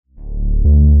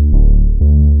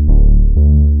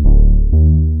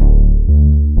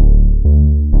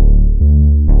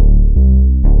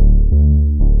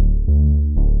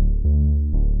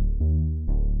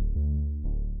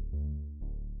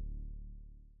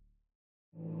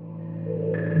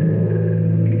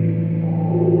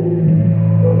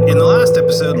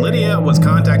was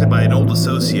contacted by an old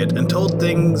associate and told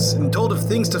of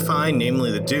things to find,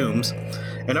 namely the Dooms,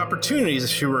 and opportunities if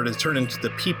she were to turn into the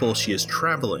people she is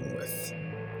traveling with.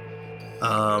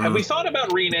 Have we thought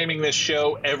about renaming this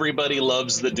show Everybody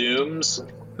Loves the Dooms?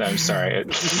 No, I'm sorry.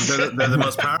 They're the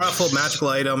most powerful magical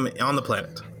item on the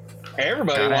planet.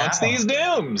 Everybody wants these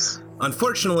Dooms.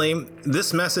 Unfortunately,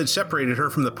 this message separated her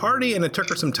from the party, and it took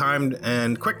her some time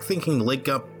and quick thinking to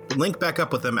link back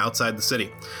up with them outside the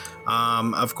city.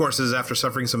 Of course, this is after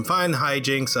suffering some fine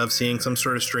hijinks of seeing some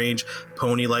sort of strange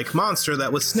pony-like monster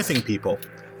that was sniffing people.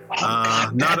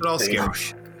 Not at all scary.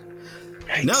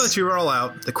 Now that you were all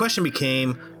out, the question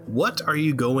became, what are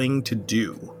you going to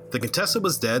do? The Contessa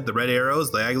was dead, the Red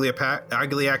Arrows, the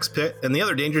Agliax Pit, and the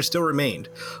other dangers still remained.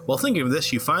 While thinking of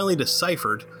this, you finally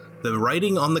deciphered the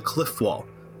writing on the cliff wall,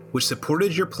 which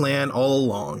supported your plan all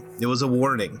along. It was a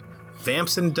warning.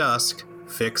 Vamps in dusk,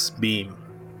 fix beam.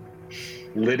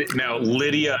 Now,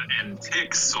 Lydia and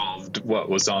Tix solved what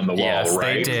was on the wall,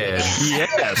 right? They did.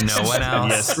 Yes. No one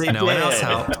else. No one else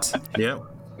helped. Yep.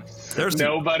 There's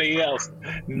nobody else.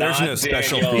 There's no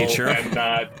special Daniel feature. And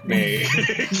not me.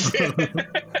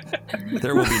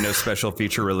 There will be no special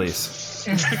feature release.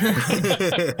 Just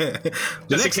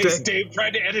in case Dave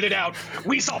tried to edit it out.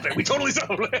 We solved it. We totally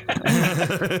solved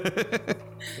it.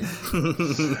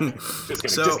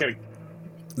 Just kidding.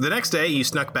 The next day, you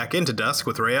snuck back into Dusk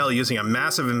with Rael using a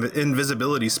massive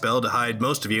invisibility spell to hide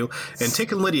most of you, and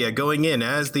Tick and Lydia going in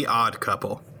as the odd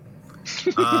couple.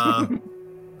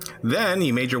 Then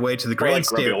you made your way to the grand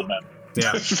stair.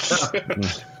 Yeah.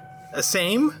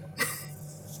 Same.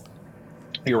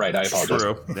 You're right. I apologize.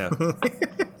 True. Yeah.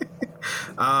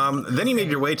 Then you made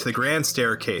your way to the grand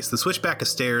staircase, the switchback of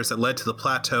stairs that led to the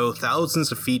plateau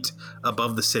thousands of feet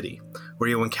above the city, where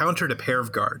you encountered a pair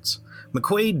of guards.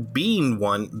 McQuaid beamed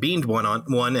one on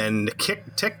one, and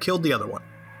Tick killed the other one,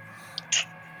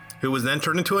 who was then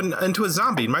turned into a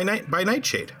zombie by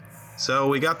Nightshade. So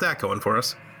we got that going for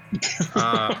us.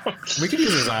 We could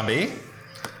use a zombie.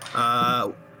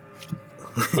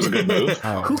 Was a good move.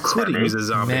 Who could use a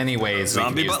zombie? Many ways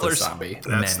Zombie we could use butlers. the zombie.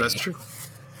 That's true.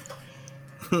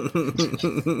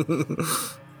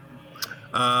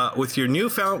 With your new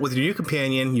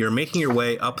companion, you're making your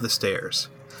way up the stairs.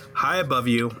 High above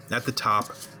you, at the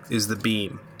top, is the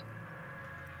beam.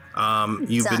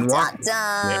 You've been walking.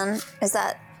 Dun. Is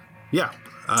that? Yeah.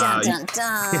 Dun, dun,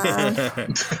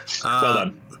 dun. Well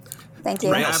done. Thank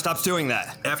you. Rael, stop doing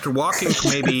that. After walking for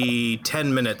maybe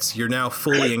 10 minutes, you're now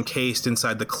fully encased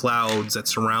inside the clouds that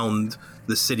surround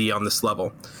the city on this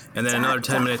level. And then another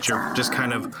 10 minutes, you're just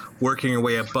kind of working your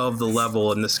way above the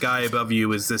level, and the sky above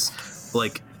you is this,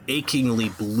 like, achingly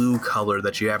blue color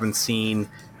that you haven't seen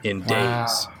in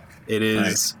days. It is,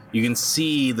 nice. You can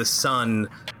see the sun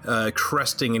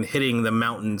cresting and hitting the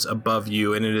mountains above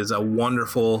you, and it is a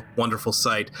wonderful, wonderful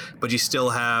sight. But you still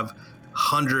have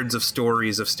hundreds of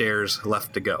stories of stairs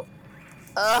left to go.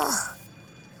 Ugh.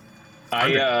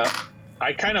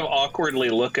 I kind of awkwardly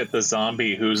look at the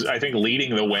zombie who's, I think,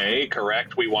 leading the way,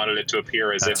 correct? We wanted it to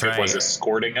appear as if it was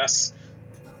escorting us.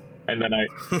 And then I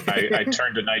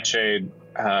turned to Nightshade.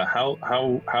 How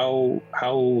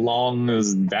long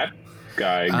is that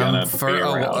guy gonna be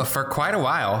around? For quite a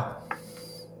while.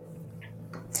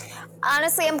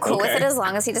 Honestly, I'm cool with it as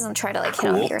long as he doesn't try to hit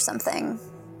on me or something.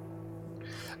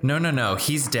 No.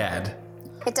 He's dead.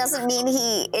 It doesn't mean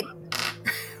It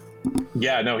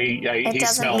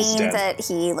doesn't smells mean dead. that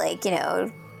he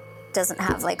doesn't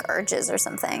have urges or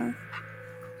something.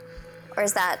 Or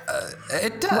is that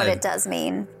it does. what it does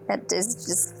mean? It is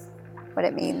just what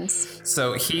it means.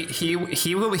 So he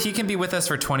can be with us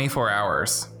for 24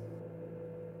 hours.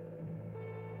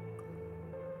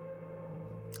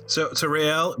 So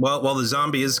Rael, while the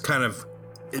zombie is kind of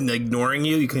ignoring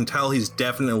you, you can tell he's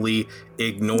definitely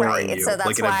ignoring you, so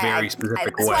that's in a very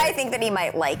specific way. That's why I think that he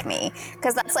might like me,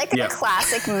 because that's a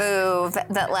classic move that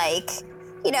the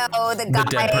guy, the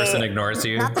dead person ignores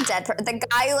you. Not the dead person. The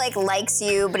guy likes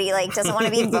you, but he doesn't want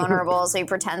to be vulnerable, so he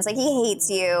pretends like he hates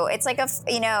you. It's like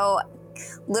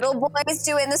little boys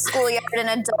do it in the schoolyard and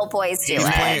adult boys do He's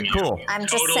playing it. it cool. I'm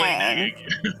just saying.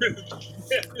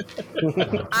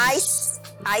 I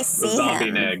see the zombie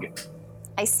him. neg.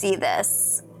 I see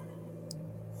this.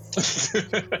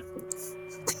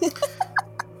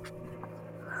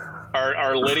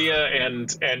 Are Lydia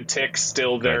and Tick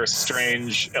still their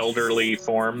strange elderly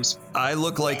forms? I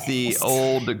look like the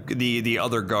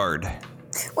other guard.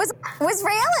 Was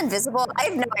Rael invisible? I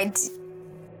have no idea.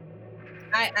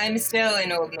 I'm still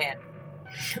an old man.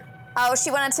 Oh,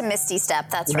 she went into Misty Step.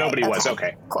 That's right. Nobody was.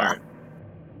 Okay. Cool. All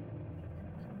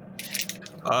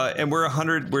right. And we're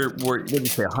 100. What did you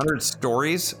say? 100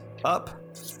 stories up.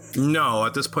 No,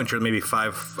 at this point you're maybe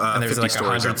And there's 50 like stories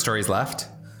 100 up. stories left.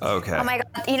 Okay. Oh my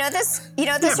god! You know this. You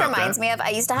know what this about reminds that. me of. I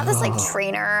used to have this like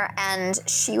trainer, and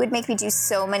she would make me do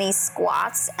so many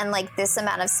squats and like this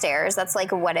amount of stairs. That's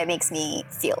like what it makes me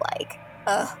feel like.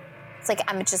 Ugh. It's like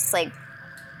I'm just like.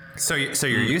 So you're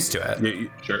used to it.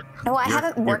 Sure. No, I Your-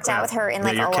 haven't your worked out calf- with her in yeah,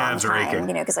 like your a long calves are aching. time.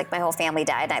 You know, because like my whole family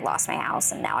died, and I lost my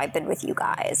house, and now I've been with you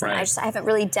guys, and Right. I haven't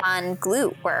really done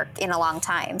glute work in a long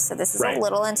time. So this is Right. a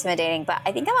little intimidating, but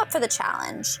I think I'm up for the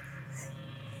challenge.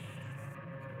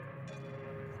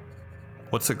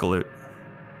 What's a glute?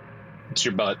 It's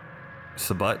your butt. It's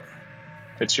the butt.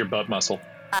 It's your butt muscle.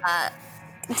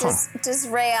 Does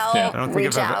Rael Yeah. I don't think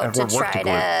reach I've out ever to worked try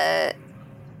a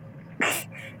to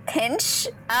pinch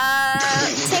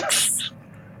Tick's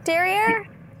derriere?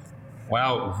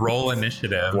 Wow, roll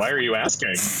initiative. Why are you asking?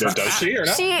 Does she or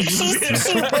not? She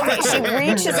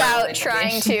reaches out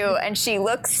trying to, and she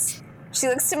looks to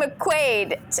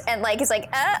McQuaid and like is like,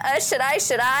 should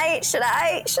I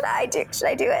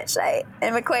do it?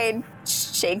 And McQuaid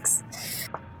shakes.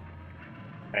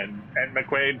 And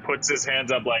McQuaid puts his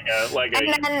hands up like a And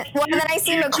then I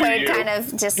see you- McQuaid you- kind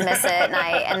of dismiss it,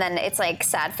 and then it's like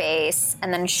sad face,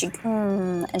 and then she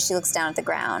looks down at the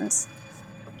ground.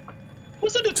 It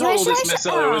wasn't a I- total should I-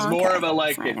 dismissal. It was oh, more okay. of a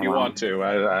like, Fine, if I you won't. want to.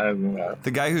 I don't know.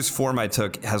 The guy whose form I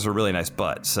took has a really nice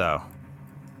butt, so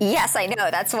Yes, I know.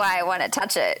 That's why I want to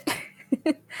touch it.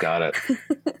 Got it.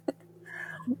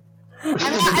 I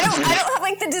don't have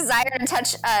like the desire to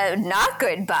touch a not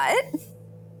good butt.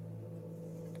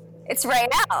 It's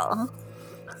Rael.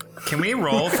 Can we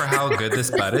roll for how good this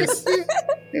butt is?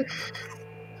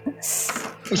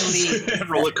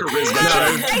 Roll a charisma.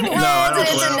 I rolled and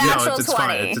it's a natural it's 20.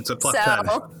 fine. It's a plus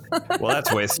so, 10. well,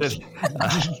 that's wasted.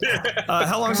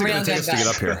 How long is it going to take us to get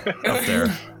up here? Up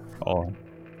there. Oh,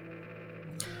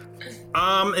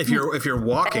 If you're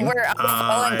walking, And we're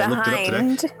falling I looked it up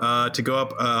behind. today.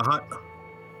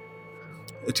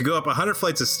 To go up 100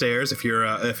 flights of stairs, if you're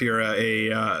a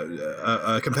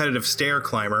competitive stair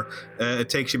climber, it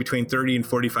takes you between 30 and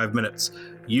 45 minutes.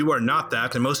 You are not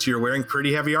that, and most of you are wearing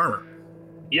pretty heavy armor.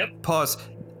 Yep. pause.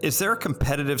 Is there a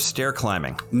competitive stair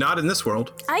climbing? Not in this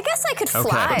world. I guess I could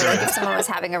fly. Okay. Like if someone was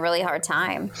having a really hard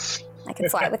time, I could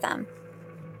fly with them.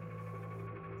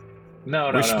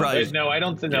 No. We should probably- No, I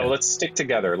don't think. No, Yeah. let's stick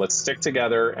together.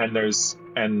 And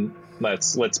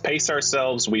let's pace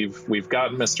ourselves. We've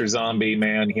got Mr. Zombie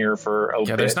Man here for a Yeah,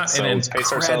 bit. there's not so an let's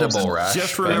pace ourselves. incredible rush.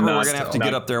 Just but remember, not we're going to have to still.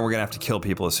 get up there and we're going to have to kill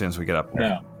people as soon as we get up there.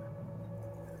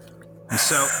 No.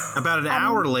 So, about an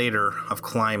hour later of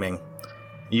climbing,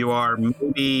 you are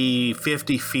maybe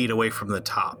 50 feet away from the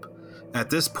top. At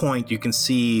this point, you can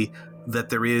see that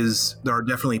there are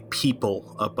definitely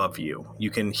people above you. You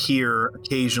can hear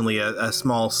occasionally a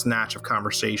small snatch of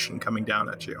conversation coming down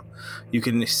at you. You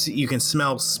can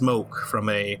smell smoke from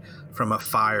a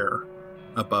fire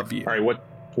above you. All right.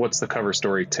 What's the cover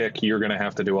story? Tick, you're going to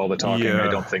have to do all the talking. Yeah. I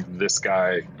don't think this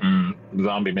guy,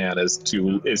 Zombie Man, is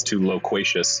too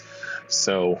loquacious.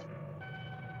 So,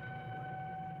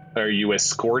 are you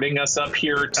escorting us up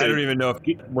here? I don't even know if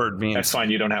the word means. That's fine.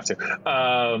 You don't have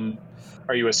to.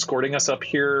 Are you escorting us up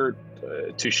here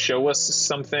to show us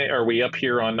something? Are we up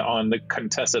here on the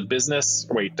Contessa business?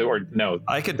 Wait, or no?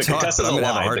 I could the talk, but Contessa's I'm going to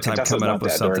have a alive. hard The time Contessa's coming not up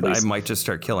with dead, or at something. I least- might just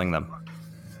start killing them.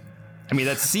 I mean,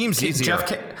 that seems easier.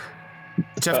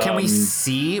 Jeff, can we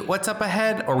see what's up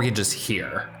ahead, or we can just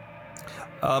hear?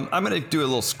 I'm going to do a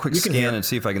little quick You can scan hear. and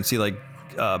see if I can see like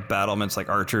battlements, like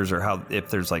archers, or if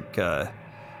there's like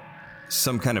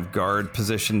some kind of guard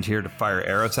positioned here to fire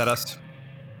arrows at us.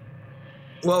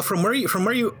 Well, from where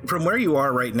you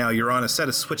are right now, you're on a set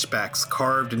of switchbacks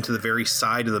carved into the very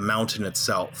side of the mountain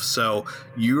itself. So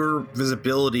your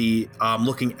visibility,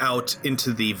 looking out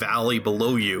into the valley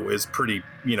below you, is pretty,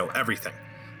 everything.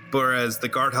 Whereas the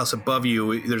guardhouse above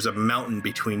you, there's a mountain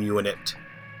between you and it.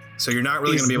 So you're not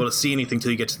really going to be able to see anything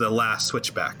till you get to the last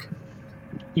switchback.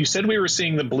 You said we were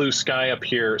seeing the blue sky up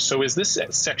here. So is this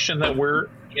section that we're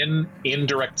in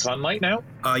direct sunlight now?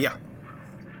 Yeah.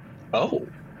 Oh,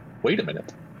 wait a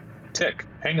minute. Tick,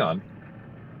 hang on.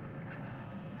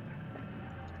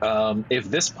 If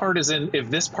this part is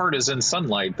in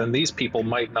sunlight, then these people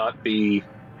might not be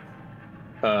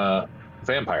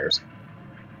vampires.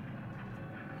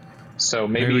 So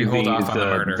maybe we hold off on the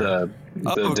murder. the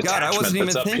Oh God, I detachment wasn't even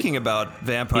that's up- thinking about Yeah,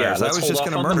 vampires. I let's was hold just off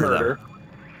going to on the murder them.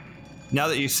 Now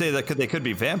that you say that they could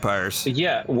be vampires,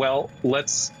 Yeah, well,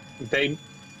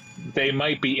 they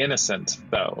might be innocent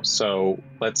though, so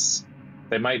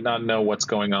they might not know what's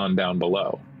going on down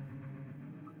below.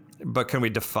 but can we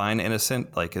define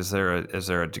innocent? Like, is there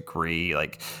a degree?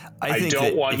 Like, I think don't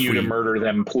that want if you to murder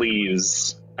them,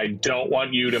 please. I don't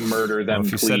want you to murder them,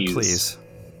 if you please. said please.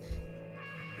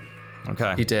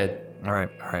 Okay. He did. All right.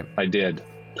 I did.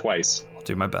 Twice. I'll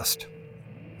do my best.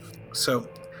 So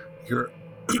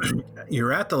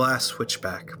you're at the last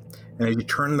switchback, and as you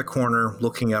turn the corner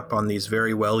looking up on these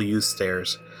very well-used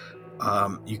stairs,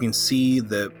 you can see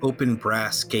the open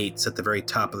brass gates at the very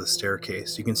top of the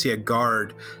staircase. You can see a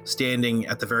guard standing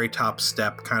at the very top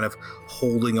step, kind of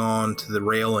holding on to the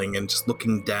railing and just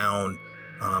looking down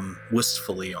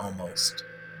wistfully almost.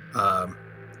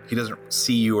 He doesn't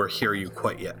see you or hear you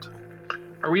quite yet.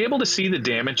 Are we able to see the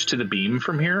damage to the beam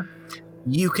from here?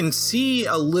 You can see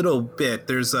a little bit.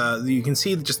 You can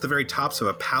see just the very tops of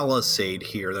a palisade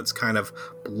here that's kind of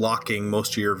blocking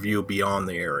most of your view beyond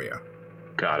the area.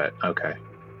 Got it. Okay.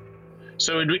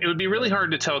 So it would be really hard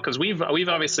to tell because we've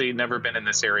obviously never been in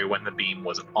this area when the beam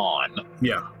was on.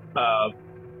 Yeah.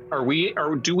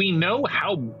 Do we know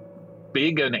how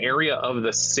big an area of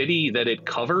the city that it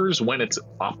covers when it's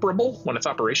operable, when it's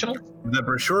operational? The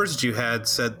brochures that you had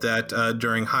said that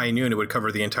during high noon it would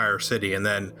cover the entire city and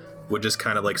then would just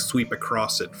kind of like sweep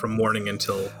across it from morning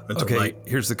until Okay, night.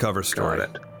 here's the cover story.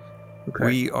 Got it. Okay.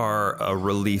 We are a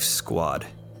relief squad.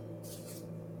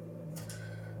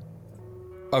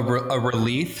 A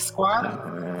relief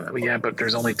squad? Yeah, but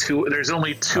there's only two. There's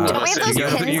only two Don't of we us. have those in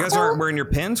here. pins? You guys aren't wearing your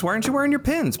pins? Why aren't you wearing your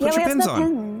pins? Put your we have pins the on.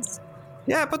 pins.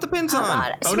 Yeah, put the pins Oh, on.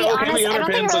 God. Oh, To no, be okay, honest, we have I our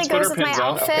don't think pins. it really Let's put goes our with my pins on.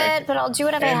 outfit, Okay. but I'll do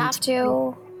whatever I have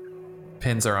to.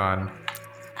 Pins are on.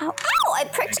 Ow, I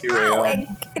pricked. Thank you, Ow,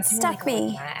 Rayla. it stuck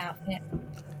me. My outfit.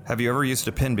 Have you ever used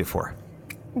a pin before?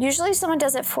 Usually someone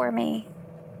does it for me.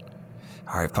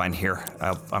 All right, fine. Here,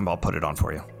 I'll put it on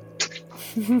for you.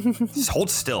 Just hold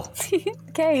still.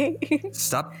 Okay.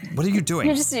 Stop. What are you doing?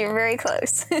 You're very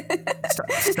close.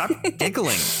 Stop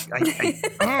giggling.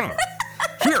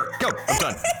 Here, go. I'm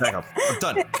done. Back up. I'm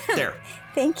done. There.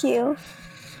 Thank you.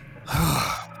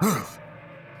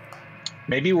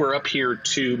 Maybe we're up here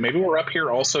too. Maybe we're up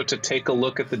here also to take a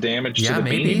look at the damage to the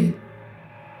maybe. beam.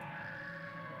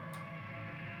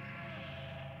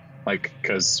 Like,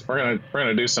 because we're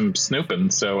gonna do some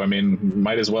snooping. So I mean,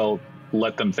 might as well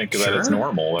let them think that it's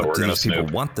normal that But we're do gonna these people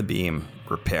snoop. want the beam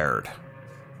repaired?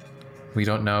 We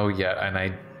don't know yet,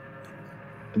 and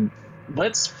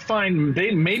Let's find.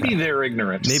 Maybe they're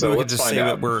ignorant. Maybe so we could let's just find say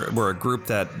out. that we're a group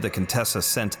that the Contessa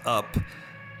sent up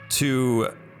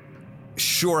to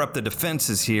shore up the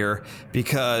defenses here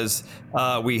because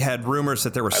we had rumors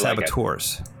that there were I like it.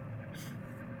 saboteurs.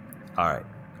 All right.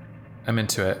 I'm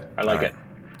into it. I like All it.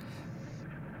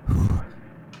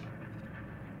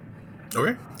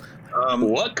 Okay.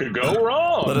 What could go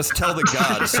wrong? Let us tell the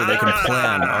gods so they can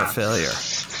plan our failure.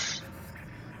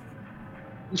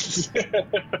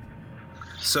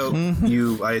 So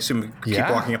I assume, keep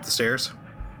Yeah. walking up the stairs?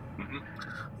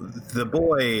 The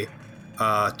boy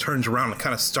turns around and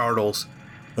kind of startles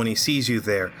when he sees you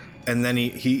there. And then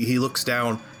he looks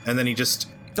down and then he just...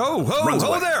 Oh, Runs ho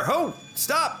away. there. Ho,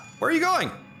 stop. Where are you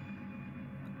going?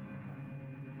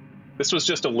 This was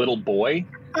just a little boy.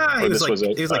 he was like, I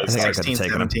he was like I think I could've 16,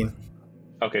 taken him. 17.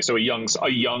 Okay, so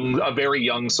a very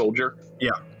young soldier. Yeah.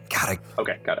 God,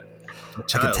 Okay, got it. A I could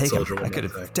child take him. soldier, I one could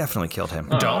might say. have definitely killed him.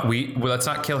 Don't we? Well, let's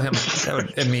not kill him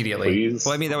immediately. Please.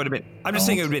 Well, I mean, that would have been. I'm just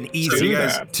saying it would have been easy you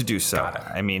guys- to do so. Got it.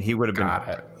 I mean, he would have been. Got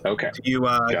it. Okay, Do you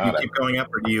Got it. keep going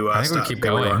up or do you I think stop? we keep Stay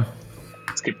where you going. are?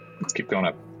 let's keep going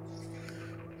up.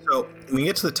 So when you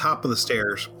get to the top of the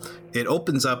stairs, it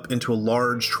opens up into a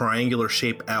large triangular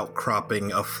shaped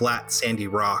outcropping of flat sandy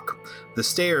rock. The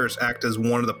stairs act as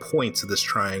one of the points of this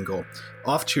triangle.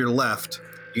 Off to your left,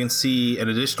 you can see an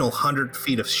additional 100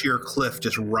 feet of sheer cliff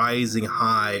just rising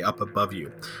high up above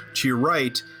you. To your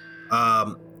right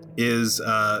is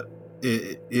the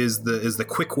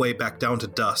quick way back down to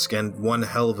dusk and one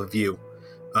hell of a view,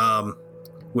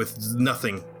 with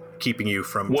nothing keeping you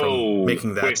from Whoa!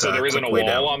 making that. Wait, so there isn't a quick way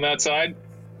wall down. on that side?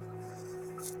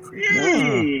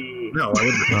 No, I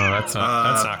wouldn't. Oh, that's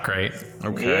not great.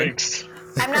 Okay. Yikes.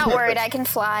 I'm not worried. I can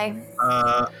fly.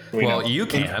 We Well, know. you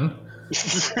can.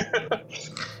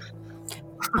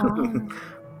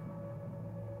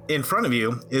 In front of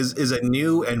you is a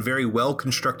new and very well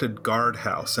constructed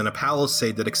guardhouse and a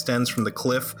palisade that extends from the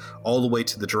cliff all the way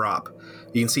to the drop.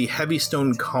 You can see heavy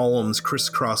stone columns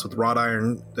crisscross with wrought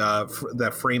iron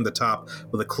that frame the top,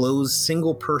 with a closed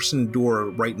single-person door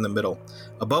right in the middle.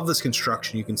 Above this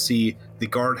construction, you can see the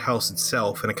guardhouse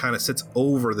itself, and it kind of sits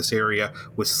over this area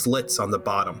with slits on the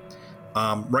bottom.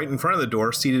 Right in front of the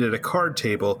door, seated at a card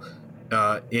table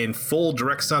in full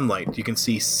direct sunlight, you can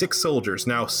see 6 soldiers,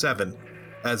 now 7,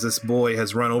 as this boy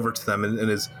has run over to them and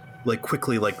is like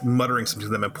quickly like muttering something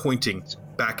to them and pointing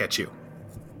back at you.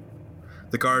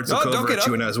 The guards look don't over get at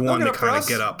you up. and as Don't one get they up for kind of us.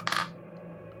 get up.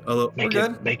 Although, Make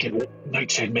it,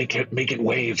 Nightshade, make it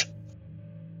wave.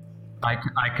 I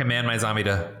command my zombie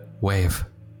to wave.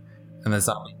 And the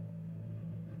zombie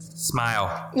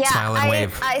smile. Yeah, Smile and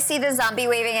wave. I see the zombie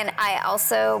waving, and I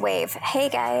also wave. Hey,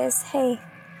 guys. Hey.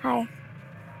 Hi.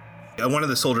 one of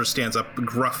the soldiers stands up,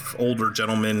 gruff older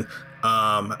gentleman,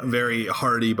 very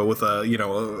hardy, but with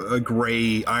a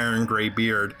gray, iron gray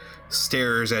beard,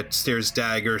 stares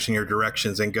daggers in your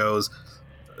directions and goes,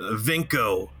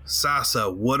 "Vinko, Sasa,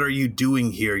 what are you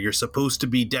doing here? You're supposed to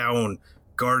be down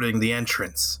guarding the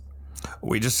entrance."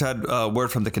 We just had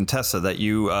word from the Contessa that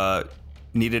you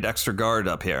needed extra guard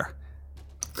up here.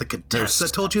 The Contessa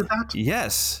told you that?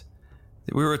 Yes.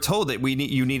 We were told that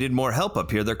you needed more help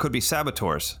up here. There could be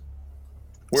saboteurs.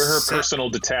 We're her personal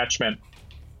detachment.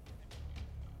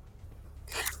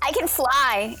 I can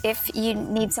fly if you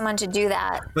need someone to do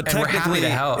that. But And we're happy technically, to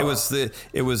help.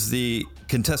 it was the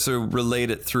Contessa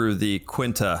relayed it through the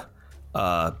Quinta,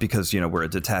 because we're a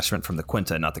detachment from the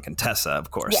Quinta, not the Contessa,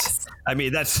 of course. Yes. I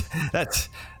mean that's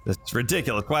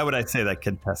ridiculous. Why would I say that,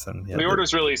 Contessa? Yeah, The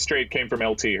orders really straight came from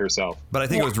LT herself. but I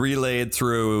think it was relayed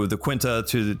through the Quinta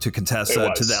to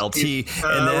Contessa to the LT,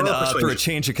 and then through a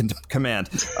change of command.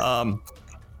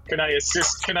 Can I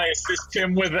assist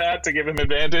him with that to give him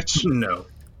advantage? No.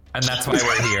 And that's why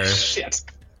we're here. Shit.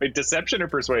 Wait, deception or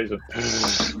persuasion?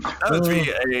 That would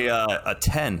be a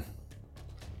 10.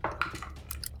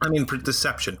 I mean,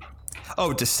 deception.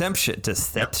 Oh,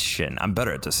 deception. I'm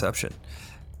better at deception.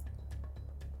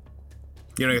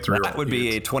 You don't get to reroll. That would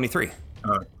be a 23.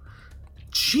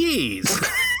 Jeez.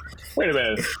 Wait a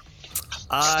minute.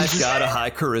 I've got a high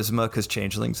charisma because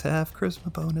changelings have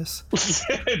charisma bonus.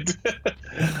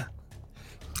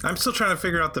 I'm still trying to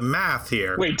figure out the math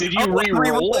here. Wait, did you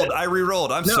re-roll it? I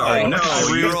re-rolled. I'm sorry. No, I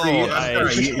re-rolled.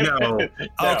 No.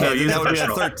 Okay, that would have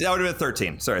been a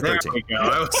 13. Sorry, 13. There we go.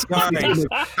 I was sorry.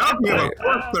 I'm going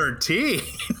for 13.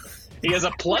 He has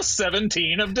a plus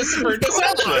 17 of for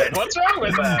deception. What's wrong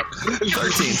with that?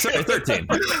 13. Sorry, 13.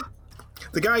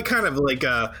 The guy kind of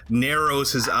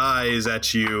narrows his eyes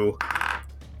at you,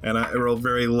 and I rolled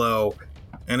very low,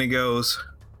 and he goes,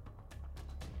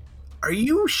 "Are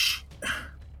you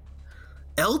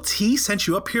LT sent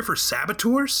you up here for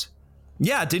saboteurs?"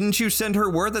 Yeah, didn't you send her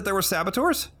word that there were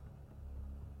saboteurs?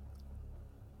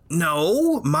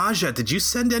 No, Maja, did you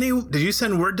send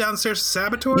word downstairs to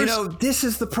saboteurs? This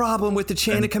is the problem with the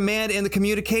chain of command and the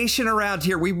communication around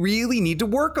here. We really need to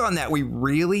work on that. We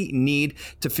really need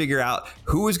to figure out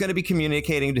who is going to be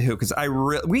communicating to who, because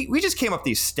we just came up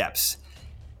these steps.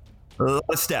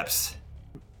 Steps.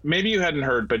 Maybe you hadn't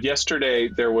heard, but yesterday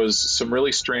there was some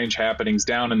really strange happenings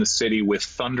down in the city with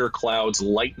thunderclouds,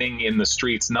 lightning in the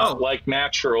streets, not like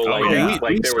natural lightning.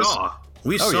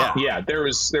 We saw. Yeah, there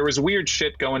was weird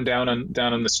shit going down in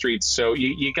the streets. So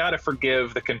you got to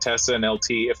forgive the Contessa and LT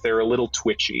if they're a little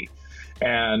twitchy.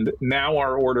 And now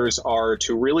our orders are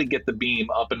to really get the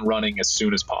beam up and running as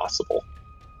soon as possible.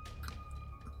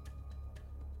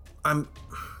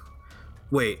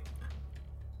 Wait.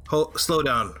 Slow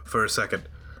down for a second.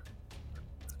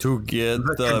 To get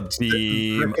the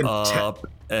beam up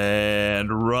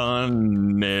and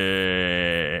running.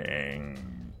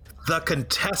 The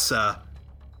Contessa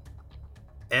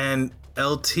and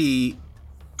LT.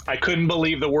 I couldn't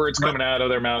believe the words coming out of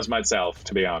their mouths myself,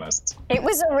 to be honest. It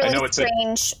was a really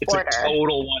strange order. It's a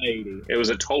total 180. It was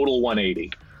a total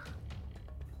 180.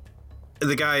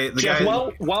 The guy.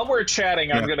 While we're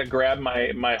chatting, I'm going to grab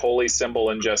my holy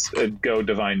symbol and just go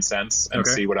divine sense and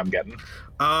see what I'm getting.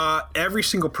 Every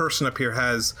single person up here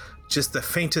has just the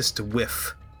faintest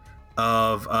whiff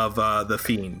of the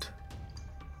fiend.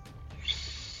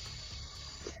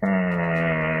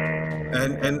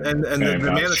 And the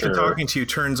man that's been talking to you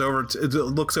turns over,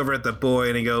 looks over at the boy,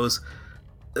 and he goes,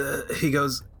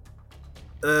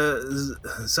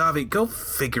 Zavi, go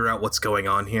figure out what's going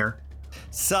on here.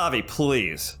 Savi,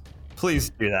 please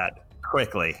do that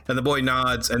quickly. And the boy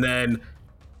nods and then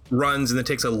runs and then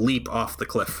takes a leap off the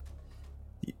cliff.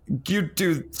 You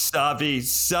do, Savi.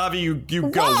 Savi, you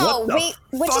go. Whoa,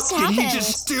 What the just fuck did happened? he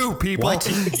just do, people? Is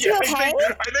he okay? I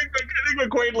think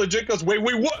McQuaid legit goes, wait,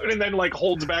 what? And then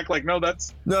holds back no,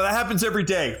 that's... No, that happens every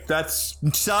day.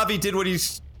 Savi did what he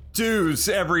does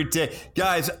every day.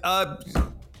 Guys,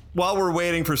 while we're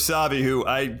waiting for Savi, who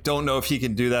I don't know if he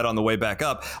can do that on the way back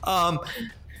up.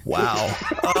 Wow.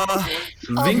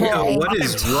 Vinko, what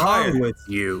is wrong with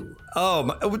you?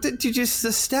 Did you just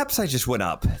the steps I just went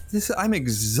up? I'm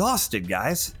exhausted,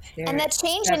 guys. And that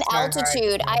change in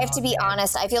altitude, I have to be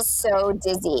honest, I feel so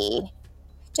dizzy.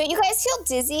 Don't you guys feel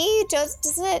dizzy?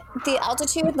 Doesn't the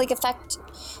altitude affect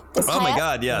this? Oh my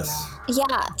god, yes. Yeah,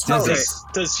 totally.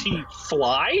 Does he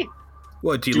fly?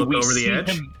 What, do you look we over the see edge?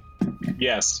 him?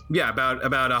 Yes. Yeah, about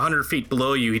 100 feet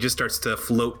below you, he just starts to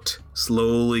float,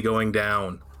 slowly going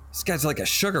down. This guy's like a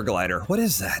sugar glider. What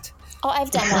is that? Oh, I've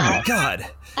done Oh my that. God.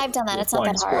 I've done that. It's not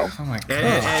that hard. Oh my god.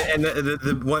 And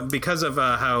the what, because of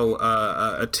how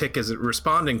a tick is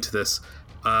responding to this,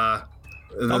 I'm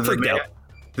freaked out.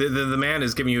 The man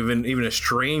is giving you even a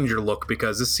stranger look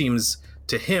because this seems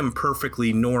to him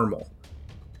perfectly normal.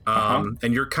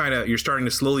 And you're starting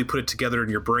to slowly put it together in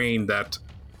your brain that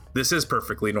this is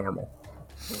perfectly normal.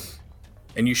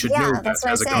 And you should know that that's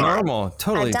what as a I'm saying. guard. Normal.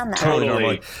 Totally. I've done that. Totally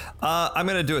Totally. normal. I'm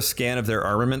going to do a scan of their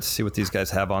armaments, see what these guys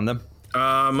have on them.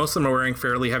 Most of them are wearing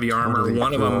fairly heavy armor. Totally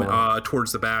One of them, cool.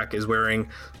 towards the back, is wearing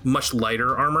much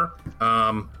lighter armor,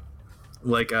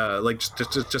 like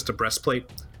just a breastplate.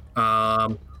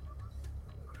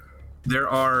 There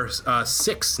are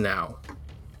 6 now.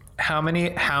 How many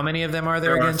of them are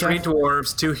there There are again, 3 Jeff?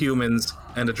 dwarves, 2 humans,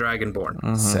 and a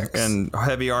dragonborn. 6. And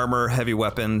heavy armor, heavy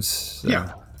weapons.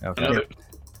 Yeah. Okay. Another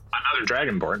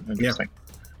dragonborn. Interesting.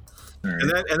 All right.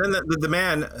 And then the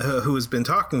man who has been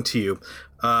talking to you,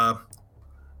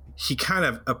 he kind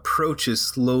of approaches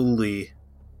slowly,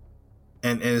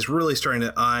 and is really starting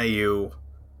to eye you,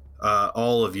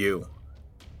 all of you.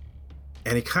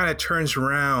 And he kind of turns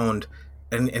around,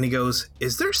 and he goes,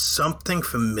 "Is there something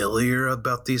familiar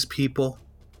about these people?"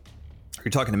 Are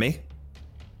you talking to me?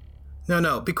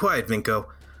 No, be quiet, Vinko.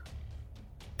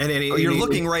 And You're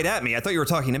looking right at me. I thought you were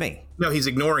talking to me. No, he's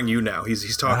ignoring you now.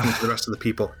 He's talking to the rest of the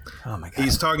people. Oh my God.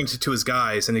 He's talking to his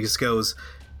guys, and he just goes,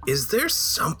 "Is there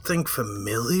something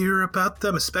familiar about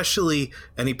them?" Especially,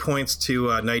 and he points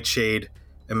to Nightshade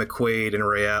and McQuaid and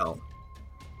Rael.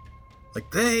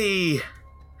 Like,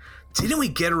 didn't we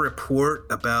get a report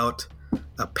about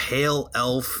a pale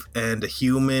elf and a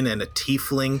human and a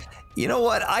tiefling? You know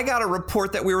what? I got a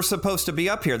report that we were supposed to be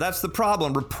up here. That's the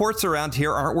problem. Reports around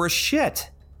here aren't worth shit.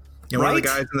 And one of the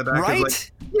Right? guys in the back Right?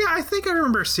 is like, "Yeah, I think I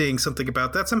remember seeing something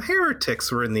about that. Some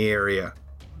heretics were in the area."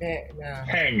 No.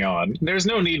 Hang on. There's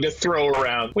no need to throw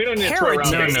around. We don't need to throw around.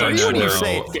 Heretics? names. Are you when you no.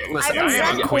 say Listen, I was I am a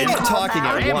exactly Quinta. about talking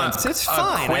that. at I am once? a- It's a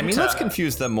fine. I mean, Quinta. let's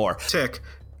confuse them more. Tick,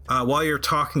 while you're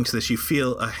talking to this, you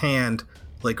feel a hand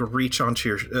like reach onto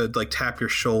your, like tap your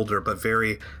shoulder, but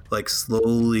very like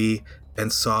slowly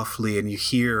and softly, and you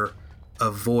hear a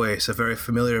voice, a very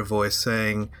familiar voice,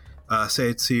 saying, "Say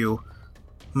it to you,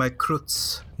 my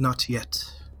Krutz, not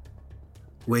yet.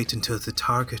 Wait until the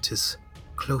target is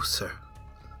closer.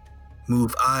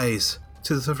 Move eyes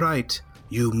to the right.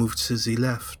 You move to the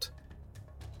left."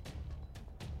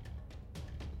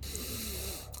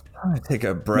 I'm going to take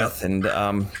a breath and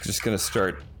just going to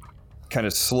start kind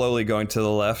of slowly going to the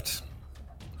left.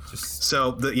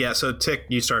 So so Tick,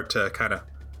 you start to kind of,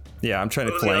 Yeah, I'm trying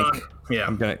to flank. yeah.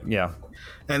 I'm going to, yeah.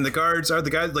 And the guards are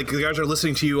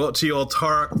listening to you all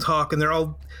talk, and they're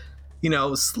all,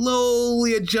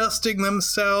 slowly adjusting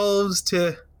themselves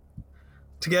to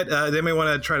get. They may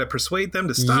want to try to persuade them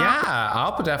to stop. Yeah,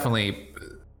 I'll definitely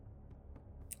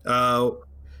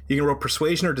You can roll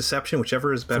persuasion or deception,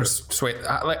 whichever is better. persuade.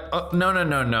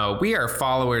 No. We are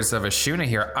followers of Ashuna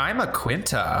here. I'm a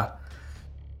Quinta.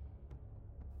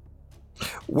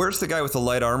 Where's the guy with the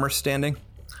light armor standing?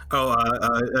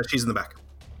 She's in the back.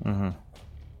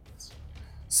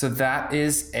 So that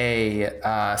is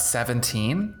a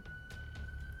 17.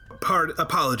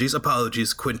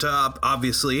 Apologies, Quinta.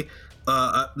 Obviously,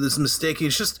 this mistake.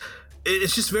 It's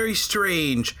just very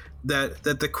strange that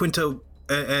the Quinta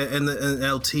and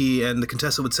the LT and the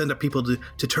Contessa would send up people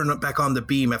to turn it back on the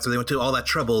beam after they went to all that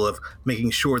trouble of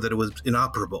making sure that it was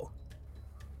inoperable.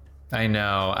 I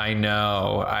know.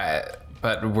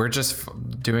 But we're just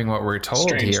doing what we're told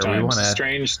Strange here. times. We want to.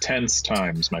 Strange, tense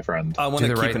times, my friend. I want Do to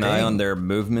the keep right an eye thing. on their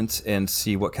movements and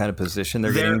see what kind of position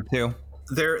they're They're- getting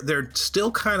to. They're still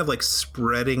kind of like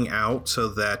spreading out so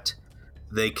that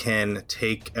they can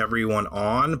take everyone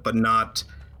on, but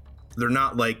they're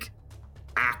not like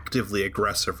actively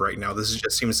aggressive right now. This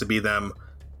just seems to be them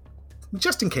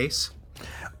just in case.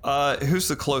 Who's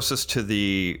the closest to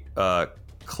the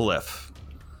cliff?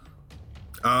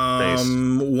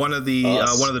 One of the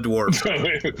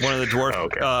dwarves. One of the dwarf.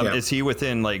 Okay. Yeah. Is he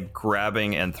within like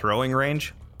grabbing and throwing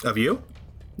range? Of you?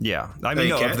 Yeah, I mean, He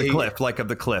no, can- of the he- cliff, like of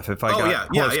the cliff. If I Oh got yeah.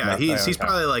 close enough. He's Okay.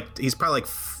 probably like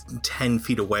 10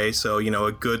 feet away. So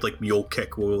a good like mule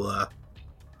kick will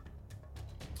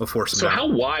force him So down.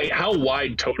 how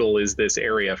wide total is this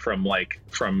area from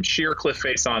sheer cliff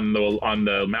face on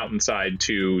the mountainside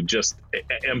to just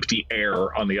empty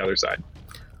air on the other side?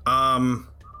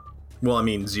 Well, I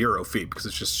mean 0 feet because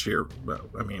it's just sheer. Well,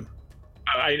 I mean,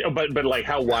 But like,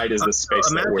 how wide is the space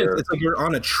that Imagine we're? it's like you're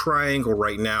on a triangle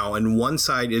right now, and one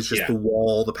side is just the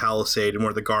wall, the palisade, and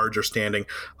where the guards are standing.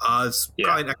 It's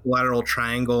probably an equilateral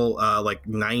triangle, like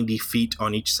 90 feet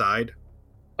on each side.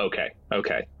 Okay. All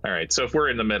right. So if we're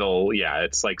in the middle,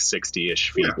 it's like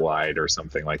 60-ish feet wide or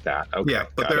something like that. Okay. Yeah,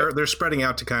 but they're spreading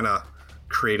out to kind of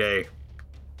create a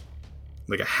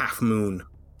half moon.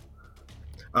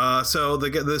 So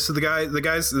this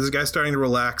guy's starting to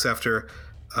relax after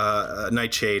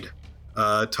Nightshade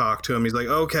talked to him. He's like,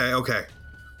 okay.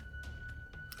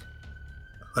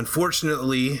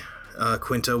 Unfortunately,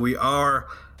 Quinta, we are.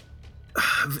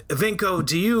 Vinko,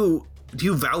 do you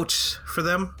vouch for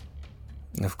them?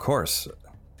 Of course.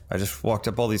 I just walked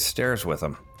up all these stairs with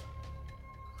them.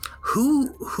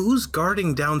 Who's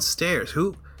guarding downstairs?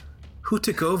 Who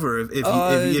took over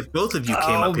if both of you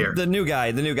came up here? The new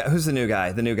guy. Who's the new guy?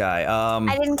 I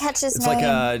didn't catch his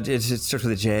name. It starts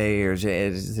with a J or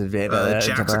J.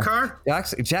 Jaxakar?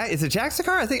 Is it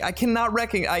Jaxakar? I cannot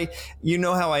recognize. You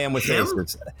know how I am with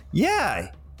faces.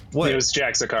 Yeah. What? It was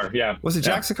Jaxakar. Yeah. Was it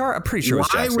Jaxakar? I'm pretty sure it was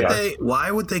Jaxakar.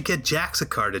 Why would they get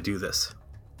Jaxakar to do this?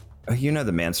 You know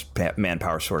the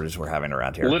manpower shortages we're having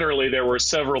around here. Literally, there were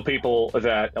several people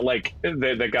that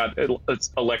got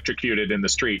electrocuted in the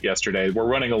street yesterday. We're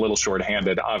running a little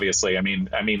short-handed, obviously. I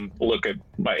mean, look at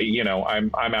my,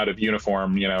 I'm out of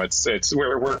uniform. We're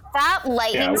that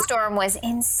lightning storm was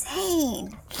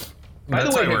insane. By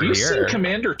the way, have you seen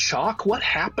Commander Chalk? What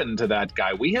happened to that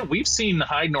guy? We've seen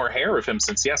hide nor hair of him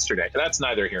since yesterday. That's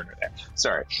neither here nor there.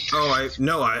 Sorry. I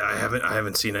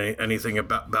haven't seen anything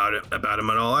about him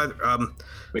at all either.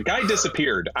 The guy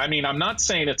disappeared. I mean, I'm not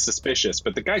saying it's suspicious,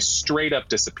 but the guy straight up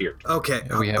disappeared. Okay.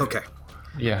 Okay.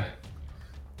 Yeah.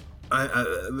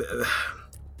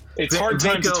 It's hard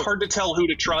times. It's hard to tell who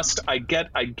to trust. I get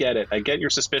it. I get you're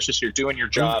suspicious. You're doing your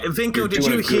job. Vinko,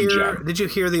 did you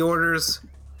hear the orders?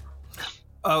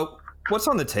 Oh, what's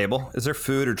on the table? Is there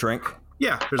food or drink?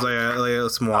 Yeah, there's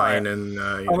like some wine and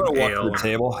I'm gonna walk to the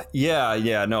table.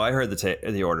 Yeah. No, I heard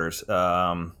the orders.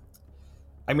 I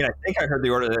think I heard the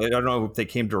order. I don't know if they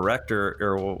came direct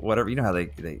or whatever. You know how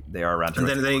they are around here. And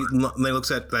then they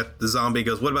looks at the zombie.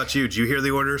 Goes, "What about you? Did you hear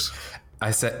the orders?" I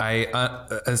said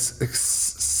I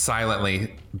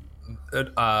silently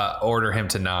order him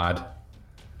to nod.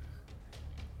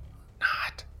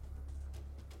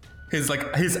 His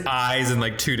eyes in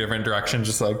like two different directions,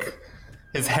 just like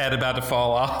his head about to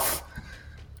fall off.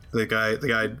 The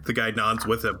guy nods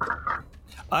with him.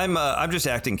 I'm just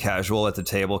acting casual at the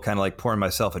table, kind of like pouring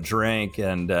myself a drink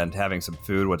and having some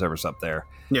food, whatever's up there.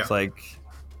 Yeah, it's like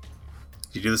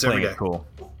you do this every day. Cool.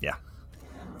 Yeah.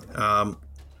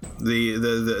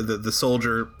 The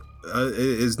soldier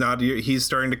is not. He's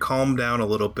starting to calm down a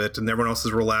little bit, and everyone else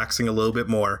is relaxing a little bit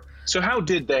more. So how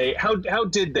did they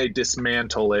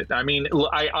dismantle it? I mean,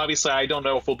 I don't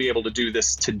know if we'll be able to do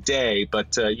this today,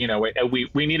 but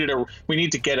we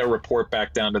need to get a report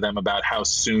back down to them about how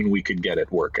soon we could get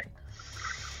it working.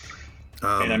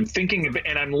 And I'm thinking about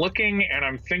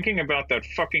that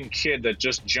fucking kid that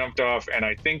just jumped off, and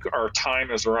I think our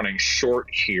time is running short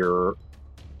here.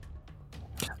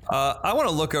 I want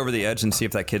to look over the edge and see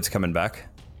if that kid's coming back.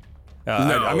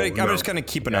 I'm just going to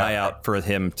keep an eye out for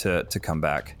him to come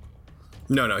back.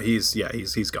 No, he's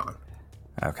gone.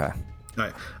 Okay.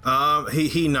 All right.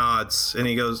 He nods and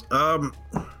he goes,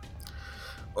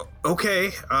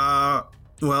 okay.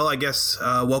 Well, I guess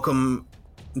welcome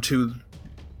to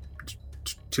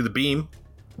the beam.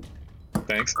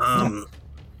 Thanks.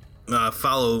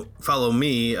 Follow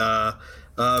me.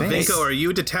 Vinko, are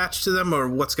you detached to them or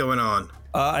what's going on?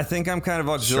 I think I'm kind of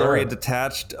auxiliary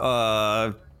detached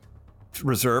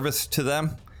reservist to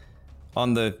them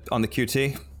on the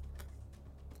QT.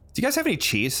 Do you guys have any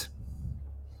cheese?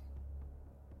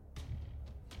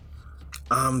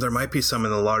 There might be some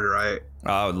in the larder.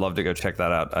 I would love to go check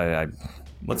that out.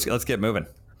 Let's get moving.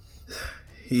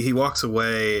 He walks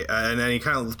away and then he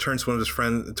kind of turns to one of his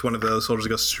friends, to one of those soldiers,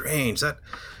 and goes, "Strange, that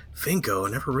Vinko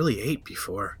never really ate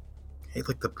before. Ate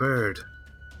like the bird."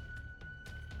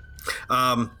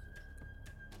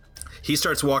 He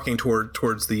starts walking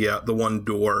towards the one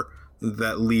door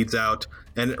that leads out,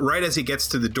 and right as he gets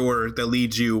to the door that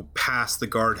leads you past the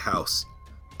guardhouse,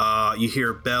 you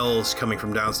hear bells coming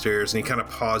from downstairs, and he kind of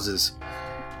pauses.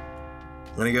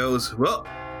 And he goes, "Well,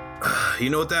 you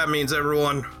know what that means,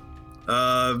 everyone.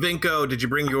 Vinko, did you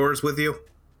bring yours with you?"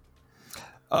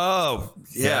 Oh,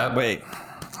 yeah. Wait.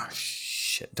 Oh,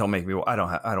 shit! Don't make me. I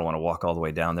don't want to walk all the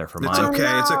way down there for mine. It's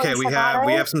okay. It's okay.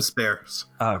 We have some spares.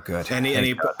 Oh, good. And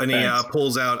he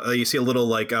pulls out. You see a little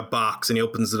like a box, and he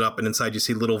opens it up, and inside you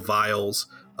see little vials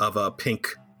of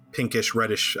pink pinkish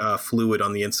reddish fluid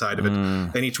on the inside of it.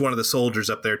 And each one of the soldiers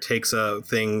up there takes a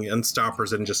thing and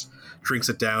stoppers it and just drinks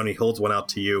it down. He holds one out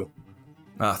to you.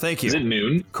 Thank you. Is it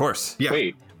noon? Of course. Yeah.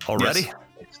 Wait. Already?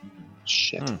 Yes.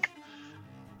 Shit.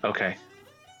 Okay.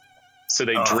 So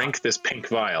they drink this pink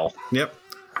vial. Yep.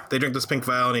 They drink this pink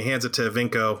vial and he hands it to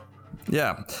Vinko.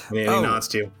 Yeah. And he nods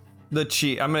to you. The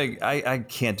cheese. I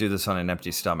can't do this on an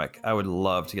empty stomach. I would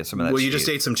love to get some of that cheese. Well, you just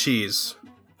ate some cheese.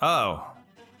 Oh.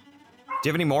 Do you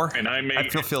have any more? And I'm I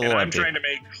feel a little empty. trying to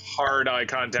make hard eye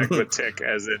contact with Tick,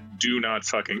 as in do not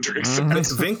fucking drink some.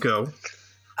 It's Vinko.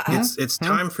 It's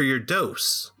time for your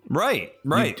dose. Right.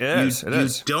 It is.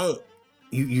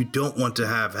 You don't want to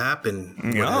have happen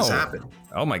what has happened.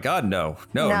 Oh my God, no.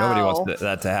 Nobody wants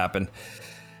that to happen.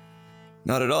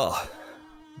 Not at all.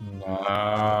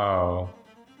 No.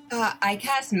 I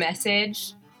cast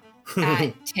message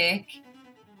at Tick,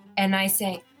 and I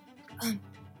say,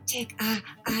 Tick,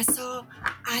 I saw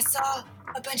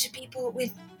a bunch of people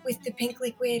with the pink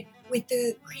liquid, with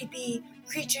the creepy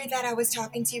creature that I was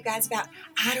talking to you guys about.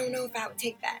 I don't know if I would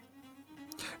take that.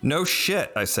 No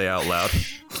shit, I say out loud.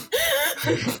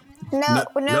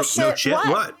 No shit.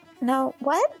 What? No,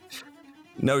 what?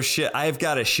 No shit. I've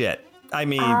got to shit. I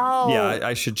mean, yeah,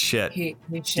 I should shit. He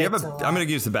Do you have I'm going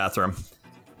to use the bathroom.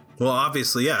 Well,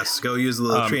 obviously, yes. Go use the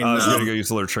latrine. I was going to go use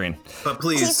the latrine. But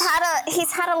please.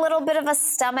 He's had a little bit of a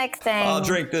stomach thing. I'll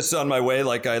drink this on my way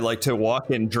like I like to walk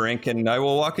and drink, and I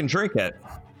will walk and drink it.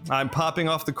 I'm popping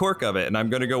off the cork of it, and I'm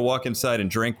going to go walk inside and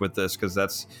drink with this because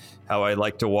that's how I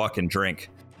like to walk and drink.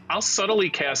 I'll subtly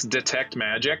cast Detect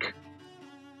Magic.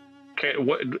 Okay,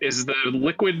 what is the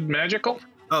liquid magical?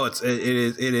 Oh, it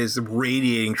is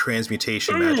radiating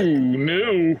transmutation magic. Oh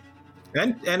no!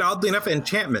 And oddly enough,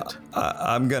 enchantment.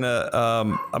 I'm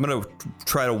gonna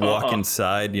try to walk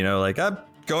inside. You know, like I'm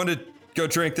going to go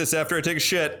drink this after I take a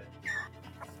shit.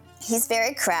 He's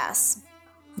very crass.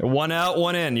 One out,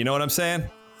 one in. You know what I'm saying?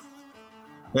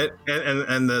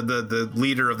 And the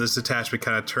leader of this detachment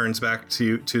kind of turns back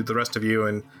to the rest of you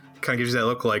and kind of gives you that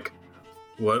look like,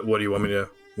 what do you want me to?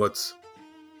 What's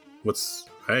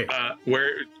hey? Where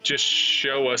just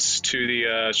show us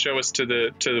to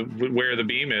where the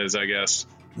beam is, I guess.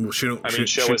 Well, shouldn't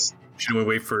we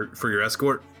wait for your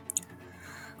escort?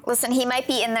 Listen, he might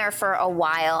be in there for a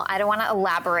while. I don't want to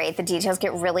elaborate. The details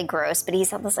get really gross, but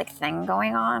he's had this thing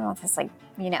going on with this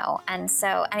and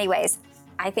so anyways,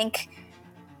 I think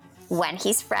when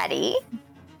he's ready,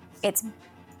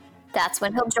 that's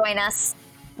when he'll join us.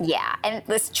 Yeah, and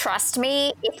trust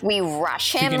me, if we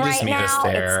rush him right now,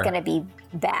 it's going to be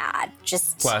bad.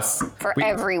 Just for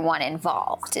everyone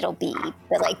involved. It'll be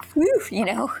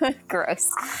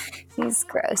gross. He's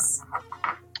gross.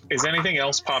 Is anything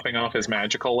else popping off as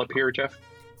magical up here, Jeff?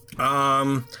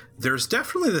 There's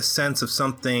definitely the sense of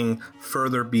something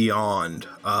further beyond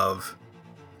of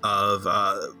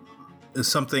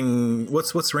something.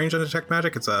 What's the range on Detect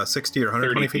Magic? It's 60 or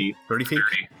 120 feet. 30 feet.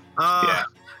 Yeah.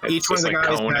 Each one of the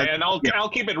guys and I'll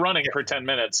keep it running for 10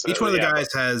 minutes. Each one of the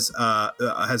guys has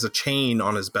a chain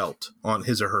on his belt, on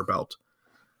his or her belt.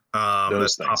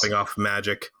 That's popping off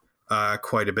magic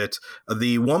quite a bit.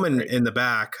 The woman in the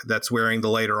back that's wearing the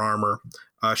lighter armor,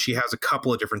 she has a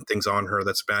couple of different things on her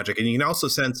that's magic, and you can also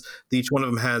sense that each one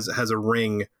of them has a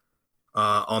ring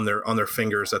on their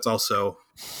fingers that's also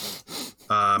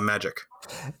magic.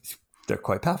 They're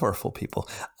quite powerful people.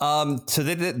 So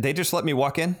they just let me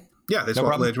walk in? Yeah, they just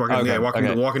walk in. Yeah, walk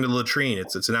into the latrine.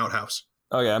 It's an outhouse.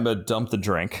 Okay, I'm gonna dump the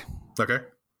drink. Okay.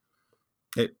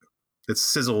 It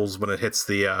sizzles when it hits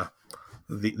the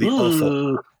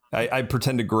offal. I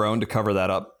pretend to groan to cover that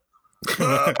up.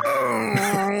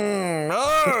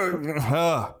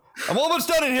 I'm almost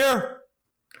done in here.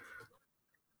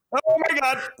 Oh my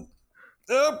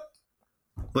God.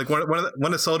 Like one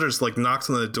of the soldiers knocks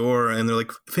on the door and they're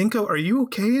like, Vinko, are you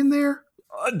okay in there?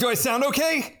 Do I sound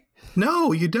okay?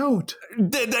 No, you don't.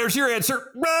 There's your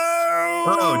answer.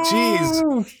 Oh, jeez.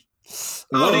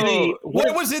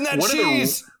 What was in that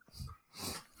cheese?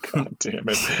 God damn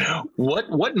it.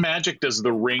 What magic does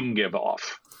the ring give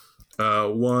off?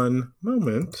 One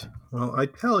moment. Well, I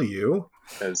tell you.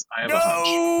 Because I have a hunch.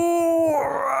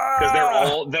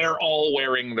 Because they're all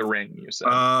wearing the ring, you said.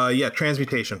 Yeah,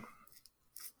 transmutation.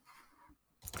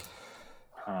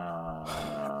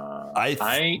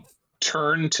 I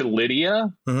turn to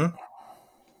Lydia, and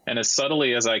as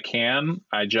subtly as I can,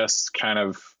 I just kind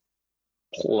of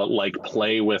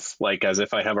play with as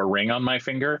if I have a ring on my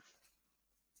finger,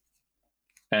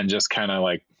 and just kind of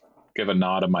give a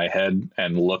nod of my head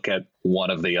and look at one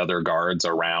of the other guards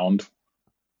around.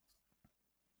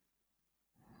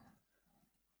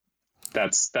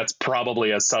 That's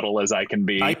probably as subtle as I can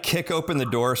be. I kick open the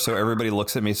door so everybody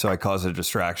looks at me, so I cause a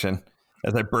distraction.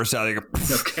 As I burst out, I go,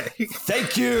 Okay.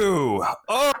 thank you.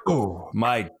 Oh,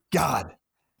 my God.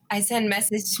 I send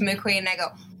message to McQueen and I go,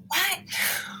 what?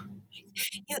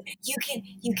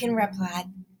 You can reply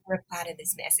to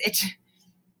this message.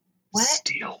 What?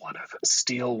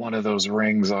 Steal one of those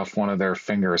rings off one of their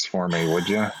fingers for me, would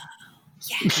you?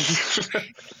 Yes.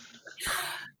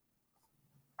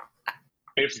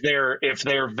 If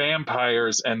they're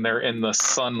vampires and they're in the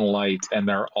sunlight and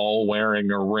they're all wearing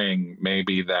a ring,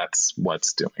 maybe that's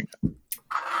what's doing it.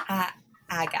 I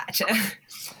gotcha.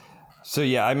 So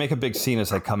yeah, I make a big scene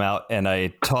as I come out, and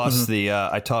I toss the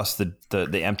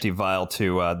empty vial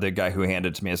to the guy who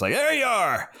handed it to me. It's like, there you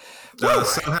are.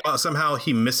 Somehow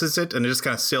he misses it, and it just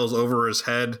kind of sails over his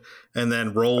head, and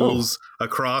then rolls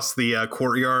across the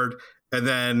courtyard, and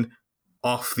then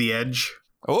off the edge.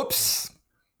 Oops.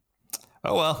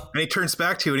 Oh well. And he turns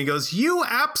back to you, and he goes, "You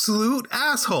absolute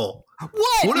asshole!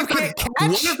 What? What You if can't that, catch?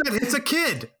 what if that hits a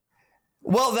kid?"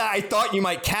 Well, I thought you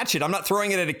might catch it. I'm not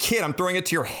throwing it at a kid. I'm throwing it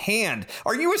to your hand.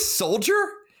 Are you a soldier?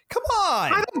 Come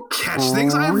on. I don't catch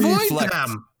things. I avoid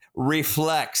them.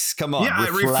 Reflex. Come on. Yeah, I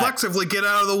reflexively get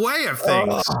out of the way of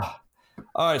things.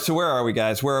 All right, so where are we,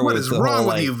 guys? Where are What we? is wrong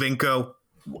with you, Vinko?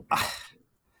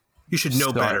 You should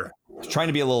know better. I was trying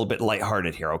to be a little bit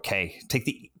lighthearted here, okay? Take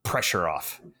the pressure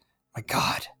off. My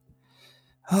God.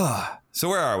 So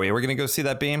where are we? We're going to go see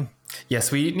that beam?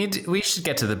 Yes, we should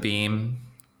get to the beam.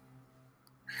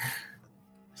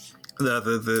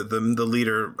 The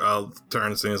leader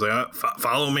turns and he's like,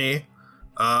 "Follow me."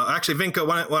 Actually, Vinko,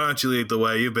 why don't you lead the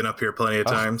way? You've been up here plenty of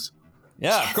times.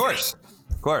 Yeah, of course.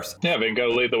 Yeah,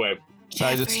 Vinko, lead the way.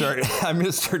 I'm going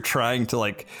to start trying to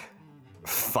like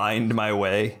find my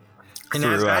way. And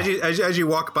through, as you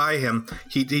walk by him,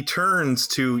 he turns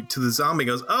to the zombie and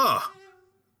goes, "Oh,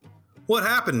 what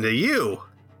happened to you?"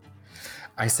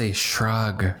 I say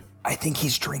shrug. I think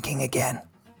he's drinking again.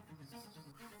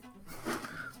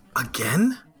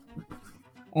 Again?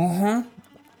 Mm-hmm.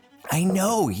 I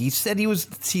know. He said he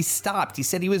stopped. He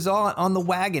said he was on the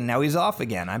wagon. Now he's off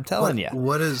again. I'm telling you.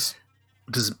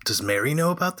 Does Mary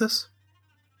know about this?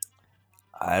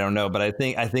 I don't know, but I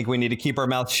think we need to keep our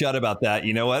mouth shut about that.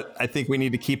 You know what? I think we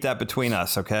need to keep that between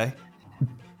us, okay?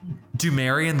 Do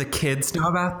Mary and the kids know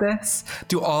about this?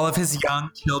 Do all of his young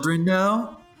children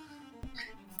know?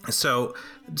 So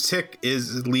Tick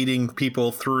is leading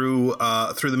people through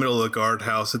the middle of the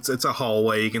guardhouse. It's a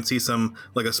hallway. You can see a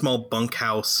small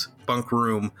bunk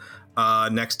room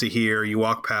next to here. You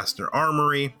walk past an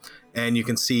armory, and you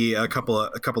can see a couple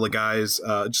of guys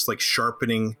just like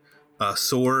sharpening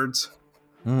swords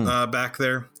back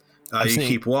there. You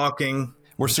keep walking.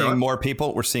 We're seeing more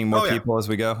people. We're seeing more people as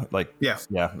we go. Yeah.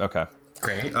 Okay.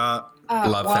 Great.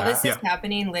 While this is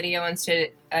happening, Lydia wants to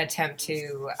attempt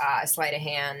to sleight of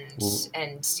hand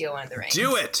and steal one of the rings.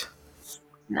 Do it!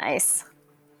 Nice.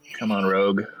 Come on,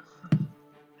 rogue.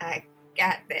 I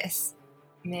got this.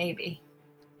 Maybe.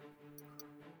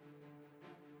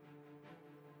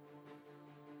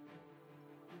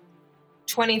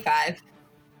 $25.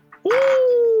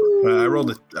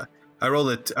 I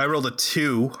rolled a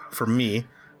 2 for me.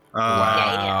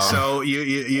 Wow. So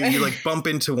you like bump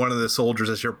into one of the soldiers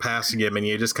as you're passing him, and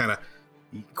you just kind of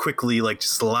quickly like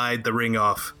slide the ring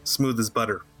off, smooth as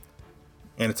butter,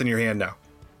 and it's in your hand now.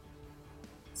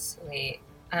 Sweet.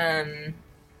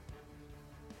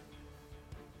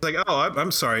 Like, oh,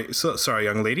 I'm sorry, sorry,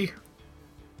 young lady.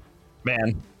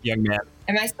 Young man.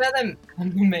 Am I still the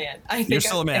man? I think You're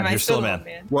still a man. You're still a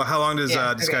man. Well, how long does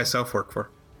disguise self work for?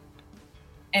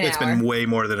 It's been way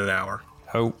more than an hour.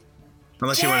 Oh.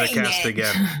 Unless you want to cast it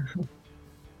again.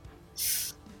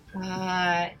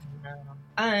 No.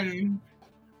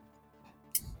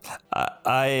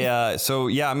 So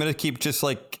yeah, I'm gonna keep just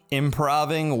like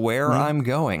improving where I'm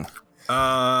going.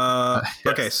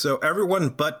 Okay, so everyone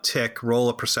but Tick roll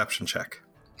a perception check.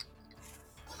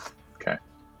 Okay.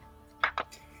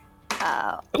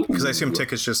 Because I assume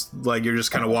Tick is just like you're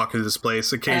just kind of walking through this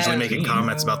place, occasionally making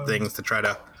comments about things to try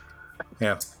to,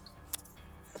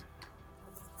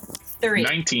 3.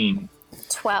 19.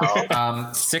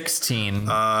 12. 16.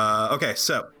 Okay,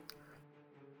 so.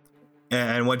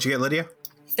 And what'd you get, Lydia?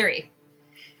 3.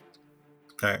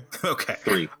 All right. Okay.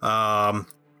 3. I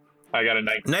got a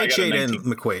Nightshade and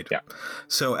McQuaid. Yeah.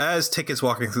 So as Tick is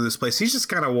walking through this place, he's just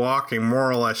kind of walking more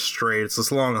or less straight. It's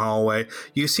this long hallway.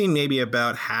 You've seen maybe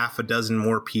about half a dozen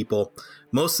more people.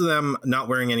 Most of them not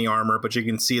wearing any armor, but you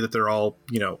can see that they're all,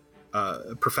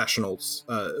 professionals,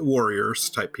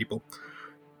 warriors type people.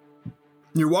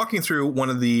 You're walking through one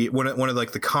of the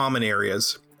common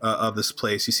areas, of this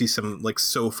place. You see some like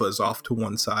sofas off to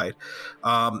one side,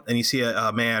 and you see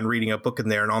a man reading a book in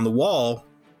there. And on the wall,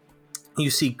 you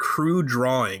see crude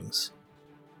drawings.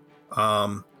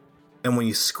 And when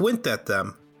you squint at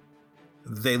them,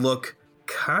 they look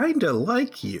kind of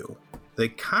like you. They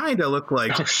kind of look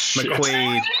like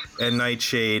McQuaid and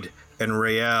Nightshade and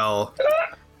Rael.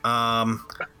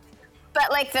 But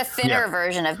like the thinner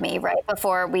version of me, right?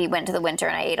 Before we went to the winter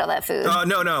and I ate all that food.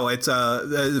 No. It's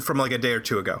from like a day or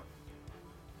two ago.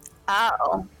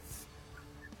 That's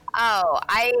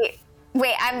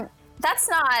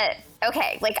not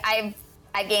okay. Like I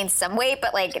gained some weight,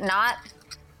 but like not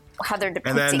how they're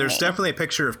depicting me. And then there's definitely a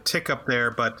picture of Tick up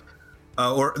there, but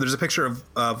or there's a picture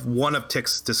of one of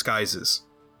Tick's disguises.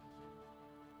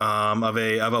 Of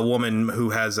a woman who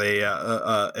has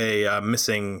a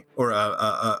missing or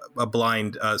a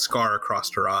blind scar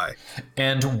across her eye.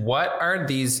 And what are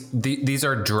these? These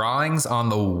are drawings on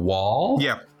the wall?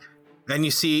 Yeah. And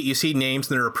you see names,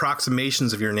 and there are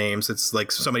approximations of your names. It's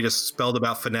like somebody just spelled them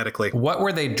out phonetically. What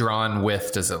were they drawn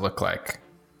with, does it look like?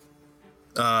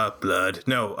 Blood.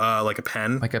 No, like a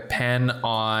pen. Like a pen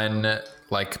on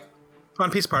like on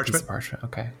a piece of parchment.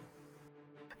 Okay.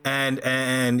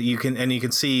 And you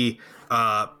can see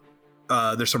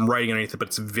there's some writing underneath it, but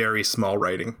it's very small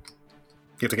writing.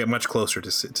 You have to get much closer to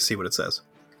see what it says.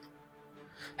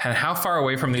 And how far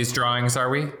away from these drawings are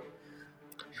we?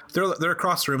 They're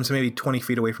across the room, so maybe 20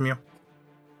 feet away from you.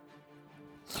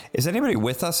 Is anybody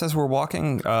with us as we're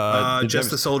walking? Just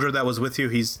the soldier that was with you.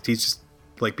 He's just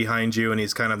like behind you, and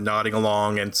he's kind of nodding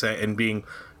along and being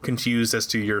confused as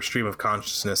to your stream of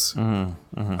consciousness,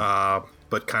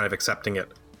 but kind of accepting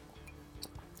it.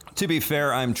 To be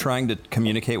fair, I'm trying to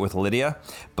communicate with Lydia,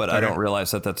 but I don't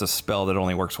realize that that's a spell that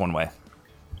only works one way.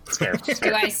 Fair.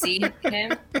 Do I see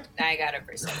him? I got a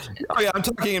perception. Oh yeah, I'm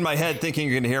talking in my head thinking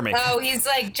you're going to hear me. Oh, he's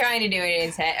like trying to do it in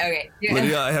his head. Okay.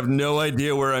 Lydia, I have no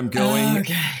idea where I'm going.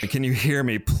 Okay. Can you hear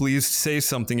me? Please say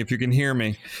something if you can hear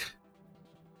me.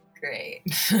 Great.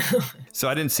 So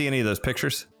I didn't see any of those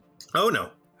pictures? Oh, no.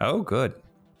 Oh, good.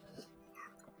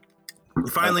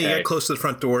 Finally, you get close to the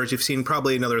front doors. You've seen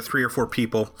probably another 3 or 4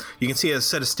 people. You can see a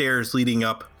set of stairs leading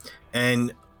up,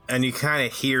 and you kind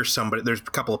of hear somebody. There's a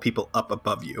couple of people up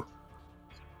above you.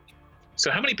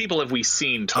 So how many people have we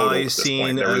seen total? You've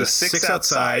seen There were 6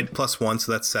 outside plus 1,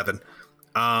 so that's 7.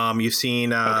 You've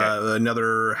seen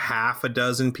another half a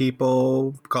dozen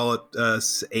people. Call it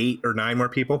 8 or 9 more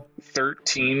people.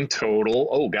 13 total.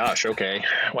 Oh gosh. Okay.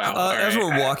 Wow. As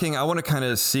we're walking, I want to kind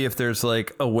of see if there's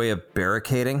like a way of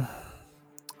barricading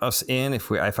us in.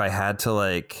 If I had to,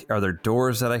 like, are there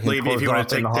doors that I can close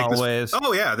off in the hallways?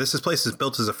 Oh yeah, this place is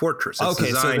built as a fortress. It's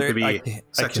designed to be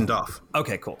sectioned off.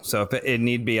 Okay, cool. So if it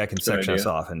need be, I can section us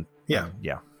off and yeah.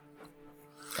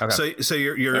 Okay. So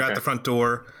you're at the front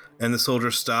door, and the soldier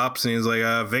stops, and he's like,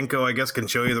 "Vinko, I guess can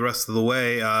show you the rest of the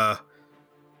way."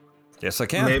 Yes, I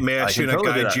can. May I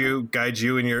guide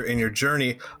you in your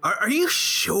journey? Are you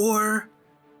sure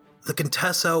the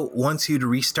Contessa wants you to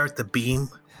restart the beam?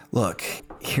 Look,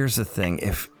 here's the thing.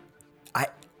 If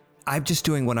I'm just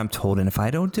doing what I'm told, and if I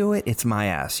don't do it, it's my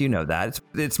ass. You know that.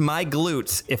 It's my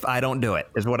glutes if I don't do it,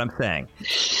 is what I'm saying.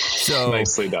 So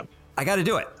nicely done. I got to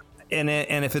do it. And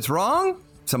if it's wrong,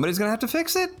 somebody's going to have to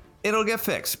fix it. It'll get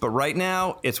fixed. But right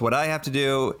now, it's what I have to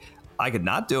do. I could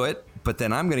not do it, but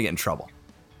then I'm going to get in trouble.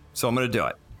 So I'm going to do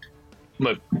it.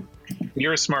 Look,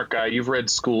 you're a smart guy. You've read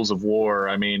Schools of War.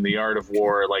 I mean, the art of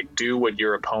war, like, do what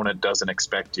your opponent doesn't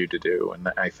expect you to do. And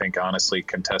I think, honestly,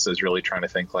 Contessa is really trying to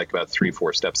think like about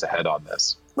 3-4 steps ahead on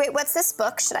this. Wait, what's this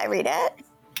book? Should I read it?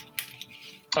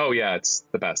 Oh, yeah, it's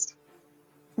the best.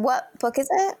 What book is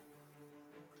it?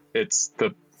 It's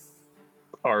the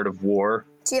art of war.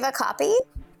 Do you have a copy?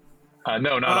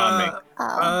 No, not on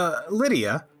me.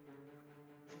 Lydia.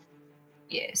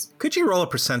 Yes. Could you roll a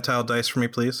percentile dice for me,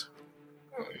 please?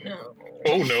 Oh, no.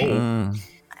 Oh, no.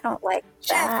 I don't like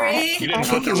Jeffrey. You didn't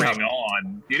put the ring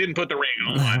on. You didn't put the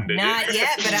ring on, did Not you?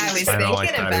 yet, but I was I don't like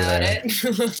thinking that about it.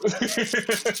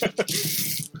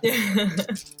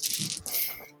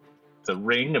 It's a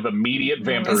ring of immediate I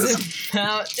vampirism. was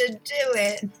about to do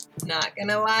it. Not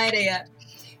gonna lie to you.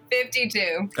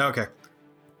 52. Okay.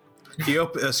 You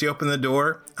open the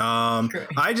door.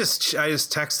 I just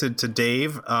texted to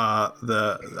Dave.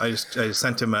 I just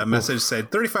sent him a message, said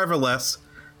 35 or less,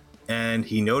 and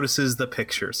he notices the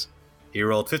pictures. He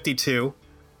rolled 52,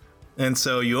 and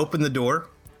so you open the door,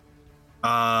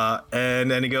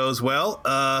 and then he goes, "Well,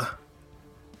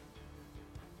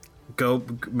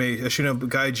 may Ashuna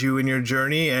guide you in your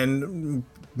journey, and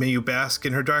may you bask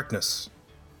in her darkness."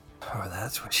 Oh,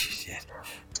 that's what she did.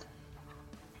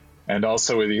 And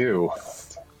also with you.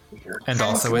 And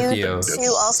also with you.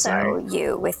 You also,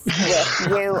 you with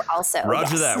you also.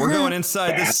 Roger that. We're going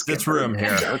inside this room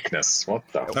here. Darkness. What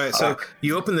the All right, so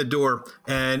you open the door,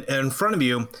 and in front of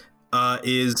you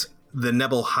is the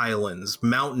Nebel Highlands.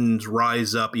 Mountains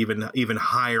rise up even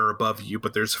higher above you,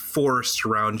 but there's forests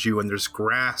around you, and there's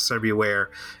grass everywhere,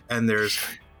 and there's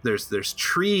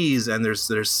trees, and there's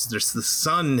the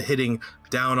sun hitting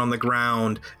down on the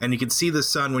ground, and you can see the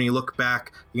sun when you look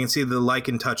back. You can see the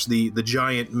Lycan touch, the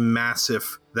giant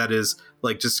massif that is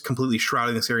like just completely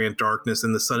shrouding this area in darkness,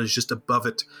 and the sun is just above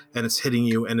it, and it's hitting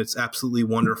you, and it's absolutely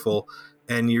wonderful.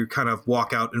 And you kind of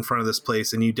walk out in front of this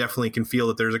place, and you definitely can feel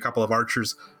that there's a couple of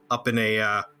archers up on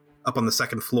the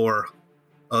second floor,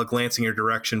 glancing your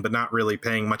direction, but not really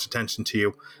paying much attention to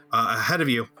you. Ahead of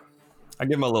you, I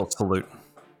give him a little salute.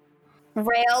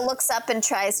 Rail looks up and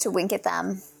tries to wink at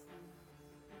them.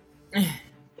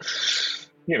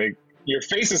 Your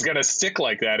face is gonna stick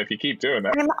like that if you keep doing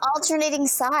that. I'm alternating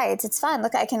sides. It's fine.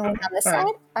 Look, I can wink on this side.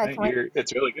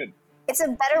 It's really good. It's a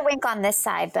better wink on this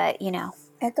side, but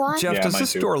go on. Jeff, does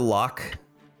this door lock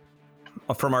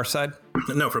from our side?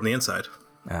 No, from the inside.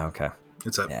 Oh, okay.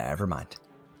 Yeah, never mind.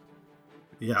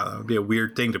 Yeah, that would be a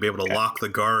weird thing to be able to lock the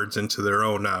guards into their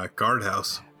own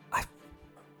guardhouse.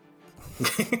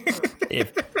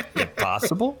 If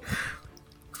possible.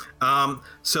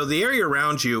 So the area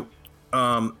around you,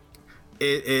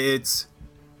 it's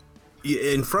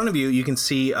in front of you. You can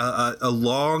see a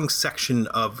long section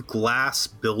of glass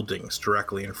buildings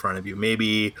directly in front of you,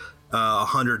 maybe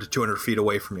 100 to 200 feet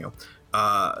away from you.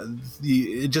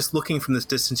 Just looking from this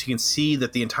distance, you can see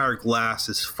that the entire glass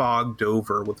is fogged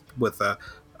over with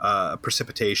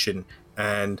precipitation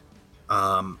and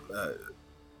not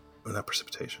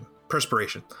precipitation,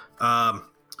 perspiration.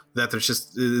 That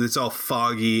it's all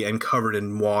foggy and covered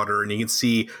in water, and you can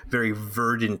see very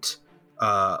verdant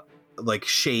like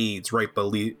shades right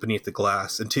beneath the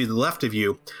glass. And to the left of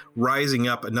you, rising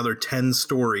up another 10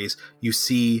 stories, you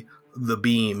see the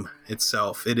beam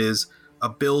itself. It is a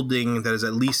building that is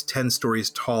at least 10 stories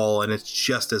tall, and it's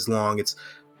just as long. It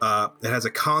has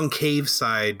a concave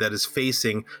side that is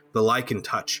facing the Lycan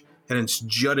touch, and it's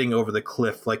jutting over the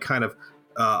cliff, like kind of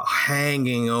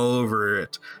hanging over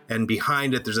it. And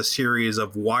behind it, there's a series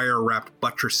of wire-wrapped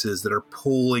buttresses that are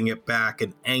pulling it back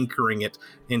and anchoring it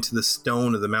into the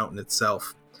stone of the mountain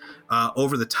itself.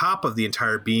 Over the top of the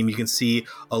entire beam, you can see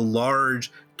a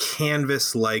large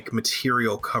canvas-like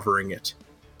material covering it,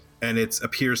 and it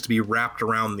appears to be wrapped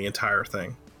around the entire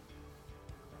thing.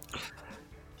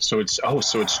 So it's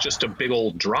just a big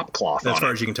old drop cloth. As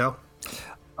far as you can tell,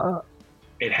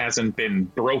 it hasn't been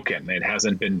broken. It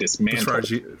hasn't been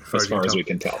dismantled. As far as we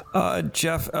can tell.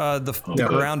 Jeff, the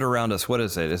ground around us, what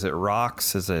is it? Is it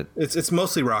rocks? Is it? It's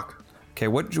mostly rock. Okay,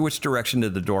 which direction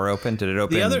did the door open? Did it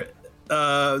open? The other,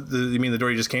 you mean the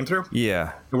door you just came through?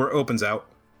 Yeah. The door opens out.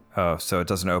 Oh, so it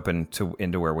doesn't open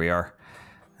into where we are.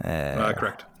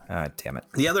 Correct. Damn it.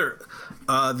 The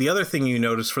other thing you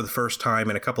notice for the first time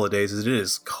in a couple of days is it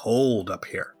is cold up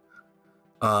here.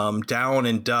 Down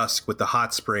in dusk with the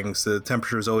hot springs, the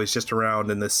temperature is always just around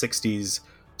in the 60s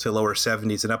to lower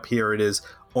 70s, and up here it is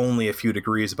only a few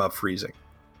degrees above freezing.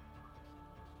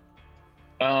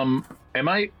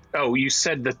 You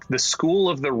said that the School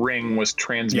of the Ring was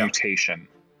transmutation. Yeah.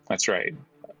 That's right.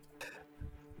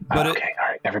 But all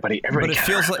right, everybody. But it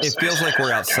feels like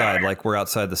we're outside, like we're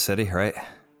outside the city, right?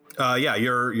 Yeah,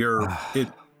 you're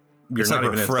it's not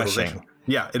like even refreshing.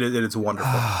 Yeah, it is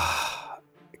wonderful.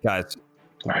 Guys,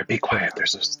 all right, be quiet.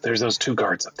 There's those two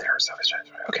guards up there. So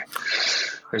okay,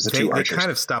 there's the two archers. They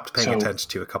kind of stopped paying attention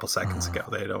to a couple seconds ago.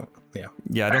 They don't. Yeah.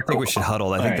 Yeah, I don't think we should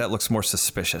huddle. I think that looks more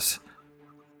suspicious.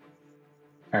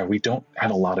 All right, we don't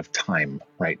have a lot of time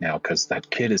right now because that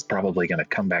kid is probably going to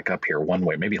come back up here one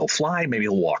way. Maybe he'll fly, maybe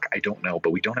he'll walk. I don't know, but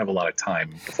we don't have a lot of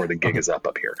time before the gig is up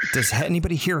here. Does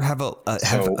anybody here have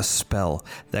a spell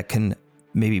that can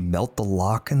maybe melt the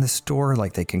lock in this door?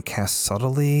 Like they can cast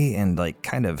subtly and like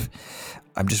kind of.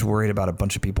 I'm just worried about a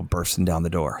bunch of people bursting down the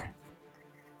door.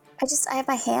 I have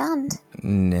my hand.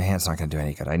 The hand's not going to do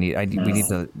any good. We need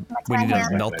to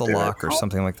melt the lock or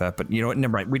something like that. But you know what?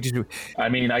 Never mind. We just. I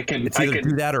mean, I can do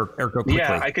that or go quickly.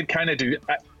 Yeah, I could kind of do.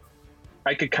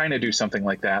 I could kind of do something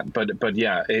like that. But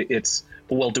yeah, it's.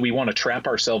 Well, do we want to trap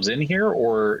ourselves in here,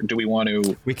 or do we want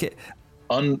to? We can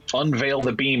unveil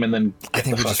the beam and then. I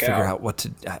think we just figure out what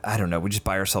to. I don't know. We just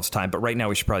buy ourselves time. But right now,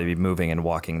 we should probably be moving and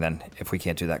walking. Then, if we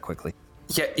can't do that quickly.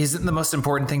 Yeah, isn't the most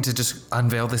important thing to just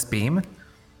unveil this beam?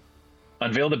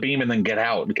 Unveil the beam and then get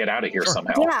out of here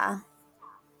somehow. Yeah.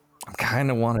 I kind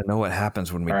of want to know what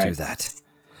happens when we do that.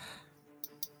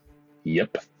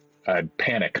 Yep. I'd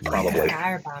panic, probably.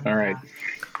 Yeah. All right.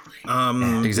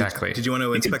 Exactly. Did you want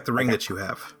to inspect the ring that you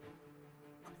have?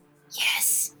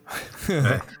 Yes.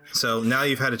 Okay. So now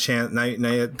you've had a chance. Now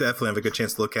you definitely have a good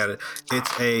chance to look at it.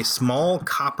 It's a small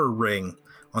copper ring.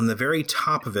 On the very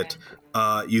top of it,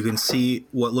 you can see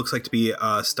what looks like to be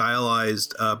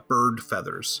stylized bird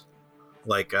feathers,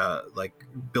 like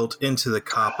built into the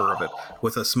copper of it,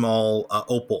 with a small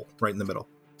opal right in the middle.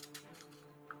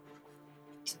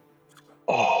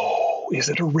 Oh, is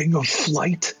it a ring of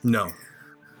flight? No.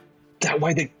 Damn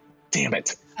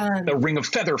it. The ring of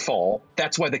featherfall.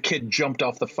 That's why the kid jumped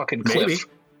off the fucking cliff. Maybe.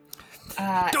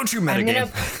 Don't you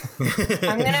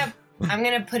metagame. I'm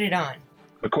gonna put it on.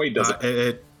 McQuaid does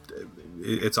it.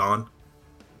 It's on.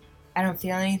 I don't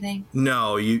feel anything.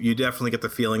 No, you definitely get the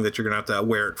feeling that you're going to have to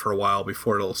wear it for a while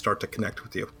before it'll start to connect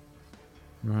with you.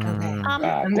 Okay. I'm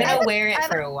gonna wear it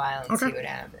for a while and see what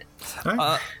happens. All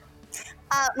right.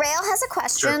 Rael has a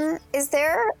question.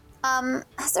 Sure.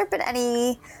 Has there been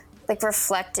any like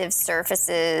reflective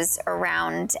surfaces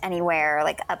around anywhere,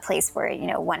 like a place where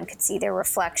one could see their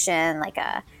reflection, like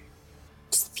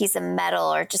just a piece of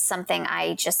metal or just something?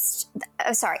 That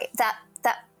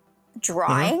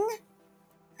drawing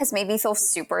has made me feel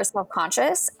super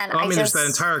self-conscious, and there's that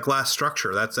entire glass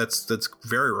structure. That's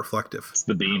very reflective. It's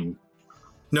the beam.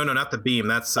 No, not the beam.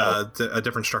 That's a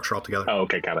different structure altogether. Oh,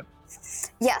 okay, got it.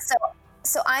 Yeah,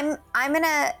 so I'm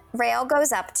gonna. Rael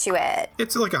goes up to it.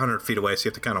 It's like 100 feet away, so you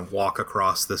have to kind of walk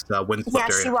across this windswept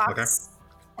area. She walks.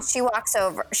 Okay? She walks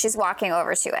over. She's walking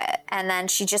over to it, and then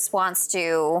she just wants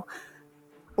to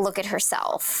look at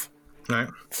herself. Right.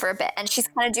 For a bit, and she's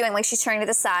kind of doing she's turning to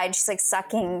the side, she's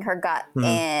sucking her gut in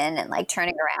and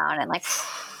turning around and am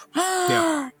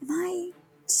I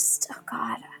just, oh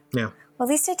god, yeah, well, at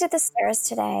least I did the stairs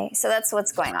today, so that's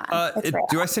what's going on.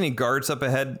 Do I see any guards up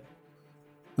ahead?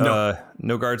 No.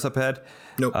 No guards up ahead.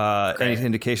 Nope. Any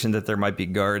indication that there might be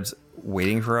guards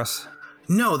waiting for us?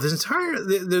 No, there's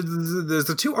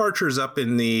the two archers up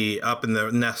in the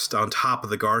nest on top of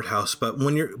the guardhouse. But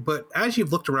as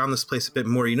you've looked around this place a bit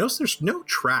more, you notice there's no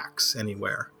tracks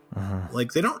anywhere.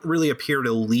 Like they don't really appear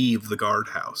to leave the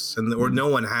guardhouse, or no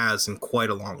one has in quite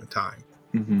a long time.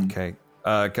 Mm-hmm. Okay,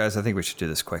 guys, I think we should do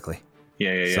this quickly.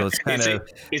 Yeah. So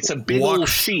it's a big old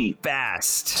sheet.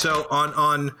 Fast. So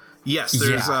on. Yes,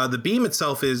 there's the beam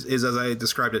itself is as I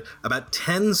described it, about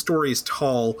 10 stories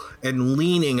tall and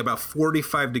leaning about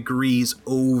 45 degrees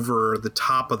over the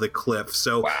top of the cliff.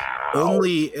 So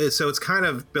it's kind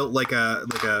of built like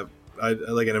an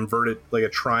inverted, like a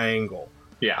triangle,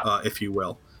 if you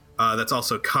will. That's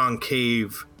also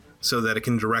concave so that it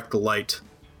can direct the light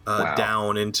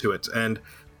down into it, and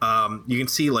you can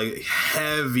see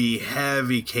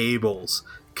heavy cables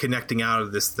connecting out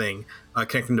of this thing,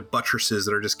 connecting to buttresses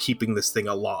that are just keeping this thing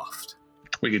aloft.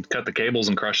 We could cut the cables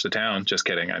and crush the town. Just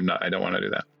kidding. I don't want to do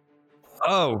that.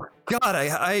 Oh God,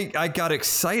 I got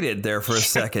excited there for a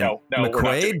second. No,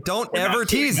 McQuaid, don't ever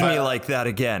tease me like that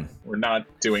again. We're not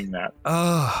doing that.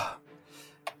 Oh.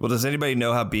 Well, does anybody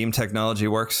know how beam technology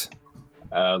works?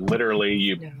 Literally,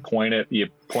 you point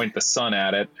the sun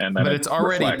at it, and then it's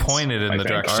already reflects, pointed in the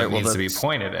direction it needs to be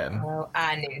pointed in. Oh,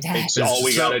 I knew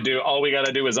that. All we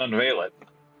gotta do is unveil it.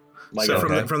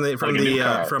 From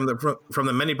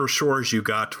the many brochures you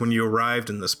got when you arrived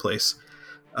in this place,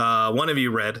 one of you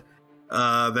read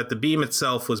that the beam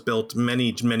itself was built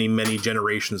many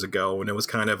generations ago, and it was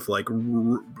kind of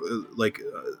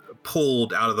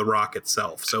pulled out of the rock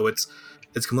itself. So it's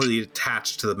completely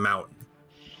attached to the mountain.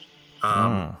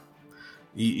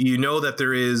 You know that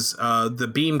there is the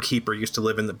beam keeper used to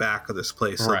live in the back of this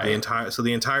place. So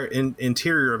the entire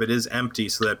interior of it is empty,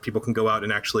 so that people can go out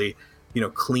and actually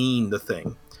clean the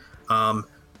thing.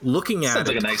 Looking at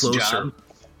it nice closer, job.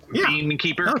 Yeah. Beam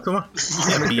keeper. Oh, come on.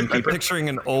 Yeah, beam I'm keeper. picturing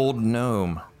an old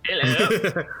gnome.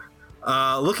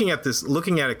 Hello. Looking at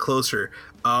it closer,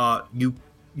 you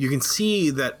can see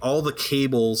that all the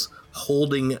cables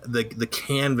holding the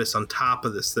canvas on top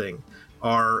of this thing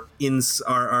are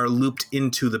looped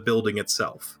into the building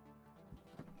itself.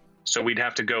 So we'd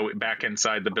have to go back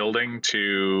inside the building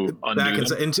to undo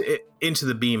them? Into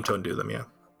the beam to undo them. Yeah.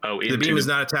 Oh, the beam is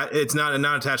not attached. It's not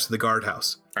attached to the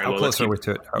guardhouse. All right, How close are we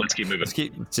to it? Let's keep moving. Let's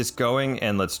keep just going,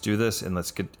 and let's do this, and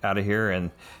let's get out of here. And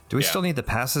do we still need the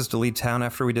passes to leave town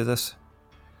after we do this?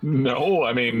 No,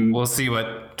 I mean we'll see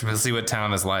what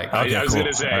town is like. I was cool. going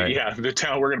to say, right. The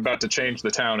town. We're about to change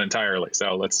the town entirely.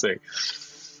 So let's see.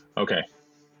 Okay.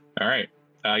 All right.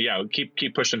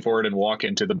 Keep pushing forward and walk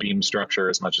into the beam structure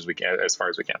as much as we can, as far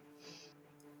as we can.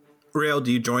 Rael,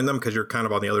 do you join them because you're kind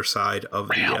of on the other side of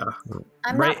Rael.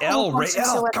 Rael,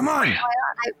 come on!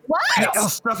 What? Rael,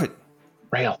 stuff it.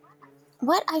 Rael.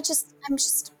 What? I'm just.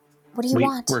 What do you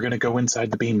want? We're gonna go inside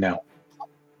the beam now.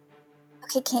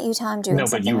 Okay, can't you tell I'm doing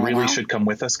something but you right really now? should come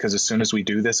with us, because as soon as we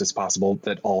do this, it's possible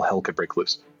that all hell could break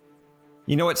loose.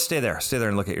 You know what? Stay there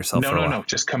and look at yourself. No.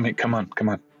 Just come in. Come on.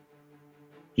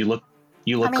 You look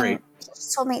great. You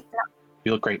just told me. No,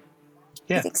 You look great.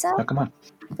 Yeah. you think so? No, come on.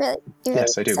 Really? You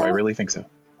Yes, really I do. think so? I really think so.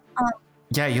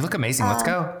 Yeah, you look amazing. Let's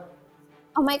go.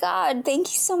 Oh my God! Thank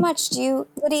you so much.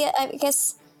 Lydia? I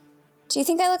guess. Do you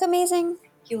think I look amazing?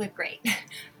 You look great.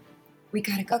 We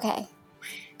gotta go.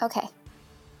 Okay.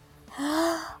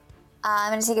 I'm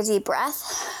gonna take a deep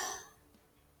breath.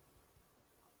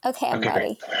 Okay, I'm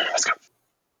ready. Great. Let's go.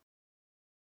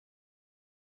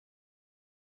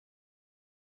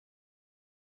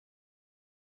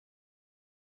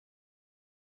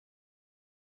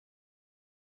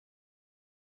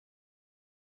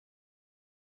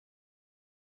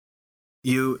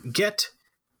 You get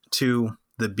to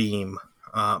the beam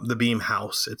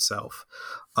house itself.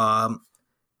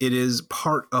 It is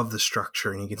part of the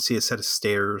structure, and you can see a set of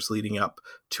stairs leading up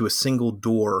to a single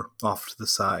door off to the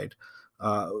side.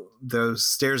 Those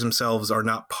stairs themselves are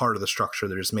not part of the structure.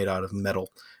 They're just made out of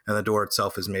metal, and the door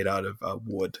itself is made out of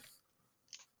wood.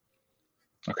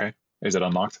 Okay. Is it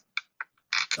unlocked?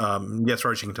 Yes, as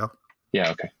far as you can tell.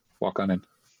 Yeah, okay. Walk on in.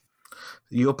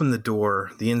 You open the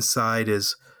door. The inside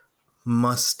is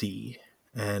musty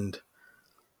and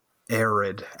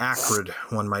acrid,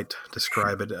 one might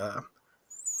describe it.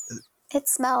 It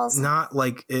smells. Not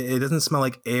like it doesn't smell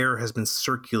like air has been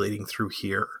circulating through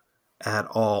here at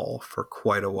all for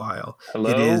quite a while. Hello?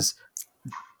 It is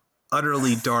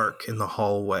utterly dark in the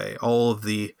hallway. All of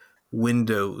the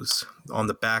windows on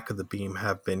the back of the beam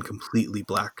have been completely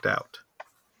blacked out.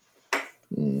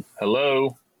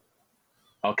 Hello?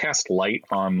 I'll cast light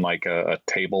on like a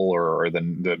table or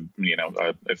the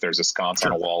if there's a sconce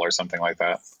on a wall or something like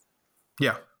that.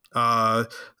 Yeah.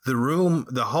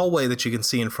 The hallway that you can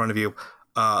see in front of you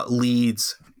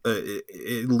leads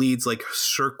like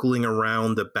circling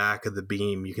around the back of the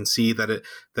beam. You can see that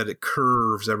it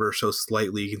curves ever so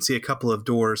slightly. You can see a couple of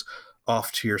doors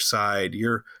off to your side.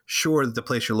 You're sure that the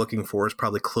place you're looking for is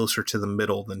probably closer to the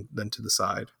middle than to the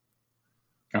side.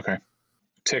 Okay.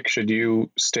 Tick, should you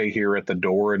stay here at the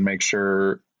door and make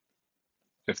sure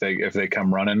if they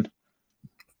come running?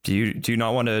 Do you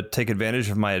not want to take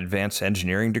advantage of my advanced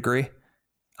engineering degree?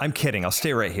 I'm kidding. I'll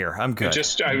stay right here. I'm good. I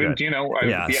just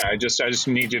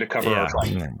need you to cover our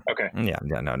flight. Okay. Yeah.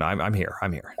 No. I'm here. All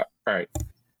right.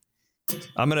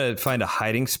 I'm gonna find a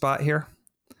hiding spot here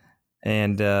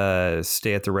and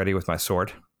stay at the ready with my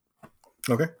sword.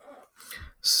 Okay.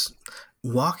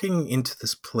 Walking into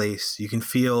this place, you can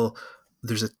feel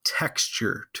there's a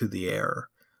texture to the air,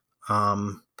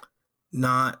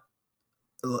 not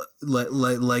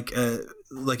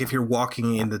like if you're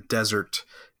walking in the desert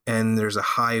and there's a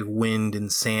high wind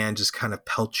and sand just kind of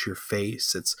pelts your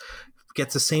face. It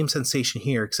gets the same sensation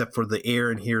here, except for the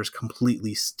air in here is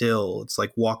completely still. It's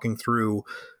like walking through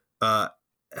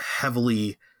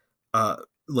heavily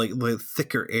like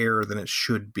thicker air than it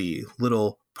should be.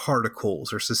 Little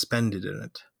particles are suspended in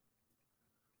it.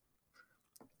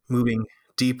 Moving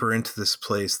deeper into this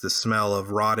place, the smell of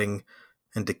rotting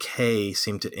and decay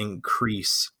seemed to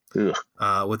increase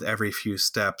with every few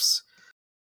steps.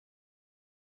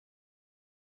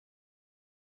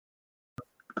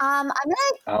 I'm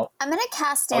gonna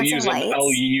cast dancing lights.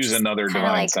 I'll use another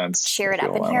divine sense. Cheer it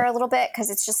up in here a little bit because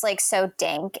it's just like so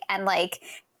dank and like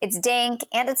it's dank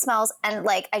and it smells and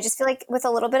like I just feel like with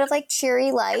a little bit of like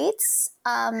cheery lights,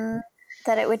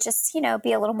 that it would just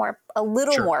be a little more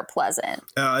pleasant.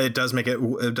 It does make it a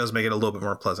little bit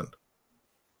more pleasant.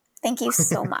 Thank you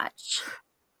so much.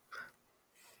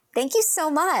 Thank you so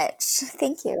much.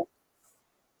 Thank you.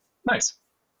 Nice.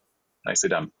 Nicely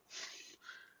done.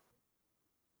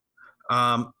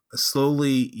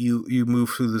 Slowly you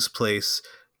move through this place,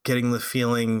 getting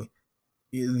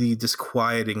the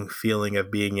disquieting feeling of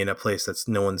being in a place that's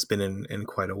no one's been in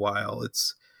quite a while.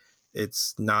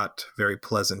 It's not very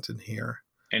pleasant in here.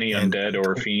 Any undead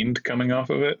or fiend coming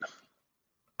off of it?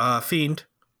 Fiend.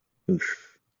 Oof.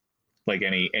 Like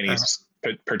any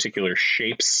particular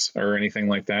shapes or anything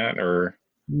like that, or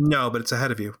no? But it's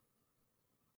ahead of you.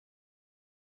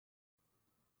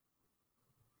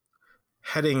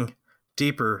 Heading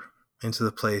deeper into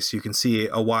the place, you can see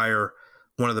a wire,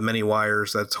 one of the many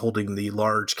wires that's holding the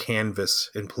large canvas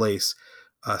in place,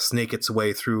 snake its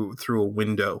way through a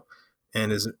window,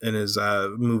 and is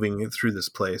moving through this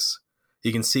place.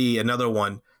 You can see another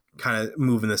one kind of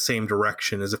move in the same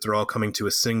direction, as if they're all coming to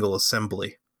a single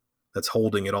assembly that's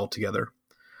holding it all together.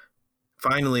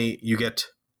 Finally, you get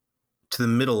to the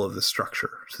middle of the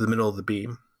structure, to the middle of the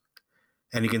beam,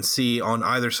 and you can see on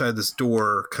either side of this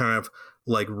door kind of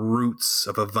like roots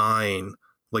of a vine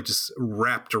like just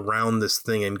wrapped around this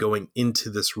thing and going into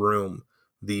this room.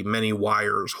 The many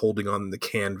wires holding on the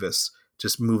canvas,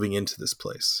 just moving into this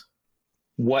place.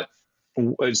 What?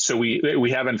 So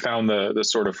we haven't found the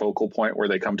sort of focal point where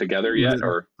they come together yet,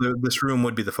 or this room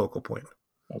would be the focal point.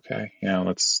 Okay, yeah,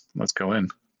 let's go in.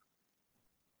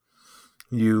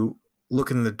 You look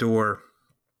in the door,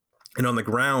 and on the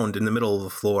ground in the middle of the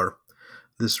floor,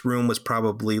 this room was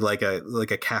probably like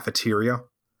a cafeteria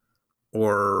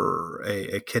or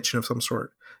a kitchen of some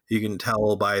sort. You can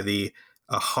tell by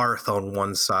a hearth on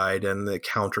one side and the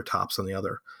countertops on the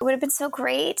other. It would have been so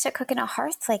great to cook in a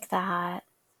hearth like that.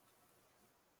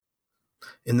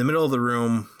 In the middle of the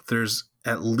room, there's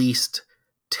at least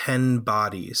 10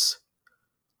 bodies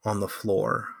on the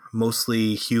floor,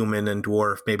 mostly human and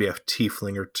dwarf, maybe a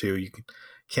tiefling or two. You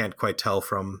can't quite tell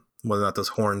from whether or not those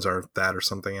horns are that or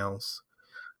something else.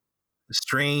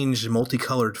 Strange,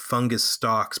 multicolored fungus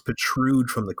stalks protrude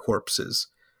from the corpses.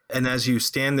 And as you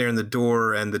stand there in the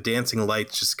door and the dancing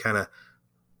lights just kind of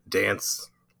dance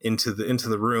into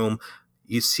the room,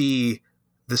 you see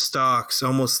the stalks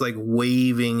almost like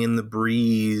waving in the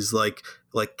breeze, like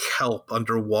kelp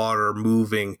underwater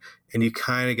moving, and you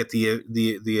kind of get the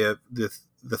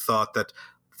thought that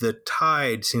the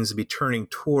tide seems to be turning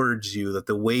towards you, that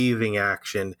the waving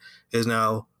action is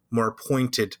now more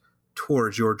pointed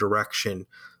towards your direction.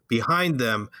 Behind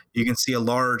them, you can see a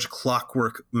large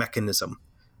clockwork mechanism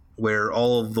where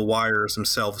all of the wires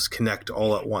themselves connect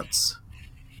all at once.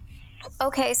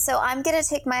 Okay, so I'm going to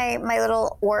take my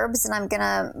little orbs and I'm going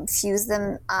to fuse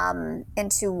them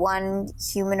into one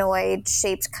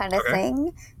humanoid-shaped kind of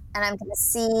thing. And I'm going to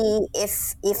see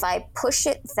if I push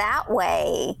it that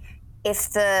way,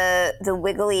 if the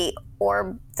wiggly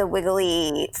orb, the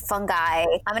wiggly fungi,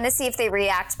 I'm going to see if they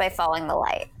react by following the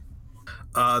light.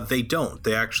 They don't.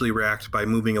 They actually react by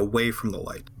moving away from the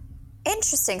light.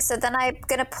 Interesting. So then I'm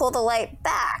going to pull the light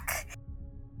back.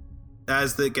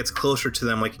 As it gets closer to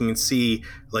them, like you can see,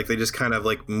 like they just kind of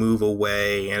like move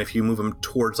away. And if you move them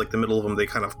towards like the middle of them, they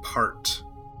kind of part.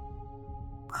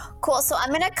 Cool. So I'm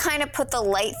going to kind of put the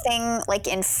light thing like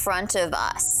in front of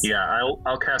us. Yeah,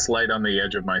 I'll cast light on the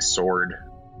edge of my sword.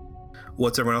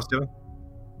 What's everyone else doing?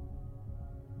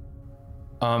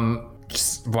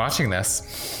 Just watching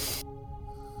this.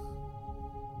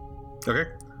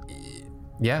 Okay.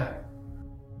 Yeah.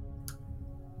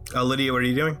 Lydia, what are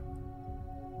you doing?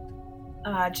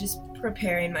 Just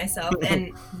preparing myself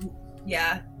and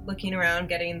looking around,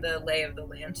 getting the lay of the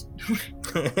land.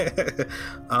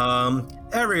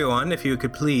 Everyone, if you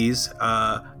could please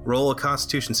roll a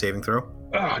Constitution saving throw.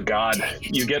 Oh God,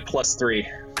 you get +3.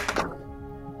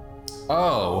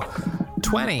 Oh,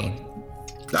 20.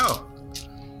 Oh,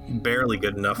 barely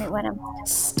good enough. Wait, what am I?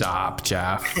 Stop,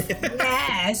 Jeff.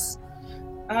 Yes.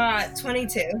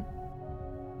 22.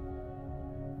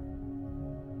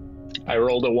 I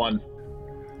rolled a 1.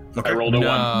 Okay. I rolled a 1.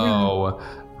 No.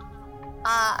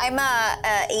 I'm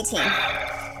 18.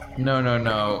 No.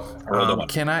 I rolled a 1.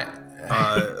 Can I?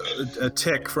 A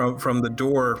tick from the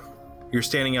door. You're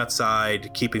standing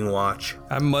outside, keeping watch.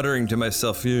 I'm muttering to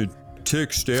myself, "You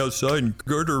Tick, stay outside and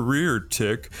guard her rear,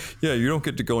 Tick. Yeah, you don't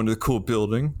get to go into the cool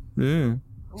building." Yeah.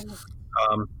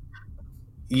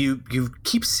 You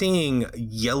keep seeing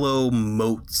yellow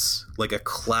motes, like a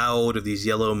cloud of these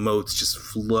yellow motes just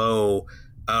flow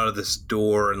out of this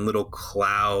door in little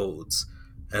clouds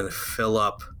and fill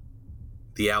up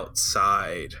the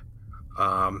outside.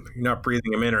 You're not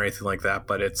breathing them in or anything like that,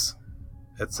 but it's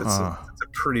a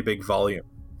pretty big volume.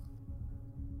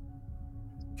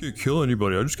 Can't kill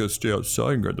anybody. I just gotta stay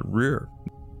outside and guard the rear.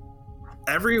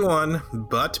 Everyone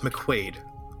but McQuaid.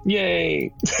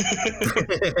 Yay!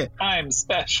 I'm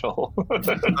special.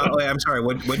 Wait, I'm sorry.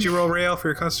 What'd you roll, Rael, for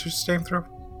your Constitution saving throw?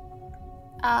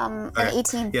 An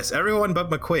 18. Yes, everyone but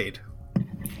McQuaid.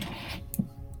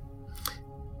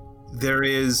 There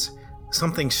is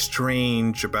something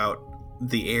strange about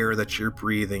the air that you're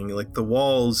breathing. Like the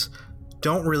walls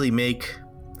don't really make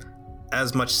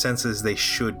as much sense as they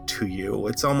should to you.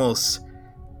 It's almost,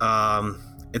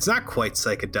 it's not quite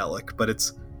psychedelic, but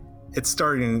it's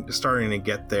starting to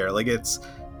get there. Like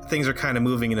things are kind of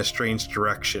moving in a strange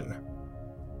direction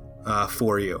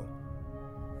for you.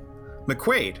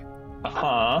 McQuaid.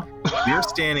 Uh-huh. You're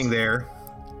standing there,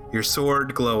 your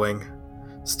sword glowing,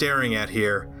 staring at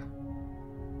here,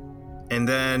 and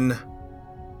then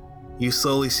you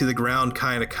slowly see the ground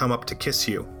kind of come up to kiss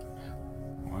you.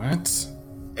 What?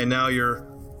 And now you're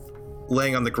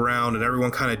laying on the ground, and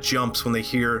everyone kind of jumps when they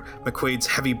hear McQuaid's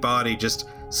heavy body just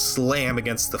slam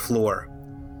against the floor.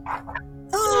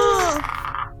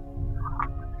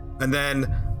 And then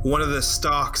one of the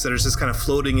stalks that is just kind of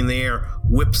floating in the air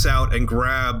whips out and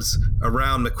grabs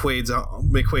around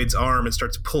McQuaid's arm and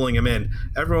starts pulling him in.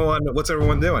 What's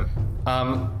everyone doing?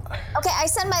 Okay, I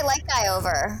send my light guy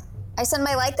over. I send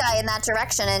my light guy in that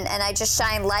direction, and I just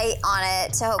shine light on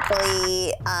it to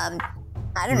hopefully,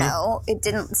 I don't know, it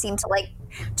didn't seem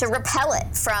to repel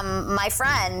it from my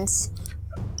friend,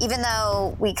 even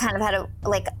though we kind of had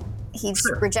he's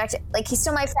rejected, he's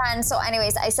still my friend. So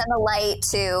anyways, I send the light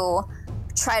to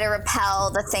try to repel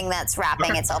the thing that's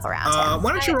wrapping itself around him.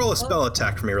 Why don't you roll a spell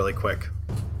attack for me really quick?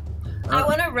 I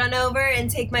want to run over and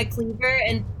take my cleaver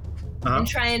and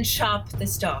try and chop the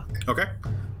stalk. Okay.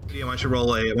 Why don't you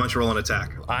roll an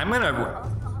attack? I'm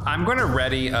gonna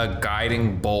ready a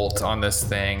guiding bolt on this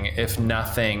thing if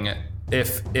nothing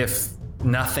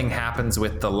happens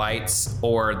with the lights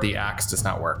or the axe does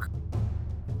not work.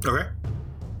 Okay.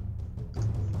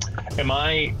 Am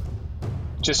I,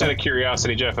 just out of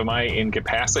curiosity, Jeff, am I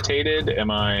incapacitated?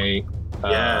 Am I...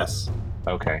 Yes.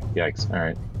 Okay, yikes, all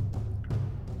right.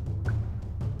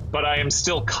 But I am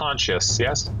still conscious,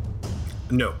 yes?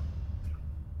 No.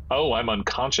 Oh, I'm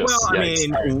unconscious. Well,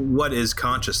 yikes. I mean, what is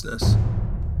consciousness?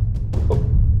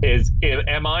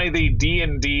 Am I the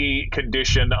D&D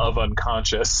condition of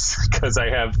unconscious? Because I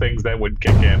have things that would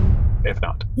kick in if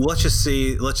not. Let's just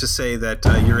say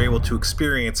that you're able to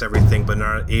experience everything, but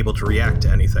not able to react to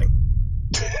anything.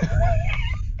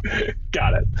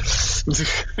 Got it.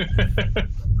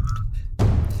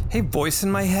 Hey, voice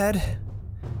in my head.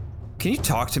 Can you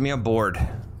talk to me? I'm bored.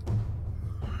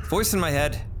 Voice in my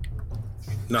head.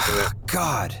 Nothing there.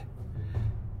 God.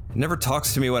 It never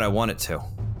talks to me when I want it to.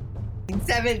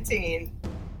 17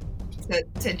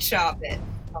 to chop it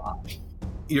off.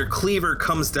 Your cleaver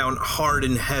comes down hard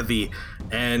and heavy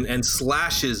and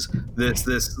slashes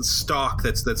this stalk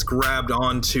that's grabbed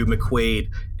onto McQuaid,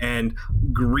 and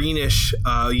greenish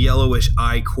yellowish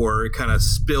ichor kind of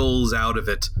spills out of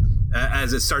it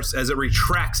as it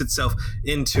retracts itself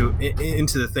into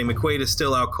the thing. McQuaid is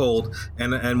still out cold,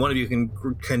 and one of you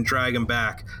can drag him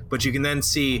back, but you can then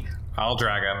see... I'll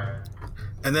drag him.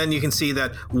 And then you can see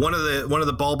that one of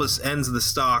the bulbous ends of the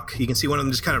stalk, you can see one of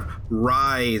them just kind of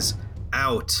rise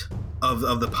out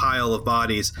of the pile of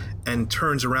bodies and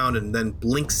turns around and then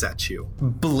blinks at you.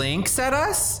 Blinks at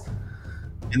us?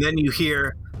 And then you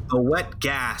hear a wet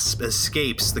gasp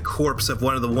escapes the corpse of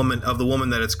the woman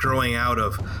that it's growing out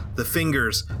of. The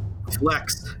fingers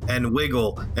flex and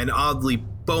wiggle, and oddly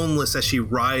boneless as she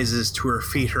rises to her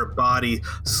feet, her body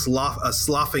a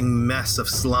sloughing mess of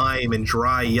slime and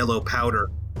dry yellow powder.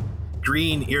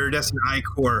 Green iridescent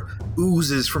ichor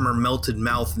oozes from her melted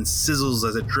mouth and sizzles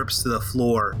as it drips to the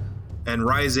floor. And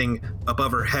rising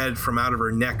above her head from out of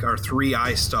her neck are 3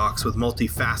 eye stalks with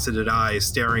multifaceted eyes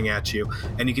staring at you.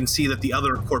 And you can see that the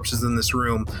other corpses in this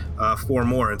room, 4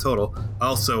 more in total,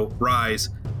 also rise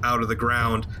out of the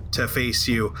ground to face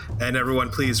you. And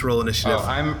everyone, please roll initiative.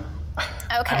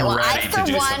 Okay, well, I for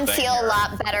one feel a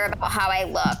lot better about how I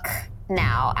look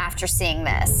now after seeing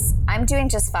this. I'm doing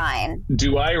just fine.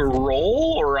 Do I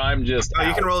roll, or I'm just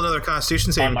you can roll another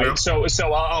Constitution saving throw.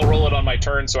 So I'll roll it on my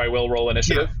turn, so I will roll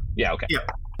initiative? Yeah, okay. Yeah.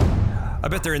 I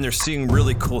bet they're in there seeing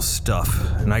really cool stuff,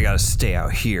 and I gotta stay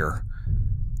out here.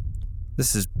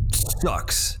 This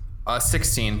sucks.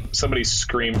 16. Somebody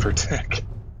scream for Tick.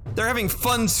 They're having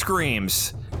fun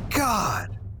screams.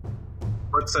 God.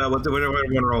 What do we want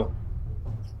to roll?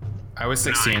 I was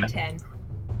 16. 10.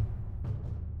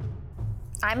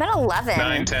 I'm at 11.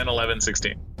 9, 10, 11,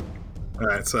 16. All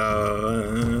right,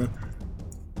 so...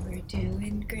 We're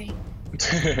doing great.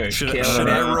 Should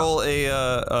I roll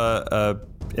a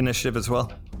initiative as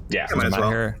well? Yeah, might as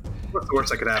well. What's the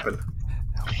worst that could happen?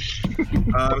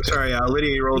 I'm sorry,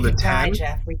 Lydia, you rolled a 10. Die,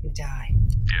 Jeff. We could die.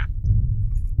 Yeah.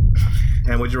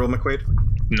 And what'd you roll, McQuaid?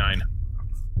 9.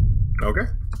 Okay.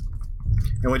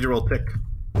 And what'd you roll, Tick?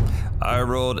 I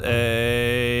rolled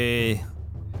a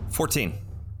 14.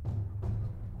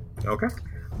 Okay.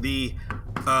 The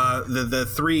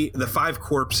 5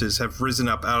 corpses have risen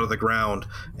up out of the ground,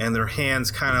 and their hands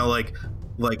kind of like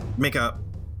make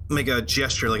a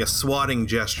gesture, like a swatting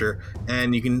gesture,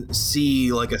 and you can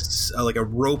see like a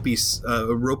ropey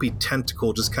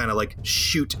tentacle just kind of like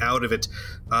shoot out of it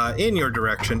in your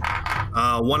direction. 2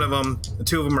 of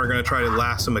them are going to try to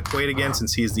lasso McQuaid again,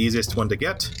 since he's the easiest one to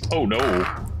get. Oh no.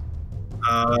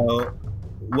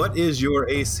 What is your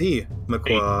AC,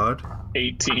 McQuad?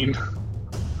 18.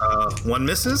 1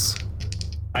 misses.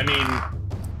 I mean,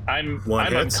 I'm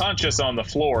hits. unconscious on the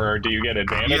floor. Do you get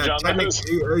advantage on those?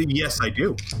 Yes, I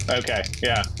do. Okay,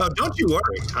 yeah. Oh, don't you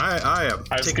worry. I am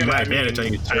taking my advantage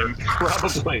on you, sir.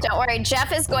 Probably. Don't worry,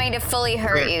 Jeff is going to fully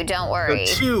hurt you. Don't worry.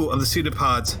 So 2 of the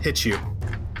pseudopods hit you,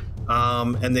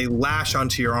 and they lash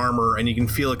onto your armor, and you can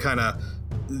feel it kind of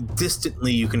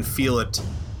distantly you can feel it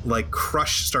like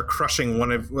start crushing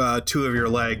two of your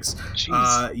legs.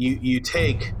 You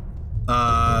take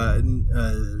gotta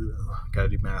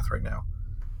do math right now,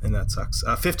 and that sucks.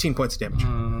 15 points of damage.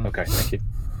 Okay, thank you.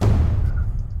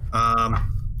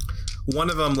 One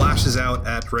of them lashes out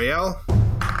at Rael.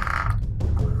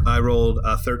 I rolled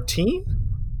a 13.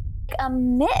 A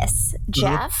miss,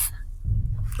 Jeff.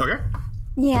 Okay.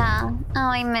 Yeah. Oh,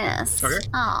 I missed. Okay.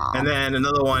 Oh. And then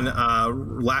another one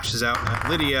lashes out at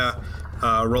Lydia,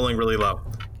 rolling really low.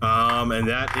 And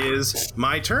that is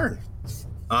my turn.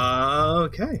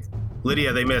 Okay.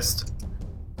 Lydia, they missed.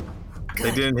 Good.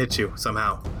 They didn't hit you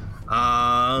somehow.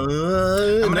 I'm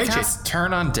gonna Nightshade. cast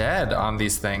Turn Undead on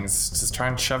these things. Just try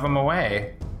and shove them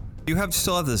away. You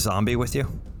still have the zombie with you?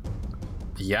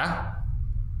 Yeah.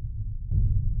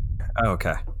 Oh,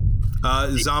 okay.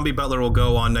 Zombie Butler will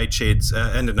go on Nightshade's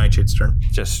end of Nightshade's turn.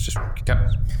 Just Okay.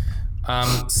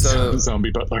 So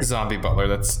Zombie Butler. Zombie Butler.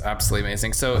 That's absolutely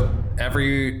amazing. So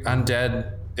every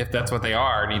undead, if that's what they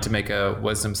are, need to make a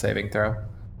Wisdom saving throw.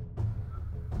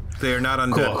 They are not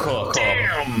undead. Cool.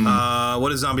 Damn.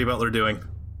 What is Zombie Butler doing?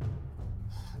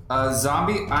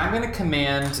 Zombie. I'm gonna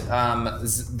command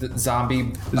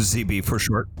zombie ZB for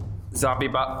short.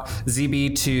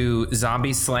 ZB to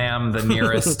zombie slam the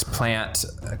nearest plant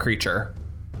creature.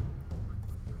 All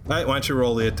right, why don't you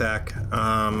roll the attack?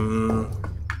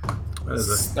 What is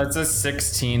this? That's a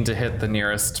 16 to hit the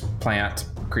nearest plant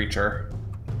creature.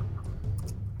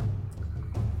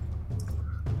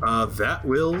 That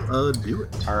will do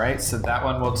it. All right, so that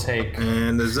one will take.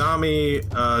 And the zombie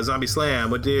slam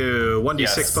would do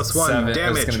 1d6 plus 1 damage.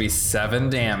 It's going to be 7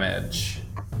 damage.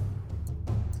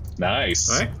 Nice.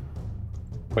 All right.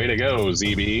 Way to go,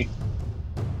 ZB.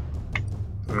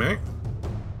 All right.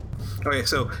 Okay,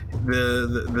 so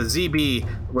the ZB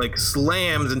like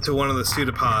slams into one of the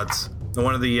pseudopods,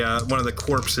 one of the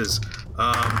corpses,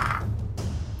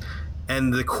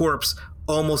 and the corpse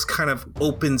almost kind of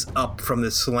opens up from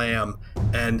this slam,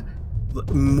 and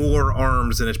more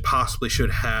arms than it possibly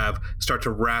should have start to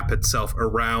wrap itself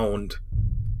around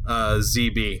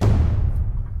ZB.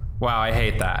 Wow, I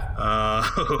hate that.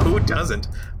 Who doesn't?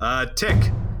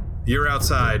 Tick, you're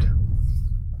outside.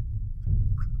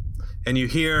 And you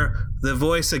hear the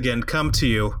voice again come to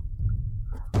you.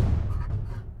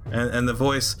 And the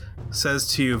voice says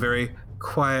to you very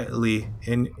quietly,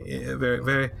 very,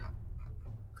 very,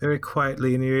 very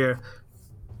quietly in your ear,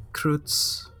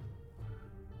 Krutz,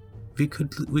 we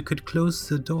could close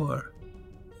the door.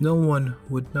 No one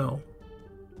would know.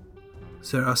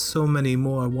 There are so many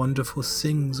more wonderful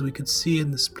things we could see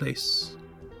in this place.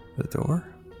 The door?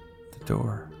 The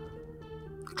door.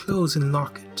 Close and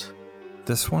lock it.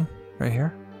 This one? Right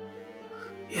here?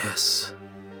 Yes.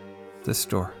 This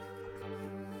door.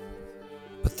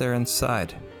 But they're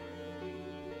inside.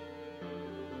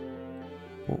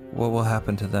 What will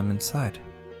happen to them inside?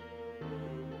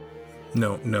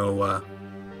 No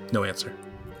answer.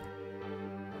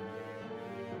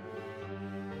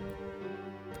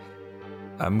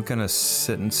 I'm gonna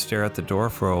sit and stare at the door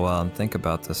for a while and think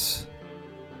about this.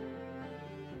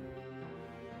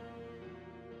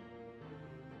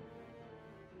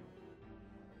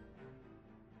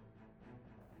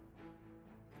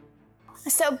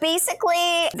 So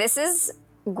basically, this is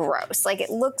gross. Like, it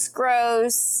looks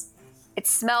gross, it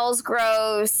smells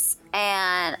gross,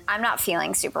 and I'm not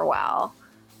feeling super well.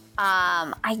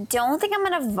 I don't think I'm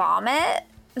gonna vomit,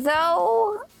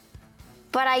 though,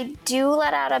 but I do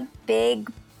let out a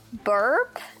big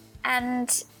burp,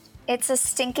 and it's a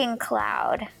stinking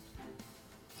cloud.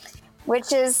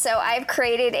 So I've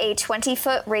created a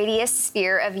 20-foot radius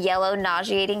sphere of yellow,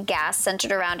 nauseating gas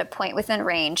centered around a point within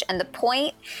range, and the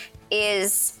point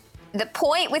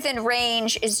within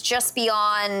range is just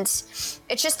beyond.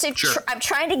 It's just to. Sure. I'm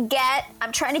trying to get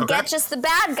just the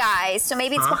bad guys. So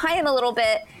maybe it's behind them a little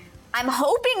bit. I'm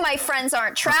hoping my friends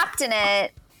aren't trapped in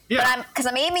it. Yeah. But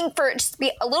I'm aiming for it just to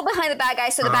be a little behind the bad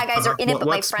guys, so the bad guys are in it, but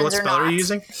my friends are not. What spell are you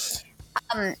using?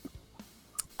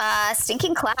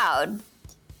 Stinking cloud.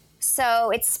 So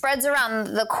it spreads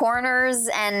around the corners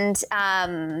and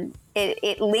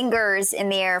it lingers in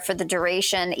the air for the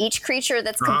duration. Each creature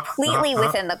that's completely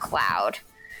within the cloud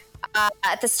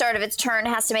at the start of its turn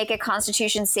has to make a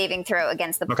Constitution saving throw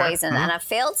against the poison, and a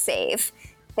failed save.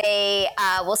 They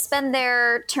will spend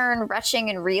their turn retching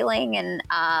and reeling, and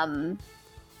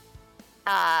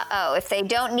if they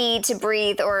don't need to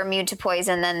breathe or immune to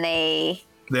poison, then they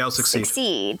all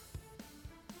succeed.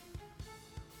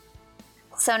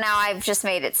 So now I've just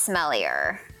made it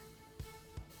smellier.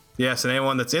 Yes, and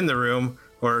anyone that's in the room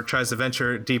or tries to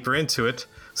venture deeper into it,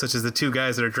 such as the two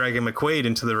guys that are dragging McQuaid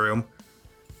into the room.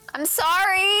 I'm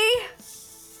sorry.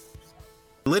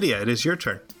 Lydia, it is your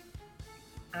turn.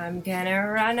 I'm gonna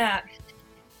run up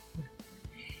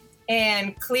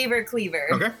and cleaver.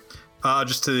 Okay.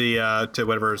 Just to the to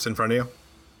whatever's in front of you.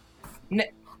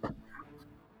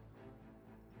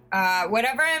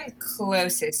 Whatever I'm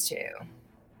closest to.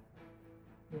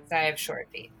 Because I have short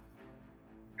feet.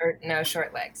 Or no,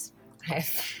 short legs. I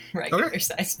have regular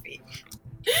sized feet.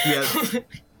 Yeah.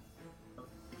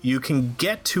 You can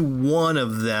get to one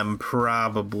of them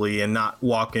probably and not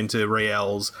walk into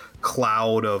Rael's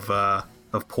cloud of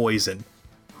poison.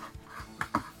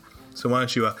 So why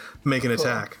don't you make an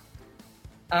attack?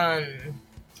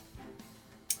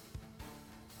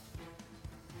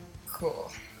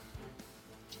 Cool.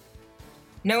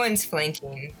 No one's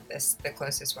flanking the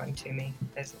closest one to me.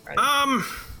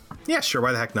 Yeah, sure.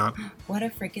 Why the heck not? What a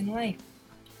freaking life.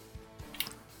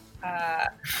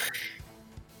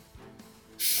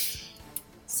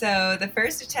 So the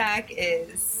first attack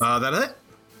is That it?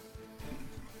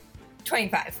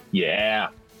 25. Yeah.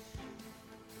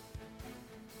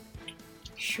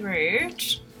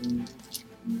 Shroot.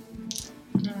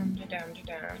 Down.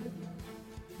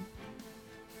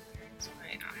 Where's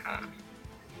my aha?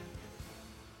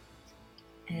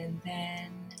 And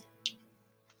then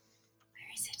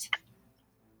where is it?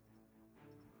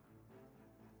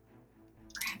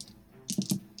 Crap.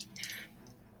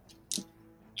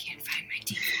 Can't find my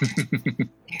default.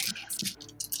 There it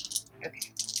is. Okay.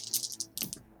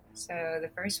 So the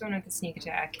first one with the sneak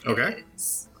attack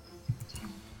is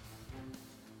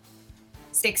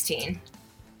 16.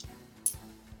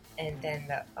 And then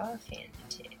the offhand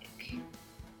attack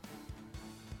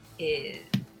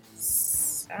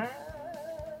is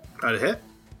Got a hit?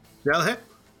 Got a hit?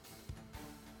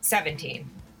 17.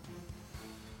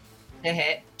 To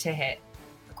hit.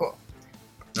 Cool.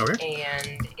 Okay.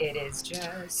 And it is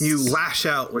just... You lash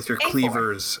out with your A4.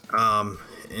 cleavers and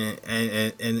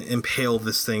impale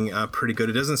this thing pretty good.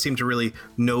 It doesn't seem to really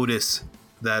notice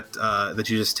that that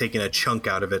you're just taking a chunk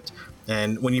out of it.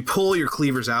 And when you pull your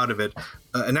cleavers out of it,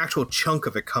 an actual chunk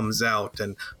of it comes out,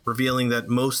 and revealing that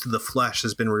most of the flesh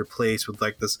has been replaced with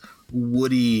like this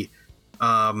woody,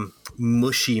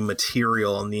 mushy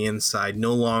material on the inside.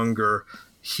 No longer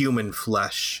human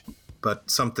flesh, but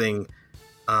something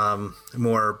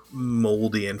more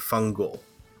moldy and fungal.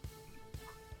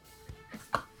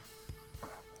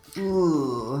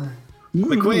 Ooh.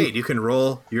 McQuaid, you can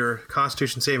roll your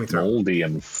Constitution saving throw. Moldy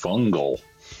and fungal.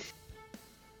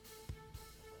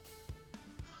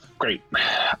 Great.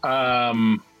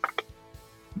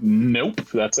 Nope.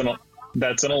 That's an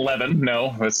 11.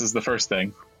 No, this is the first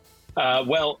thing.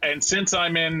 Well, and since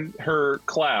I'm in her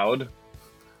cloud,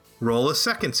 Roll a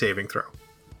second saving throw.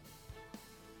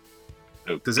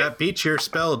 okay. Does that beat your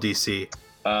spell DC?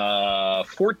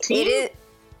 14.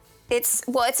 It's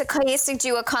he has to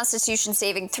do a Constitution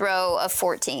saving throw of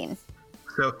 14.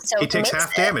 So he it takes makes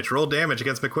half it. damage. Roll damage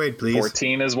against McQuaid, please.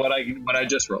 14 is what I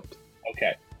just rolled.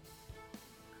 Okay.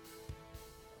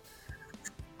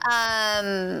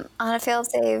 On a failed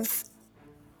save,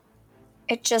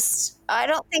 I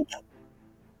don't think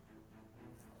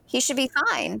he should be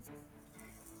fine.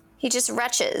 He just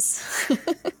retches.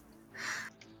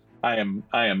 I am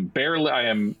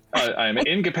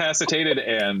incapacitated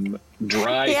and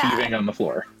dry heaving on the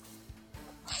floor.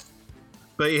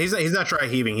 But he's not dry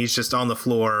heaving. He's just on the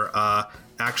floor,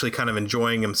 actually kind of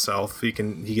enjoying himself. He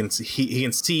can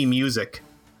see music.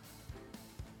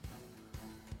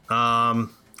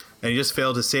 And he just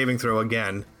failed his saving throw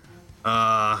again.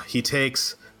 He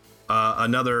takes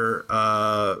another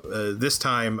this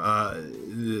time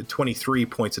 23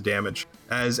 points of damage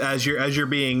as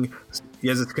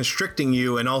it's constricting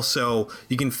you, and also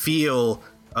you can feel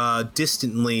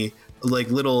distantly like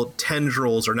little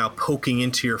tendrils are now poking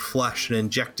into your flesh and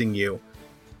injecting you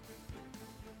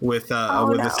with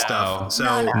this stuff.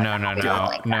 So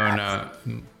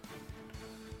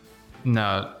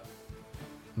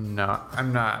No,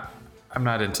 I'm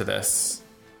not into this.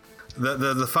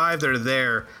 The five that are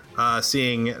there,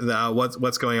 seeing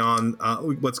what's going on,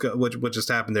 what just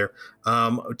happened there.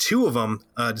 Two of them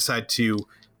decide to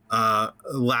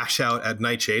lash out at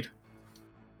Nightshade.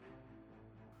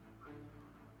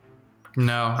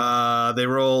 No. They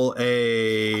roll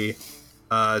a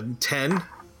 10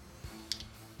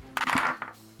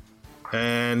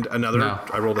 and another. No.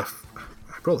 I rolled a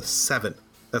 7.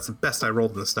 That's the best I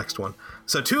rolled in this next one.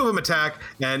 So two of them attack,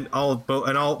 and both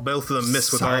of them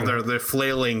miss with all their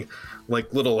flailing,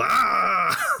 like little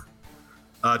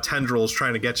tendrils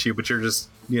trying to get you, but you're just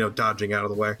dodging out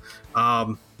of the way.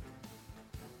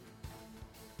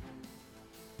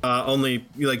 Only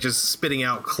like just spitting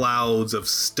out clouds of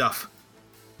stuff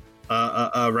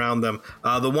around them.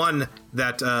 The one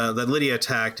that Lydia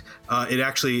attacked,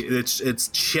 its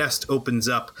chest opens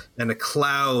up and a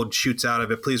cloud shoots out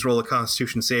of it. Please roll a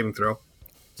Constitution saving throw.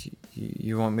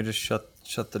 You want me to shut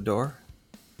the door?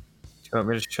 Do you want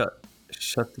me to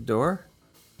shut the door?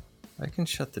 I can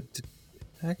shut the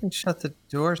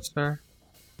door, sir.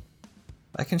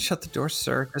 I can shut the door,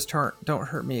 sir. Just don't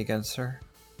hurt me again, sir.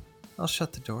 I'll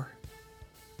shut the door.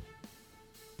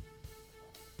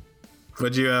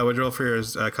 What'd you roll for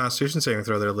your Constitution saving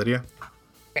throw there, Lydia?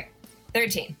 Okay.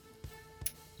 13.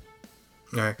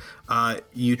 All right.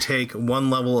 You take 1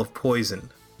 level of poisoning.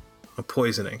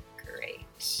 Great.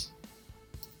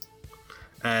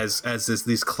 As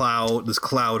this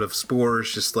cloud of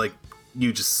spores just like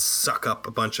you just suck up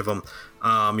a bunch of them.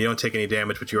 You don't take any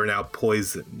damage, but you are now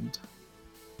poisoned.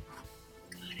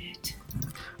 Got it.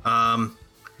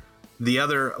 The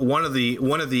other one of the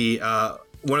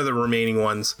remaining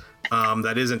ones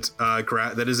that isn't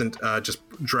just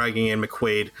dragging in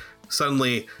McQuaid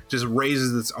suddenly just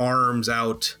raises its arms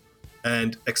out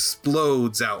and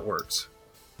explodes outwards.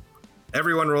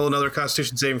 Everyone roll another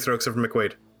Constitution saving throw except for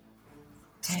McQuaid.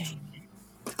 Dang.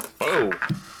 Oh.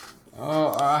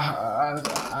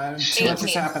 What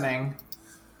is happening?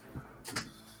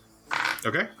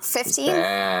 Okay. 15.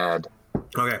 Bad.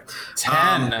 Okay.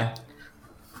 10.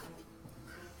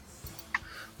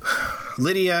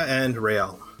 Lydia and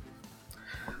Rael.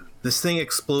 This thing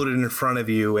exploded in front of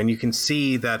you, and you can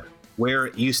see that where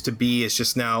it used to be is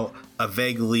just now a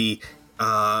vaguely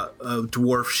a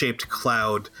dwarf-shaped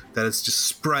cloud that is just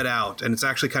spread out, and it's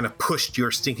actually kind of pushed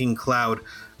your stinking cloud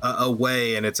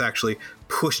away, and it's actually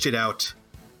pushed it out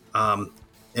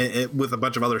with a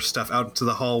bunch of other stuff out into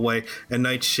the hallway. And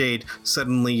Nightshade,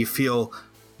 suddenly you feel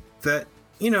that,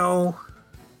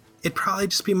 it'd probably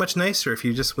just be much nicer if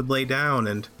you just would lay down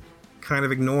and kind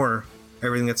of ignore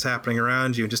everything that's happening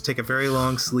around you and just take a very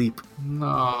long sleep.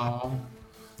 No.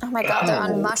 Oh my god, they're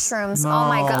on mushrooms. No. Oh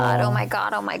my god, oh my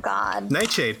god, oh my god.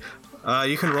 Nightshade,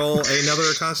 you can roll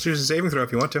another Constitution saving throw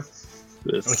if you want to.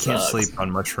 This I can't sucks. sleep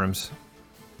on mushrooms.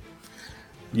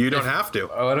 You don't have to.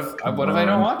 What if I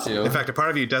don't want to? In fact, a part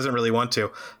of you doesn't really want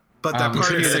to. But that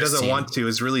part of you that doesn't 16. want to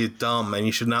is really dumb, and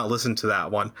you should not listen to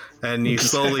that one. And you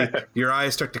slowly, your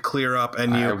eyes start to clear up,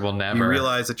 and I will never. you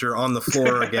realize that you're on the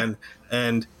floor again,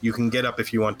 and you can get up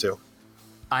if you want to.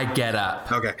 I get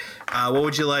up. Okay. What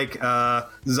would you like?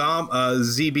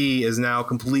 ZB is now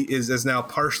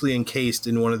partially encased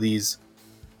in one of these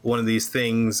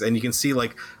things, and you can see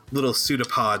like little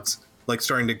pseudopods like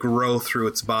starting to grow through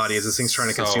its body as this thing's trying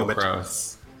to consume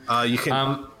gross. it. You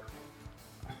can.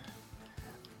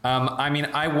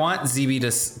 I want ZB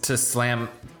to slam,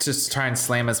 just try and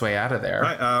slam his way out of there.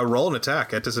 All right, roll an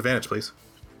attack at disadvantage, please.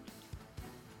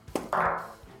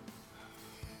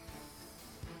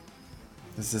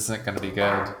 This isn't going to be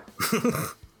good.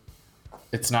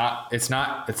 It's not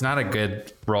a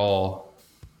good roll.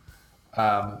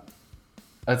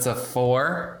 It's a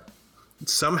 4.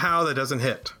 Somehow that doesn't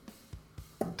hit.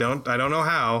 I don't know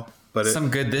how, but Some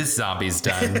good this zombie's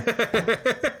done.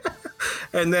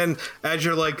 And then as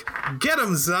you're like, get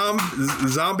him,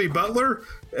 zombie butler,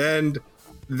 and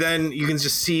then you can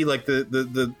just see like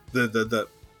the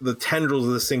tendrils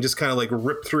of this thing just kind of like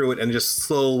rip through it and just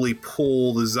slowly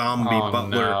pull the zombie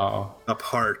butler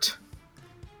apart.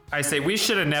 I say we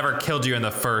should have never killed you in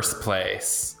the first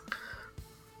place.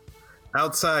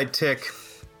 Outside, Tick.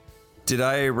 Did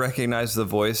I recognize the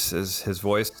voice as his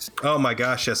voice? Oh my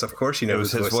gosh, yes, of course you know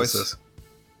whose voice this is.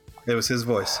 It was his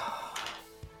voice.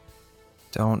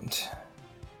 Don't.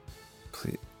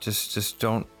 Please, just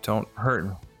don't hurt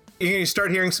me. You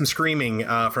start hearing some screaming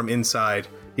from inside.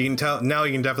 You can tell now.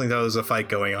 You can definitely tell there's a fight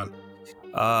going on.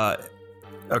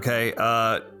 Okay.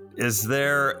 Is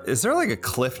there like a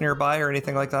cliff nearby or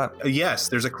anything like that? Yes,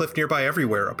 there's a cliff nearby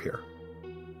everywhere up here.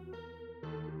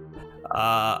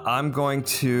 I'm going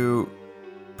to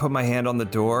put my hand on the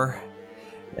door,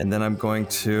 and then I'm going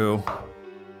to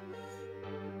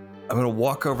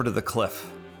walk over to the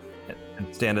cliff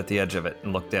and stand at the edge of it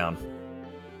and look down.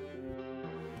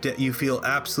 You feel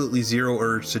absolutely zero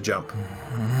urge to jump.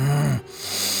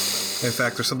 In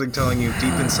fact, there's something telling you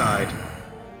deep inside.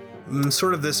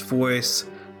 Sort of this voice,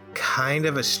 kind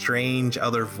of a strange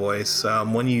other voice,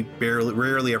 one you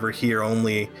rarely ever hear.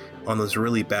 Only on those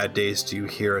really bad days do you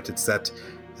hear it. It's that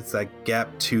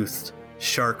gap-toothed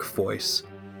shark voice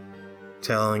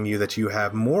telling you that you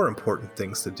have more important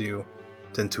things to do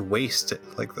than to waste it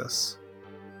like this.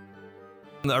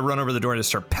 I run over the door and just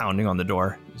start pounding on the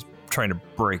door, just trying to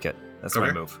break it. That's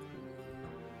my move.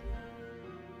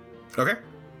 Okay.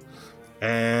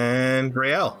 And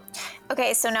Rael.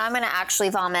 Okay, so now I'm going to actually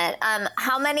vomit.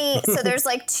 How many? So there's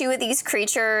like 2 of these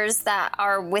creatures that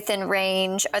are within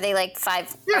range. Are they like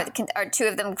 5? Yeah. Are 2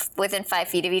 of them within 5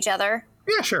 feet of each other?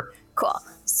 Yeah, sure. Cool.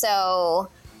 So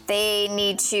they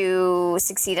need to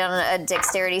succeed on a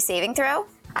dexterity saving throw.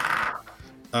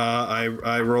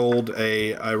 I rolled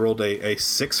a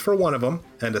 6 for one of them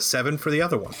and a 7 for the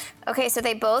other one. Okay, so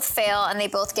they both fail and they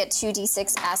both get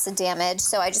 2d6 acid damage.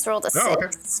 So I just rolled a 6. Oh, okay.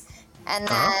 And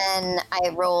then I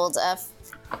rolled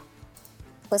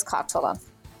was cocked, hold on.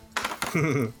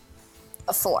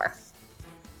 A 4.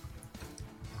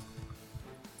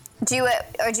 Do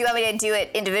it, or do you want me to do it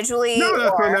individually?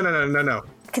 No.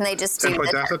 Can they just 10 do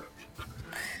points it? acid.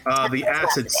 The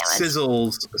acid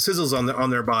sizzles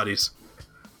on their bodies.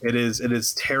 It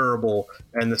is terrible,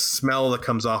 and the smell that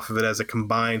comes off of it as it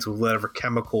combines with whatever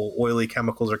oily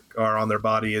chemicals are on their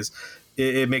body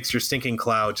it makes your stinking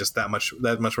cloud just that much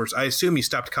worse. I assume you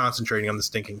stopped concentrating on the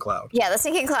stinking cloud. Yeah, the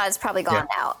stinking cloud's probably gone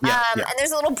out. Yeah. And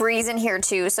there's a little breeze in here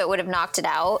too, so it would have knocked it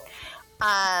out.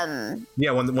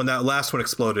 Yeah, when that last one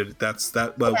exploded, that was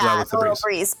the little breeze.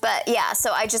 breeze. But yeah,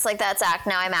 so I just like that, Zach.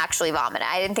 Now I'm actually vomiting.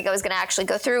 I didn't think I was going to actually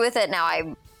go through with it. Now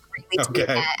I'm really doing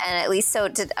it. And at least are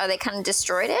they kind of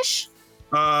destroyed-ish?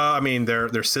 I mean,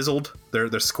 they're sizzled.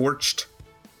 They're scorched.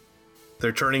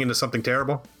 They're turning into something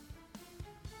terrible.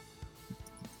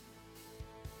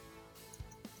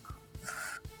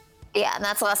 Yeah, and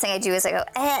that's the last thing I do is I go,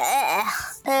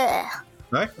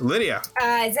 Right, Lydia.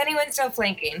 Is anyone still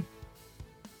flanking?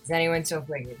 No,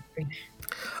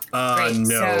 Great,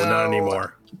 not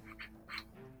anymore.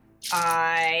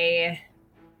 I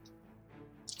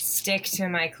stick to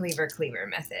my cleaver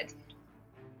method.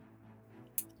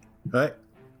 Right.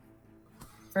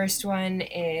 First one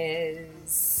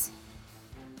is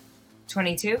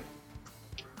 22.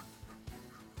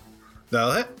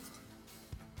 That'll hit.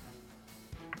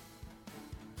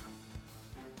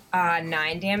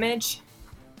 9 damage.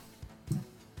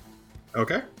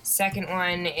 Okay. Second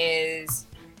one is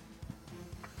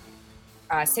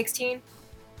 16.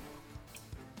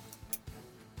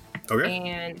 Okay.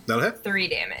 And That'll hit. 3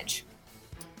 damage.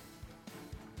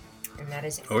 And that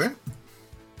is it. Okay.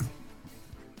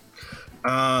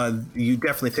 You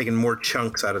definitely taken more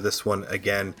chunks out of this one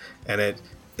again, and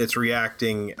it's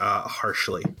reacting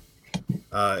harshly.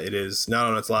 It is not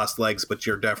on its last legs, but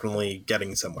you're definitely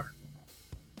getting somewhere.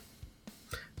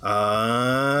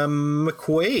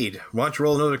 McQuaid, why don't you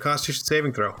roll another Constitution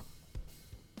saving throw?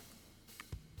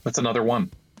 That's another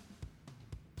one.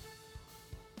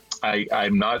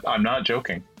 I'm not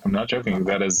joking. I'm not joking.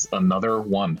 That is another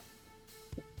one.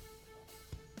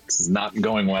 This is not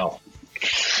going well.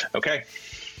 Okay.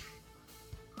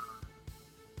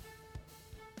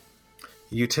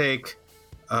 You take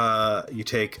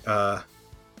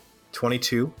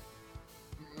 22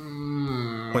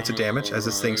 points of damage as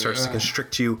this thing starts to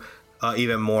constrict you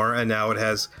even more, and now it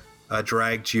has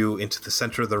dragged you into the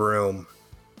center of the room,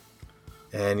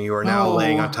 and you are now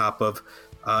laying on top of.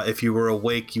 If you were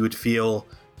awake, you would feel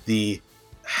the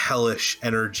hellish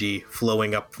energy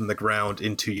flowing up from the ground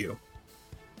into you.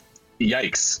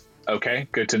 Yikes. Okay,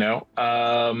 good to know.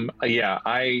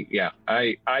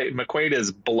 McQuaid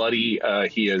is bloody.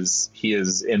 He is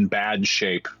in bad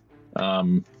shape.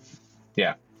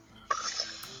 Yeah.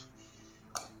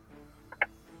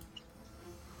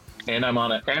 And I'm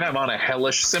on a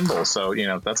hellish symbol, so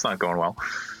that's not going well.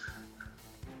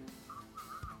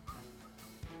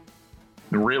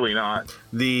 Really not.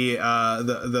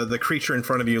 The creature in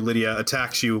front of you, Lydia,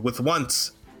 attacks you with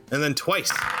once and then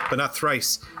twice, but not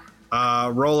thrice.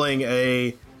 Rolling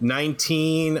a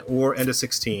 19 and a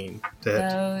 16 to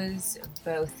hit. Those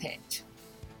both hit.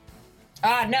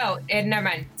 No, never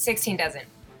mind. 16 doesn't.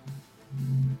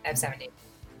 I have 17.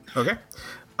 Okay.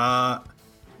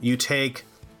 You take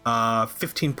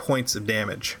 15 points of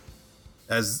damage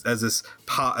as this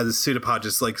pseudopod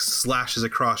just like slashes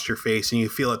across your face, and you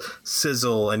feel it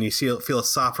sizzle, and you feel a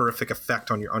soporific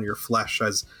effect on your flesh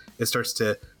as it starts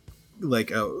to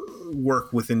like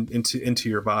work into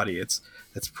your body. It's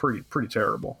pretty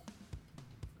terrible.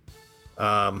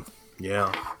 Yeah,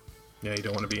 you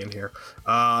don't want to be in here.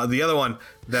 The other one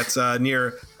that's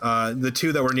near the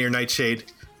two that were near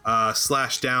Nightshade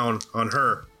slashed down on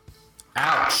her.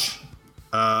 Ouch.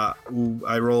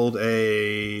 I rolled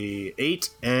a 8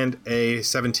 and a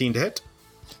 17 to hit.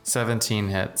 17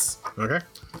 hits. Okay.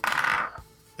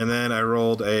 And then I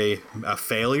rolled a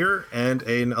failure and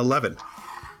an 11.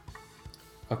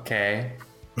 Okay.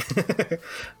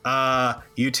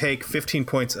 You take 15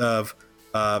 points of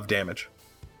damage.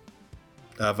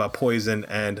 Of poison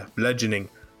and bludgeoning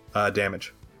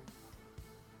damage.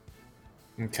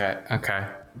 Okay.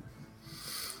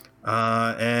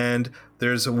 And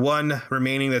there's one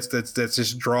remaining that's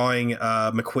just drawing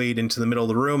McQuaid into the middle of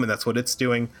the room, and that's what it's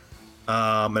doing.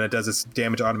 And it does its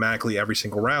damage automatically every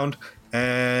single round.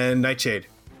 And Nightshade.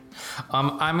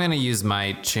 I'm going to use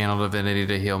my channel divinity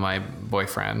to heal my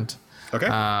boyfriend. Okay.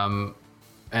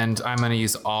 And I'm going to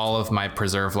use all of my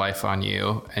preserve life on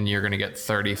you, and you're going to get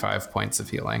 35 points of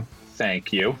healing.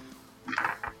 Thank you.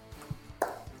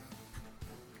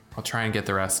 I'll try and get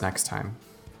the rest next time.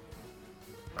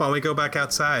 Why don't we go back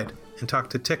outside and talk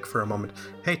to Tick for a moment?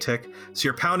 Hey, Tick. So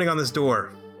you're pounding on this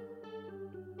door.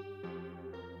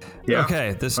 Yeah.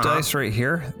 Okay, this dice right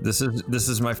here. This is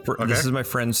my this is my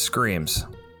friend's screams.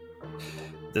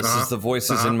 This is the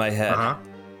voices in my head. I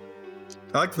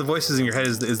like the voices in your head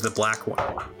is the black one.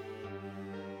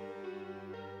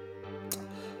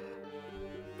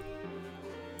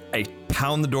 I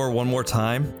pound the door one more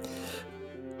time,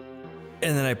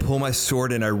 and then I pull my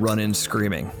sword and I run in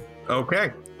screaming.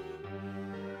 Okay.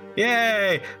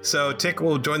 Yay! So Tick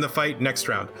will join the fight next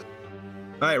round.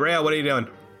 All right, Rhea, what are you doing?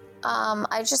 I'm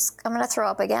gonna throw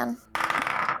up again.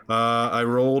 I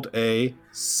rolled a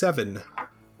 7.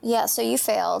 Yeah, so you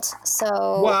failed.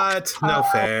 So What? No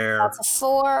fair. That's a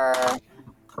 4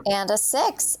 and a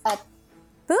 6.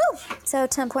 Boom! So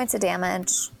 10 points of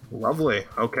damage. Lovely.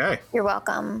 Okay. You're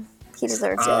welcome. He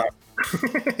deserves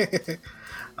it.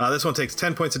 This one takes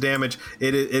 10 points of damage.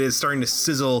 It is starting to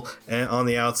sizzle on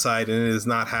the outside, and it is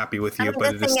not happy with you.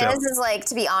 But the thing is like,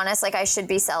 to be honest, like I should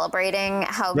be celebrating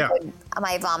how good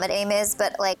my vomit aim is,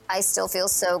 but like I still feel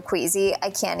so queasy.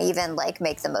 I can't even like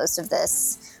make the most of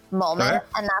this moment, Okay.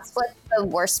 and that's what the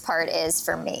worst part is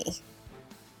for me.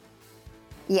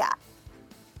 Yeah.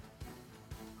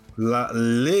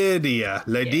 Lydia.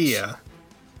 What would you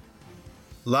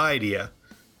like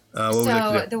So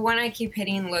to do? the one I keep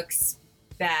hitting looks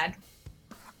bad.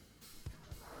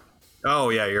 Oh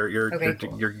yeah, you're Okay,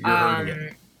 cool. you're hurting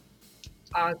it.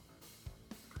 I'll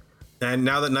And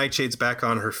now that Nightshade's back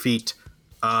on her feet,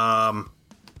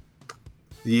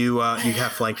 you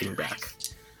have flanking back.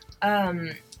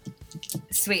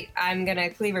 Sweet. I'm gonna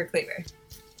cleaver.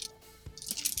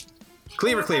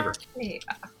 Cleaver. Wait,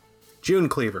 June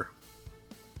Cleaver.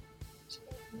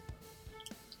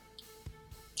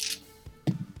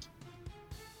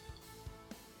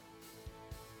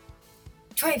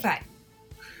 $25.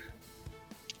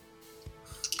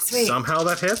 Sweet. Somehow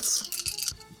that hits.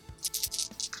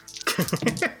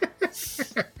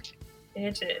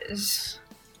 It is.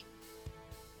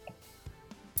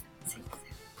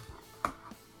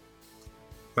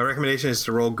 My recommendation is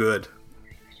to roll good.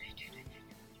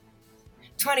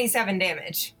 27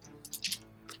 damage.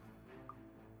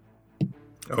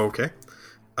 Okay.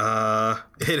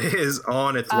 It is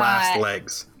on its last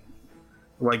legs.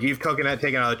 Like you've taken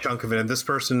out a chunk of it, and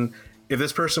if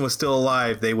this person was still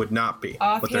alive, they would not be.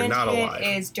 But they're not alive.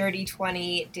 It is dirty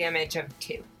 20 damage of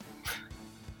 2.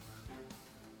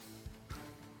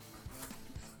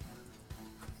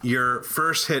 Your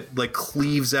first hit like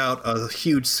cleaves out a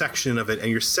huge section of it, and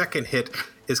your second hit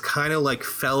is kind of like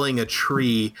felling a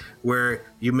tree, where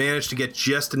you manage to get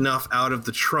just enough out of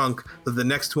the trunk that the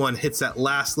next one hits that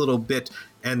last little bit,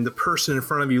 and the person in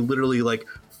front of you literally like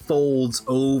folds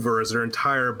over as their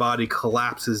entire body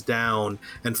collapses down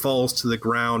and falls to the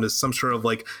ground as some sort of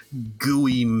like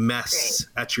gooey mess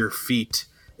at your feet.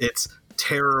 It's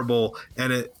terrible,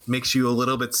 and it makes you a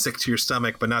little bit sick to your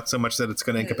stomach, but not so much that it's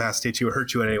going to incapacitate you or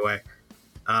hurt you in any way.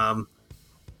 But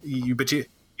you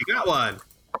got one.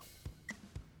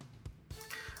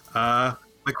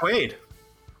 McQuaid,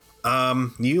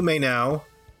 you may now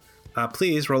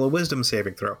please roll a wisdom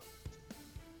saving throw.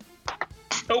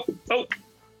 Oh,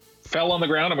 fell on the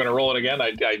ground. I'm going to roll it again.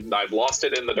 I've lost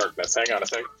it in the darkness. Hang on a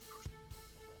second.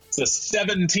 It's a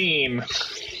 17.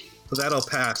 So that'll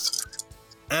pass.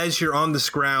 As you're on this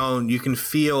ground, you can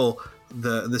feel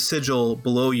the sigil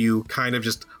below you kind of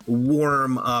just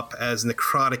warm up as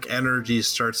necrotic energy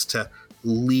starts to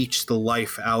leech the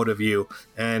life out of you.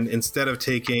 And instead of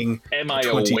taking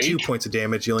 22 points of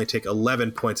damage, you only take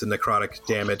 11 points of necrotic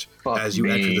damage as you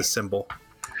enter the symbol.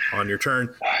 On your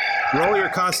turn, roll your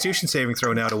Constitution saving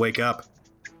throw now to wake up.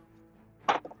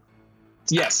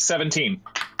 Yes, 17.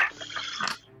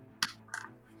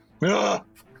 Ugh.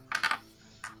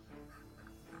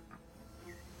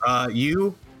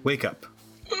 You wake up.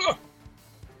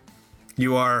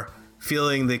 You are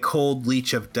feeling the cold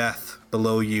leech of death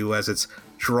below you as it's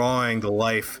drawing the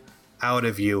life out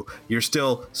of you. You're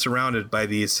still surrounded by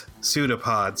these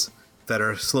pseudopods that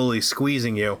are slowly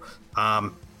squeezing you.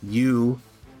 You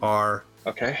are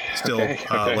still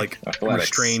like athletics.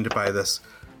 restrained by this.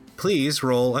 Please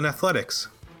roll an athletics.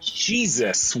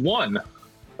 Jesus, 1.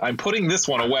 I'm putting this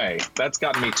one away. That's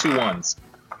gotten me 2 1s.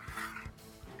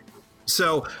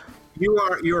 So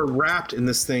you're wrapped in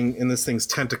this thing's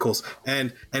tentacles,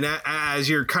 and as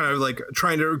you're kind of like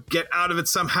trying to get out of it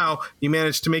somehow, you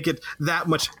manage to make it that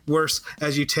much worse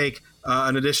as you take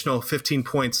an additional 15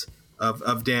 points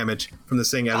of damage from this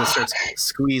thing as it starts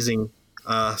squeezing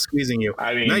you.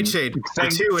 I mean, Nightshade,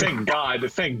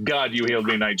 thank God you healed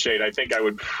me, Nightshade. I think I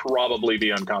would probably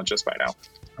be unconscious by now.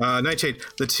 Nightshade,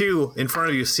 the two in front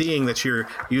of you, seeing that you're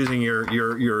using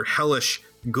your hellish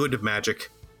good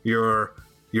magic, your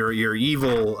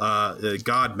evil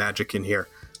god magic in here,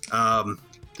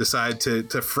 decide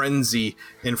to frenzy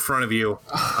in front of you,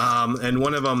 and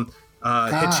one of them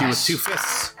hits you with 2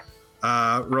 fists,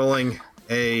 rolling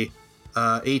a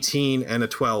 18 and a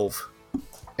 12.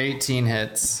 18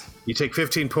 hits. You take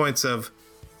 15 points of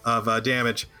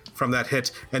damage from that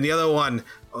hit, and the other one,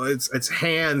 its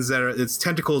hands its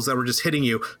tentacles that were just hitting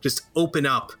you just open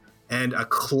up, and a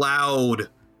cloud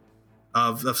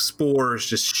of spores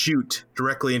just shoot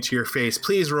directly into your face.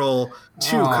 Please roll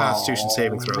 2 Constitution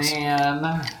saving throws.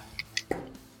 Man.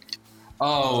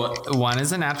 One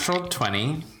is a natural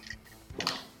 20.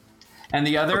 And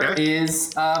the other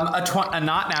is a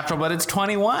not natural, but it's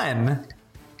 21.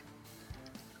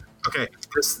 Okay,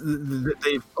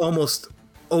 they almost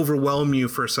overwhelm you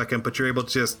for a second, but you're able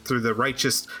to just, through the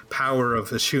righteous power of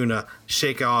Ashuna,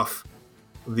 shake off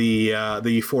the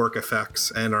euphoric effects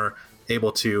and are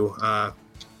able to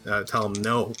tell them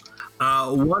no.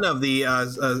 One of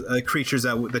the creatures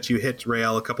that you hit,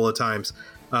 Rael, a couple of times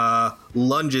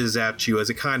lunges at you as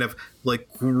it kind of like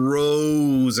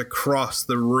grows across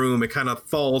the room. It kind of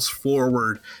falls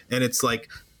forward, and it's like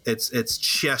its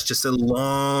chest just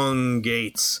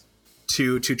elongates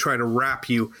to try to wrap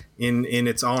you in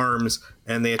its arms,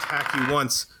 and they attack you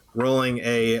once, rolling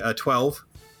a 12,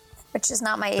 which is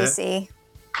not my AC.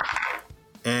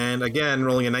 And again,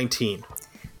 rolling a 19.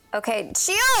 Okay,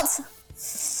 shield!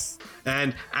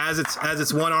 And as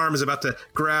its one arm is about to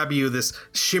grab you, this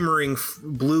shimmering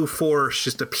blue force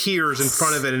just appears in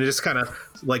front of it, and it just kind of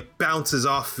like bounces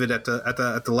off of it at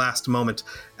the last moment.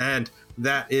 And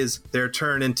that is their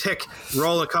turn. And Tick,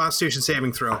 roll a Constitution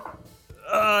saving throw.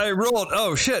 I rolled.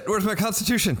 Oh shit! Where's my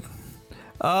Constitution?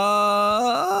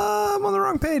 I'm on the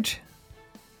wrong page.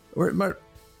 Where my?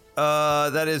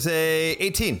 That is a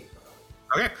 18.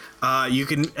 Okay. You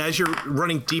can, as you're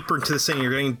running deeper into this thing,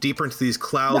 you're getting deeper into these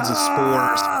clouds of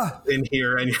spores in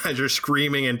here, and as you're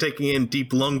screaming and taking in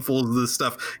deep lungfuls of this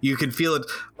stuff, you can feel it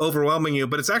overwhelming you,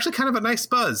 but it's actually kind of a nice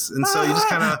buzz, and so you just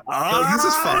kind of, this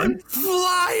is fun.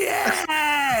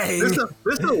 Flying!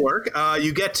 This will work.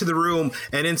 You get to the room,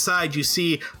 and inside you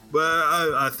see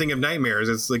a thing of nightmares.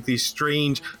 It's like these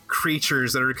strange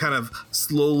creatures that are kind of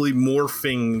slowly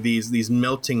morphing these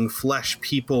melting flesh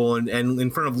people, and in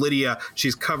front of Lydia,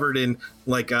 she's covered in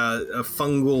like a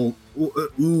fungal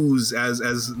ooze as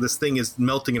this thing is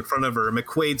melting in front of her.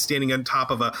 McQuaid standing on top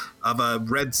of a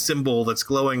red symbol that's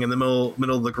glowing in the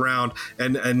middle of the ground,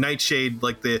 and Nightshade,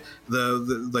 like the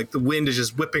wind is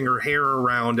just whipping her hair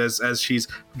around as she's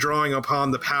drawing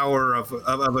upon the power of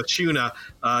Ashuna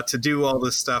to do all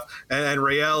this stuff, and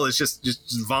Rael is just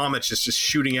vomit just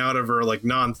shooting out of her like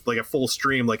a full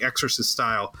stream, like Exorcist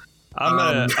style.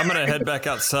 I'm gonna head back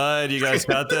outside. You guys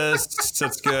got this.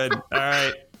 That's good. All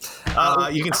right.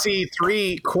 You can see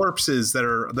 3 corpses that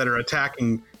are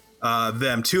attacking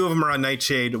them. 2 of them are on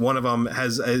Nightshade. One of them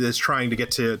is trying to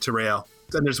get to Rael.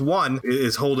 And there's one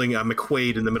is holding a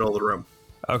McQuaid in the middle of the room.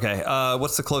 Okay.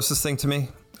 What's the closest thing to me?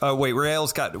 Wait,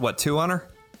 Rael's got what, 2 on her?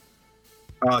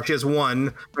 She has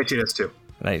 1. Nightshade has 2.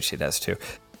 Nightshade has 2.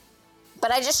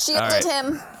 But I just shielded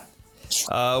him.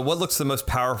 What looks the most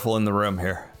powerful in the room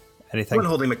here? Anything? One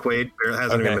holding McQuaid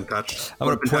hasn't even been touched. I'm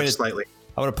going to point slightly.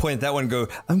 I'm going to point at that one and go,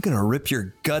 I'm going to rip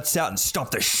your guts out and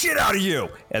stomp the shit out of you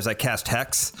as I cast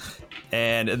Hex.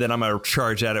 And then I'm going to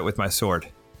charge at it with my sword.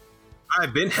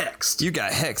 I've been hexed. You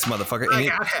got Hex, motherfucker. I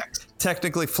got hexed.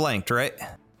 Technically flanked, right?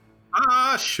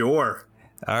 Sure.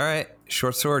 All right.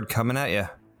 Short sword coming at you.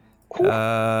 Cool.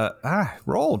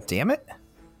 Roll, damn it.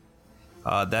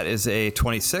 That is a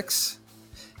 26.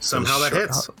 Somehow that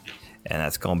hits. And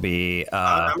that's going to be...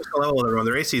 I'm just going to level everyone.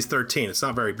 Their AC is 13. It's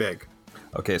not very big.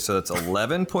 Okay, so that's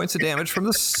 11 points of damage from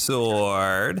the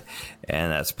sword.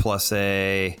 And that's plus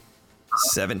a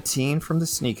 17 from the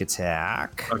sneak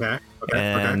attack. Okay.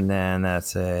 And then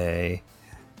that's a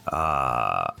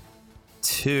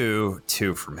 2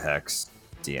 from Hex.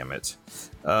 Damn it.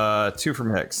 2 from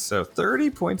Hex. So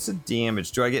 30 points of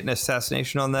damage. Do I get an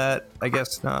assassination on that? I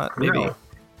guess not. Maybe.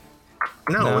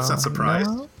 No, it's not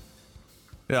surprised. No?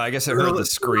 Yeah, I guess I heard the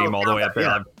scream all the way up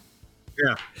there.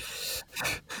 Yeah.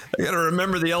 I gotta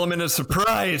remember the element of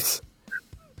surprise.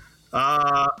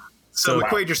 So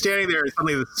McQuaid, you're standing there, and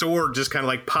suddenly the sword just kind of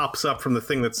like pops up from the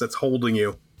thing that's holding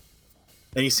you,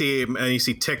 and you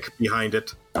see Tick behind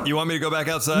it. You want me to go back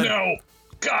outside? No,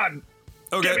 God,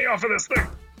 Okay. get me off of this thing.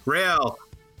 Rael,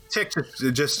 Tick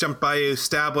just jumped by you,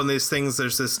 stab one of these things.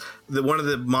 There's one of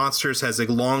the monsters has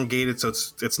elongated, so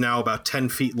it's now about 10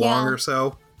 feet long or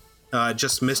so.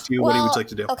 Just missed you. What would you like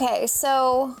to do? Okay,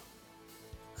 so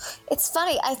it's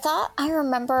funny. I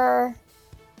remember,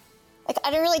 like, I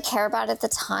didn't really care about it at the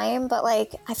time, but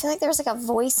like, I feel like there was like a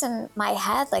voice in my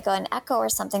head, like an echo or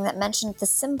something that mentioned the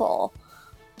symbol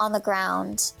on the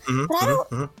ground. But I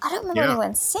don't remember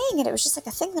anyone saying it. It was just like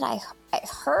a thing that I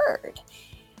heard.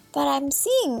 But I'm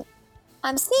seeing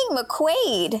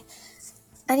McQuaid,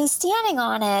 and he's standing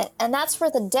on it, and that's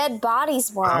where the dead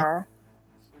bodies were.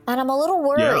 And I'm a little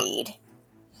worried.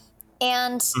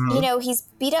 And, you know, he's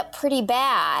beat up pretty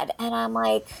bad. And I'm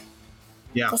like,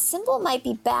 the symbol might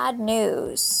be bad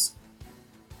news.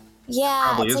 Yeah,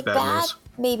 Probably it's is like bad news.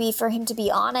 maybe for him to be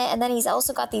on it. And then he's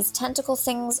also got these tentacle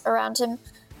things around him.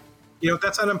 You know,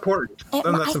 that's unimportant.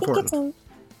 That's important.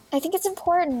 I think it's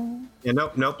important. Yeah,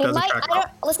 nope, doesn't track at all.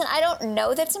 Listen, I don't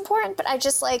know that's important, but I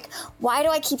just like, why do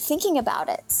I keep thinking about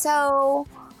it? So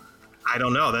I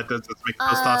don't know. Those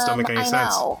thoughts don't make any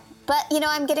sense. Know. But you know,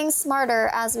 I'm getting smarter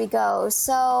as we go.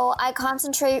 So I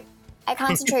concentrate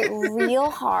real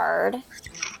hard, and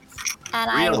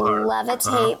I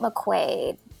levitate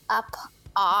McQuaid up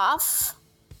off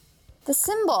the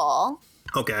symbol.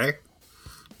 Okay.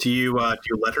 Do you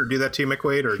let her do that to you,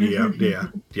 McQuaid, or do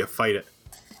you fight it?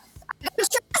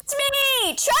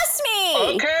 Trust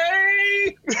me.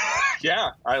 Okay.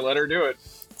 Yeah, I let her do it.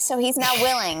 So he's now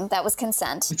willing. That was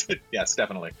consent. Yes,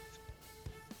 definitely.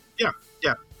 Yeah.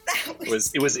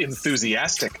 It was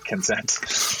enthusiastic consent.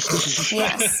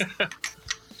 Yes.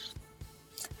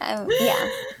 Yeah.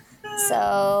 So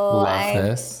Love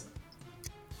this.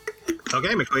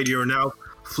 Okay, McQuaid, you are now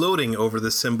floating over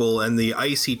the symbol, and the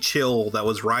icy chill that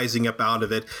was rising up out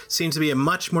of it seems to be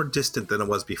much more distant than it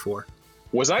was before.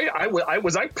 Was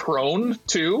I prone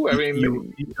too? I mean,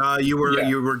 you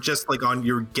were just like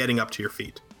you were getting up to your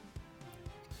feet.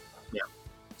 Yeah.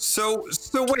 So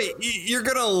wait, you're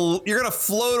gonna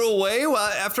float away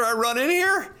after I run in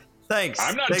here? Thanks.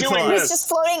 I'm not Thanks doing a lot. this. he's just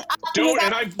floating up.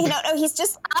 No, he's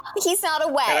just up. He's not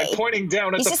away. and I'm pointing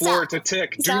down at He's the just floor up. to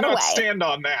Tick. He's Do not not away. stand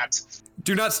on that.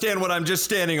 Do not stand what I'm just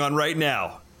standing on right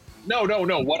now. No.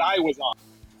 What I was on.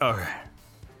 Okay.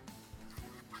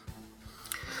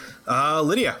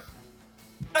 Lydia.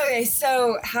 Okay,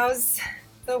 so how's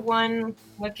the one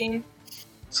looking?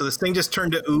 So this thing just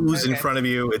turned to ooze in Okay. front of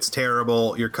you. It's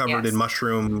terrible. You're covered Yes. in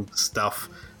mushroom stuff.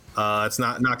 It's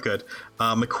not good.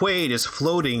 McQuaid is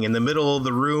floating in the middle of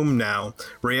the room now.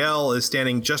 Rael is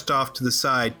standing just off to the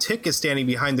side. Tick is standing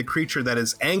behind the creature that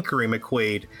is anchoring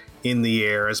McQuaid in the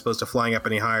air as opposed to flying up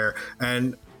any higher.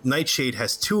 And Nightshade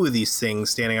has two of these things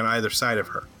standing on either side of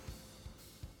her.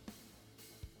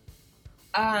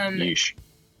 Yeesh.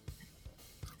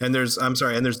 And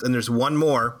there's one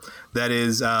more that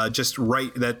is just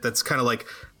right that's kind of like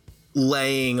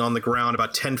laying on the ground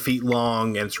about 10 feet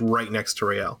long, and it's right next to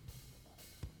Rael.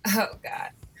 Oh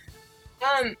God.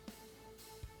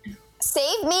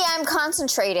 Save me, I'm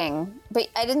concentrating. But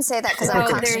I didn't say that because I'm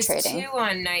So there's concentrating. 2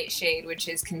 on Nightshade, which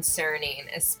is concerning,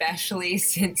 especially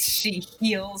since she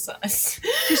heals us.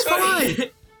 She's fine.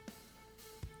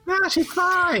 Yeah, she's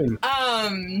fine.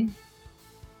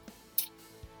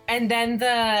 And then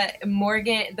the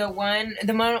one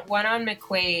on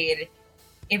McQuaid.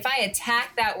 If I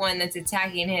attack that one that's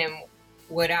attacking him,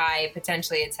 would I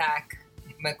potentially attack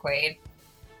McQuaid?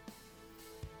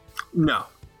 No,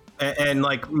 and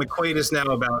like McQuaid is now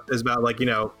about like, you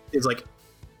know, is like,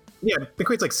 yeah,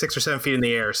 McQuaid's like 6 or 7 feet in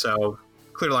the air, so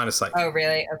clear line of sight. Oh,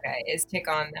 really? Okay. Is Tick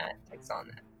on that? Tick's on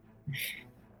that.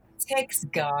 Tick's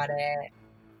got it.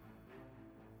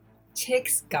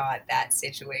 Tick's got that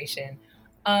situation.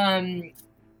 I'm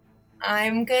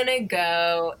gonna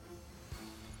go,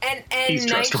 and He's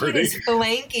Nightshade trustworthy. is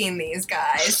flanking these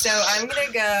guys, so I'm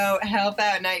gonna go help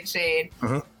out Nightshade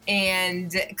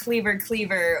and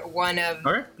Cleaver one of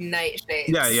Okay. Nightshade's.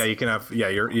 Yeah, you can have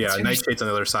Nightshade's on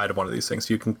the other side of one of these things.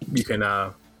 You can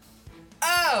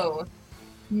Oh,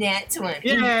 net 20.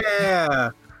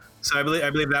 yeah. So I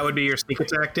believe that would be your sneak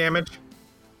attack damage.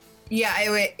 Yeah,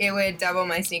 it would double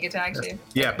my sneak attack too.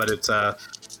 Yeah, but it's all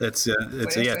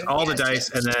the dice,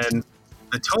 and then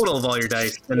the total of all your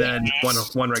dice, and then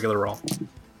one regular roll.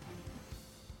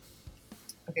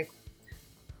 Okay.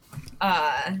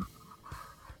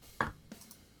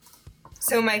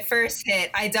 So my first hit,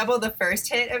 I double the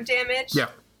first hit of damage? Yeah.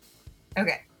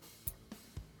 Okay.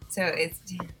 So it's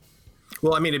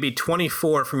Well, I mean, it'd be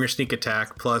 24 from your sneak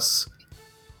attack plus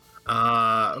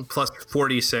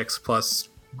 46 plus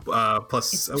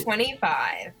it's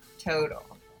 25 total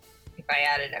if I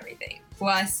added everything.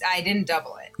 Plus, I didn't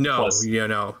double it. no, Plus-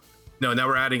 no. Now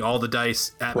we're adding all the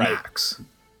dice at Right. max.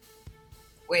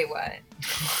 Wait, what?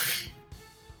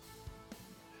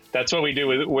 That's what we do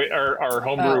with our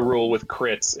homebrew rule with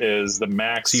crits is the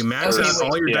max. So you max Okay, out wait.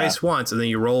 all your Yeah. dice once, and then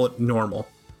you roll it normal.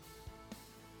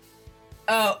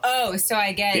 Oh, so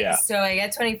I get Yeah.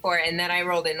 24 and then I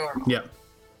rolled it normal. Yeah.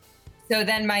 So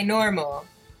then my normal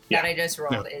that Yeah. I just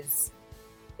rolled is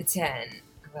a 10,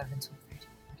 11, 12,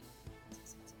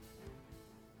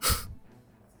 13,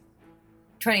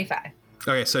 25.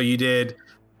 Okay, so you did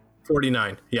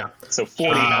 49. Yeah. So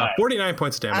 49. 49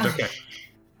 points of damage. Okay.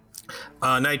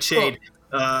 Nightshade.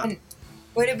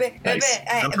 Wait a bit. Nice.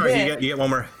 I'm sorry. You get one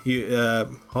more.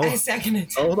 I second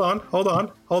it. Hold on.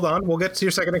 We'll get to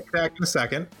your second attack in a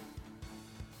second.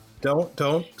 Don't.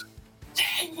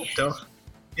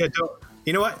 Yeah, don't.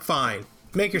 You know what? Fine.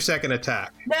 Make your second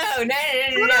attack. No. Is No,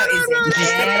 it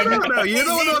dead? no. You're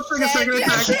the one who wants to take a second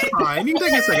attack. It's fine. You can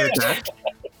take a second attack.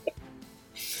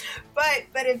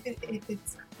 But if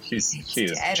it's She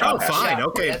is. dead, Oh, I'll fine. shot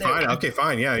Okay, the other fine. one. Okay,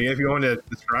 fine. Yeah, if you want to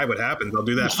describe what happens, I'll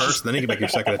do that first, and then you can make your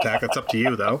second attack. That's up to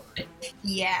you, though.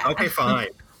 Yeah. Okay, fine.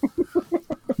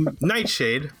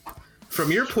 Nightshade,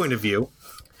 from your point of view,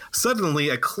 suddenly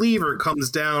a cleaver comes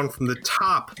down from the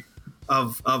top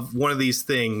of one of these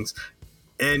things,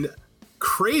 and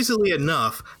crazily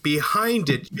enough, behind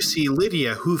it, you see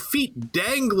Lydia, who feet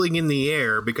dangling in the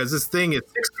air because this thing is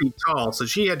 6 feet tall, so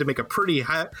she had to make a pretty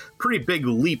big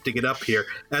leap to get up here.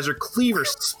 As her cleaver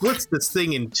splits this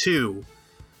thing in two,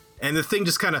 and the thing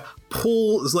just kind of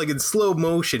pulls, like in slow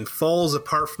motion, falls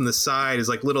apart from the side as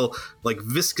like little, like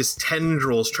viscous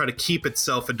tendrils try to keep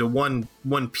itself into one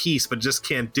piece, but just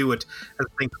can't do it as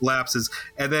the thing collapses.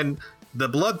 And then the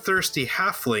bloodthirsty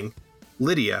halfling,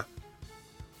 Lydia,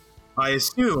 I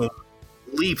assume,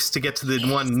 leaps to get to the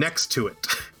one next to it.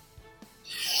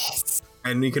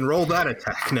 And you can roll that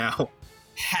attack now.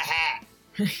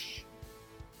 That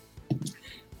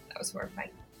was horrifying.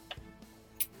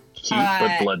 Cute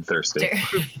but bloodthirsty.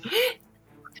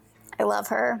 I love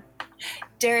her.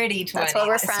 Dirty 20. That's why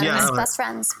we're friends. Yeah. Best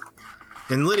friends.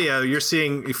 And Lydia, you're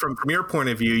seeing from your point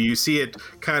of view, you see it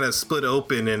kind of split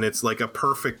open, and it's like a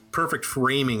perfect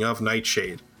framing of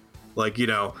Nightshade. Like, you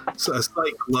know, a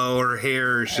slight glow. Her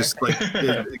hair is just like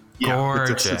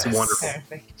it's wonderful.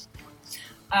 Perfect.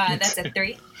 That's a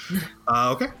 3.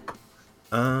 Okay.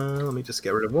 Let me just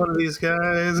get rid of one of these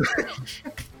guys.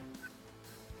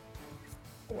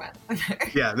 Wow.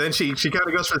 Yeah. Then she kind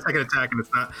of goes for the second attack, and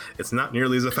it's not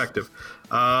nearly as effective.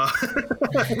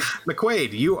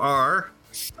 McQuaid, you are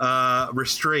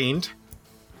restrained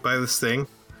by this thing.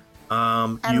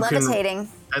 And levitating.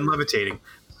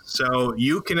 So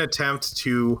you can attempt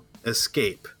to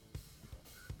escape,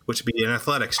 which would be an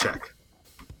athletics check.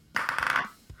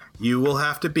 You will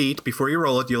have to beat, before you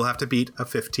roll it, you'll have to beat a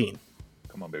 15.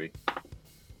 Come on, baby.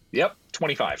 Yep,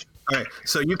 25. All right,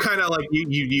 so you kind of like,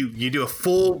 you do a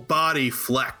full body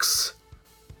flex.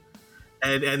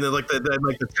 And then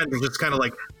the tendrils just kind of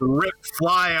like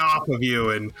fly off of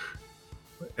you, and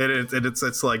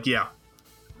it's like, yeah.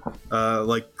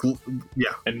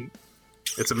 And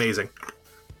it's amazing.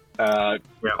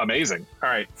 amazing. All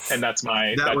right, and that's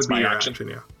my your action.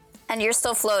 yeah. And you're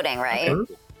still floating, right?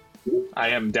 I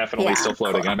am definitely Yeah, still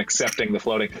floating. cool. I'm accepting the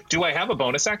floating. Do I have a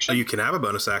bonus action? You can have a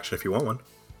bonus action if you want one.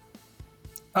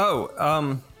 Oh,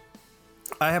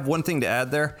 I have one thing to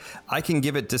add there. I can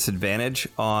give it disadvantage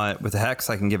with the hex.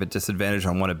 I can give it disadvantage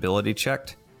on one ability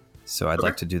checked. So I'd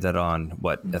like to do that on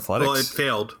athletics. Well, it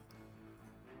failed.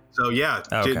 So yeah,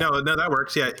 Okay. no, that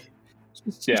works. Yeah,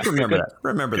 Yeah. Just remember that.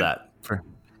 Remember that for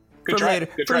try. later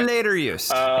Good try. later use.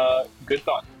 Good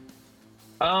thought.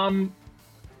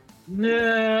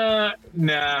 Nah,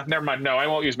 never mind. No, I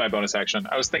won't use my bonus action.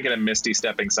 I was thinking of Misty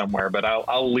stepping somewhere, but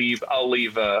I'll leave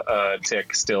a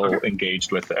tick still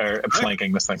engaged with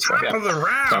flanking this thing. So, top of yeah. the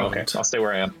round. Oh, okay, I'll stay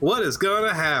where I am. What is going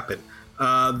to happen?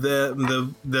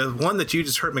 The one that you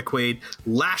just hurt, McQuaid,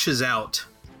 lashes out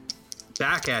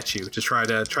back at you to try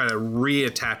to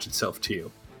reattach itself to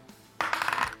you.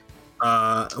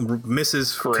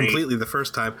 Misses Great. completely the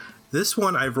first time. This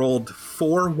one, I rolled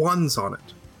 4 1s on it.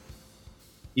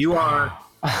 You are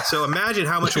so imagine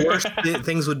how much worse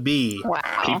things would be Wow.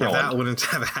 if that wouldn't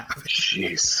have happened.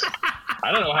 Jeez.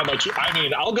 I don't know how much. I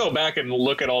mean, I'll go back and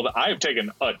look at all the. I've taken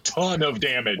a ton of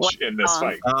damage in this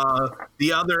fight.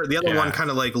 The other Yeah. one kind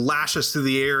of like lashes through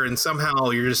the air, and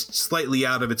somehow you're just slightly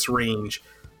out of its range.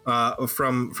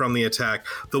 from the attack.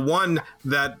 The one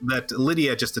that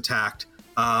Lydia just attacked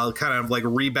kind of like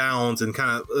rebounds and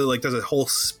kind of like does a whole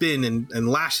spin and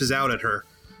lashes out at her.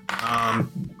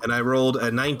 And I rolled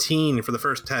a 19 for the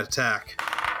first attack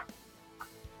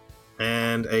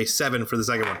and a 7 for the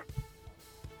second one.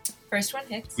 First one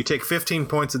hits. You take 15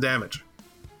 points of damage.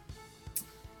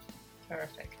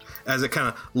 Perfect. As it kind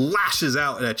of lashes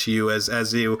out at you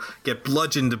as you get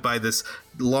bludgeoned by this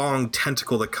long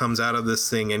tentacle that comes out of this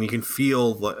thing, and you can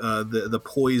feel the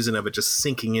poison of it just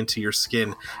sinking into your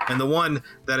skin. And the one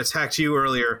that attacked you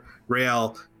earlier,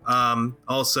 Rael,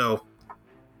 also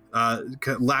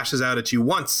lashes out at you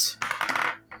once,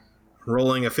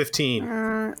 rolling a 15.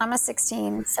 I'm a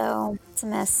 16, so it's a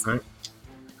miss. All right.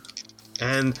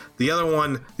 And the other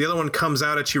one comes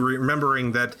out at you,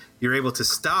 remembering that you're able to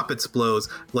stop its blows.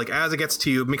 Like, as it gets to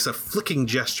you, it makes a flicking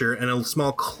gesture, and a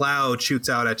small cloud shoots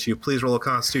out at you. Please roll a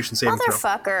Constitution saving throw.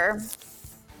 Motherfucker.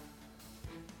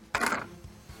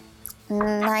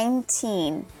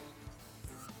 19.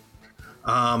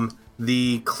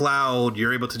 The cloud,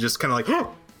 you're able to just kind of like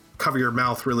cover your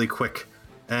mouth really quick,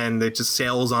 and it just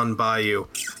sails on by you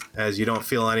as you don't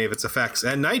feel any of its effects.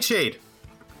 And Nightshade.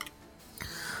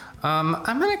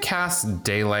 I'm going to cast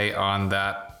Daylight on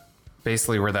that,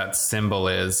 basically where that symbol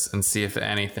is, and see if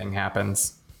anything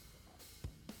happens.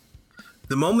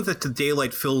 The moment that the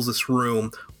daylight fills this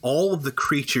room, all of the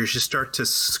creatures just start to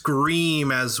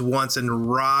scream as once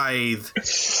and writhe.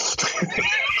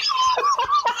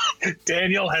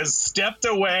 Daniel has stepped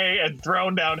away and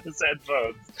thrown down his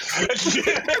headphones.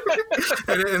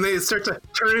 and they start to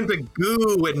turn into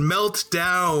goo and melt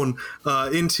down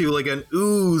into like an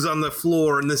ooze on the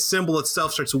floor, and the symbol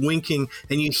itself starts winking,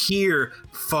 and you hear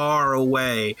far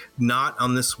away, not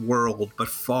on this world, but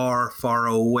far, far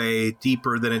away,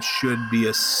 deeper than it should be,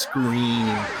 a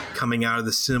scream coming out of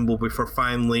the symbol before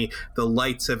finally the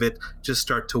lights of it just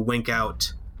start to wink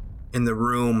out, and the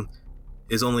room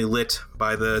is only lit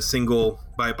by the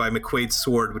by McQuaid's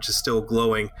sword, which is still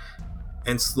glowing.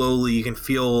 And slowly you can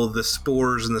feel the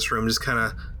spores in this room just kind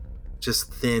of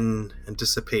just thin and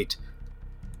dissipate.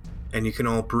 And you can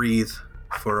all breathe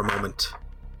for a moment.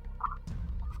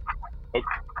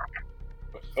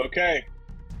 Okay.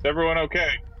 Is everyone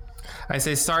okay? I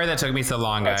say sorry that took me so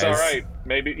long, guys. That's all right.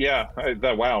 Maybe, yeah.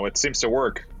 Wow, it seems to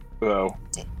work, though.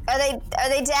 Are they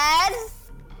dead?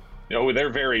 Oh, they're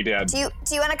very dead. Do you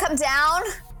want to come down?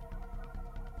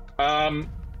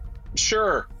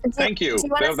 Sure. Thank you.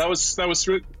 That was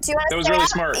really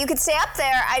smart. You could stay up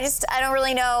there. I don't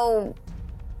really know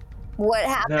what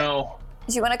happened. No.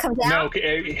 Do you want to come down? No,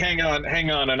 hang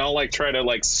on, and I'll try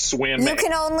to swim. You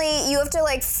have to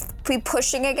be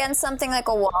pushing against something like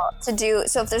a wall to do.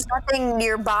 So if there's nothing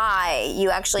nearby, you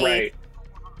actually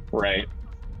Right.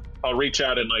 I'll reach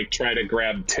out and try to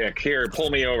grab Tick. Here, pull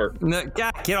me over. No,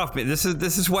 get off me. This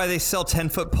is why they sell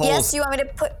 10-foot poles. Yes, do you want me to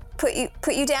put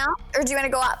you down, or do you want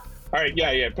to go up? All right,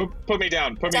 yeah. Put me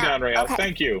down. Put me down, Rael. Okay.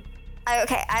 Thank you.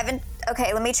 Okay, I haven't.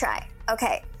 Okay, let me try.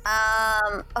 Okay.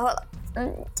 Hold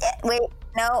on. Wait.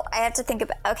 No, I have to think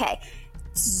about. Okay.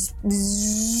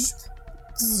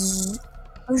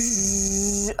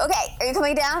 Okay, are you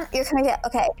coming down? You're coming down.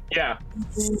 Okay. Yeah.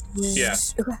 Yeah.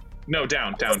 No,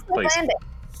 down, please.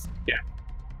 Yeah.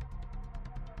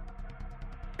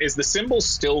 Is the symbol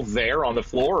still there on the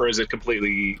floor, or is it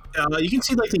completely... You can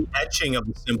see the etching of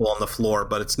the symbol on the floor,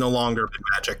 but it's no longer been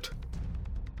magicked.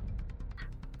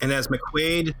 And as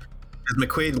McQuaid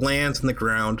lands on the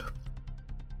ground,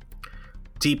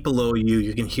 deep below you,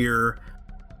 you can hear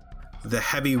the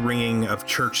heavy ringing of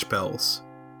church bells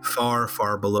far,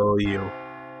 far below you.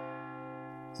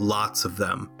 Lots of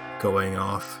them going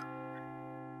off.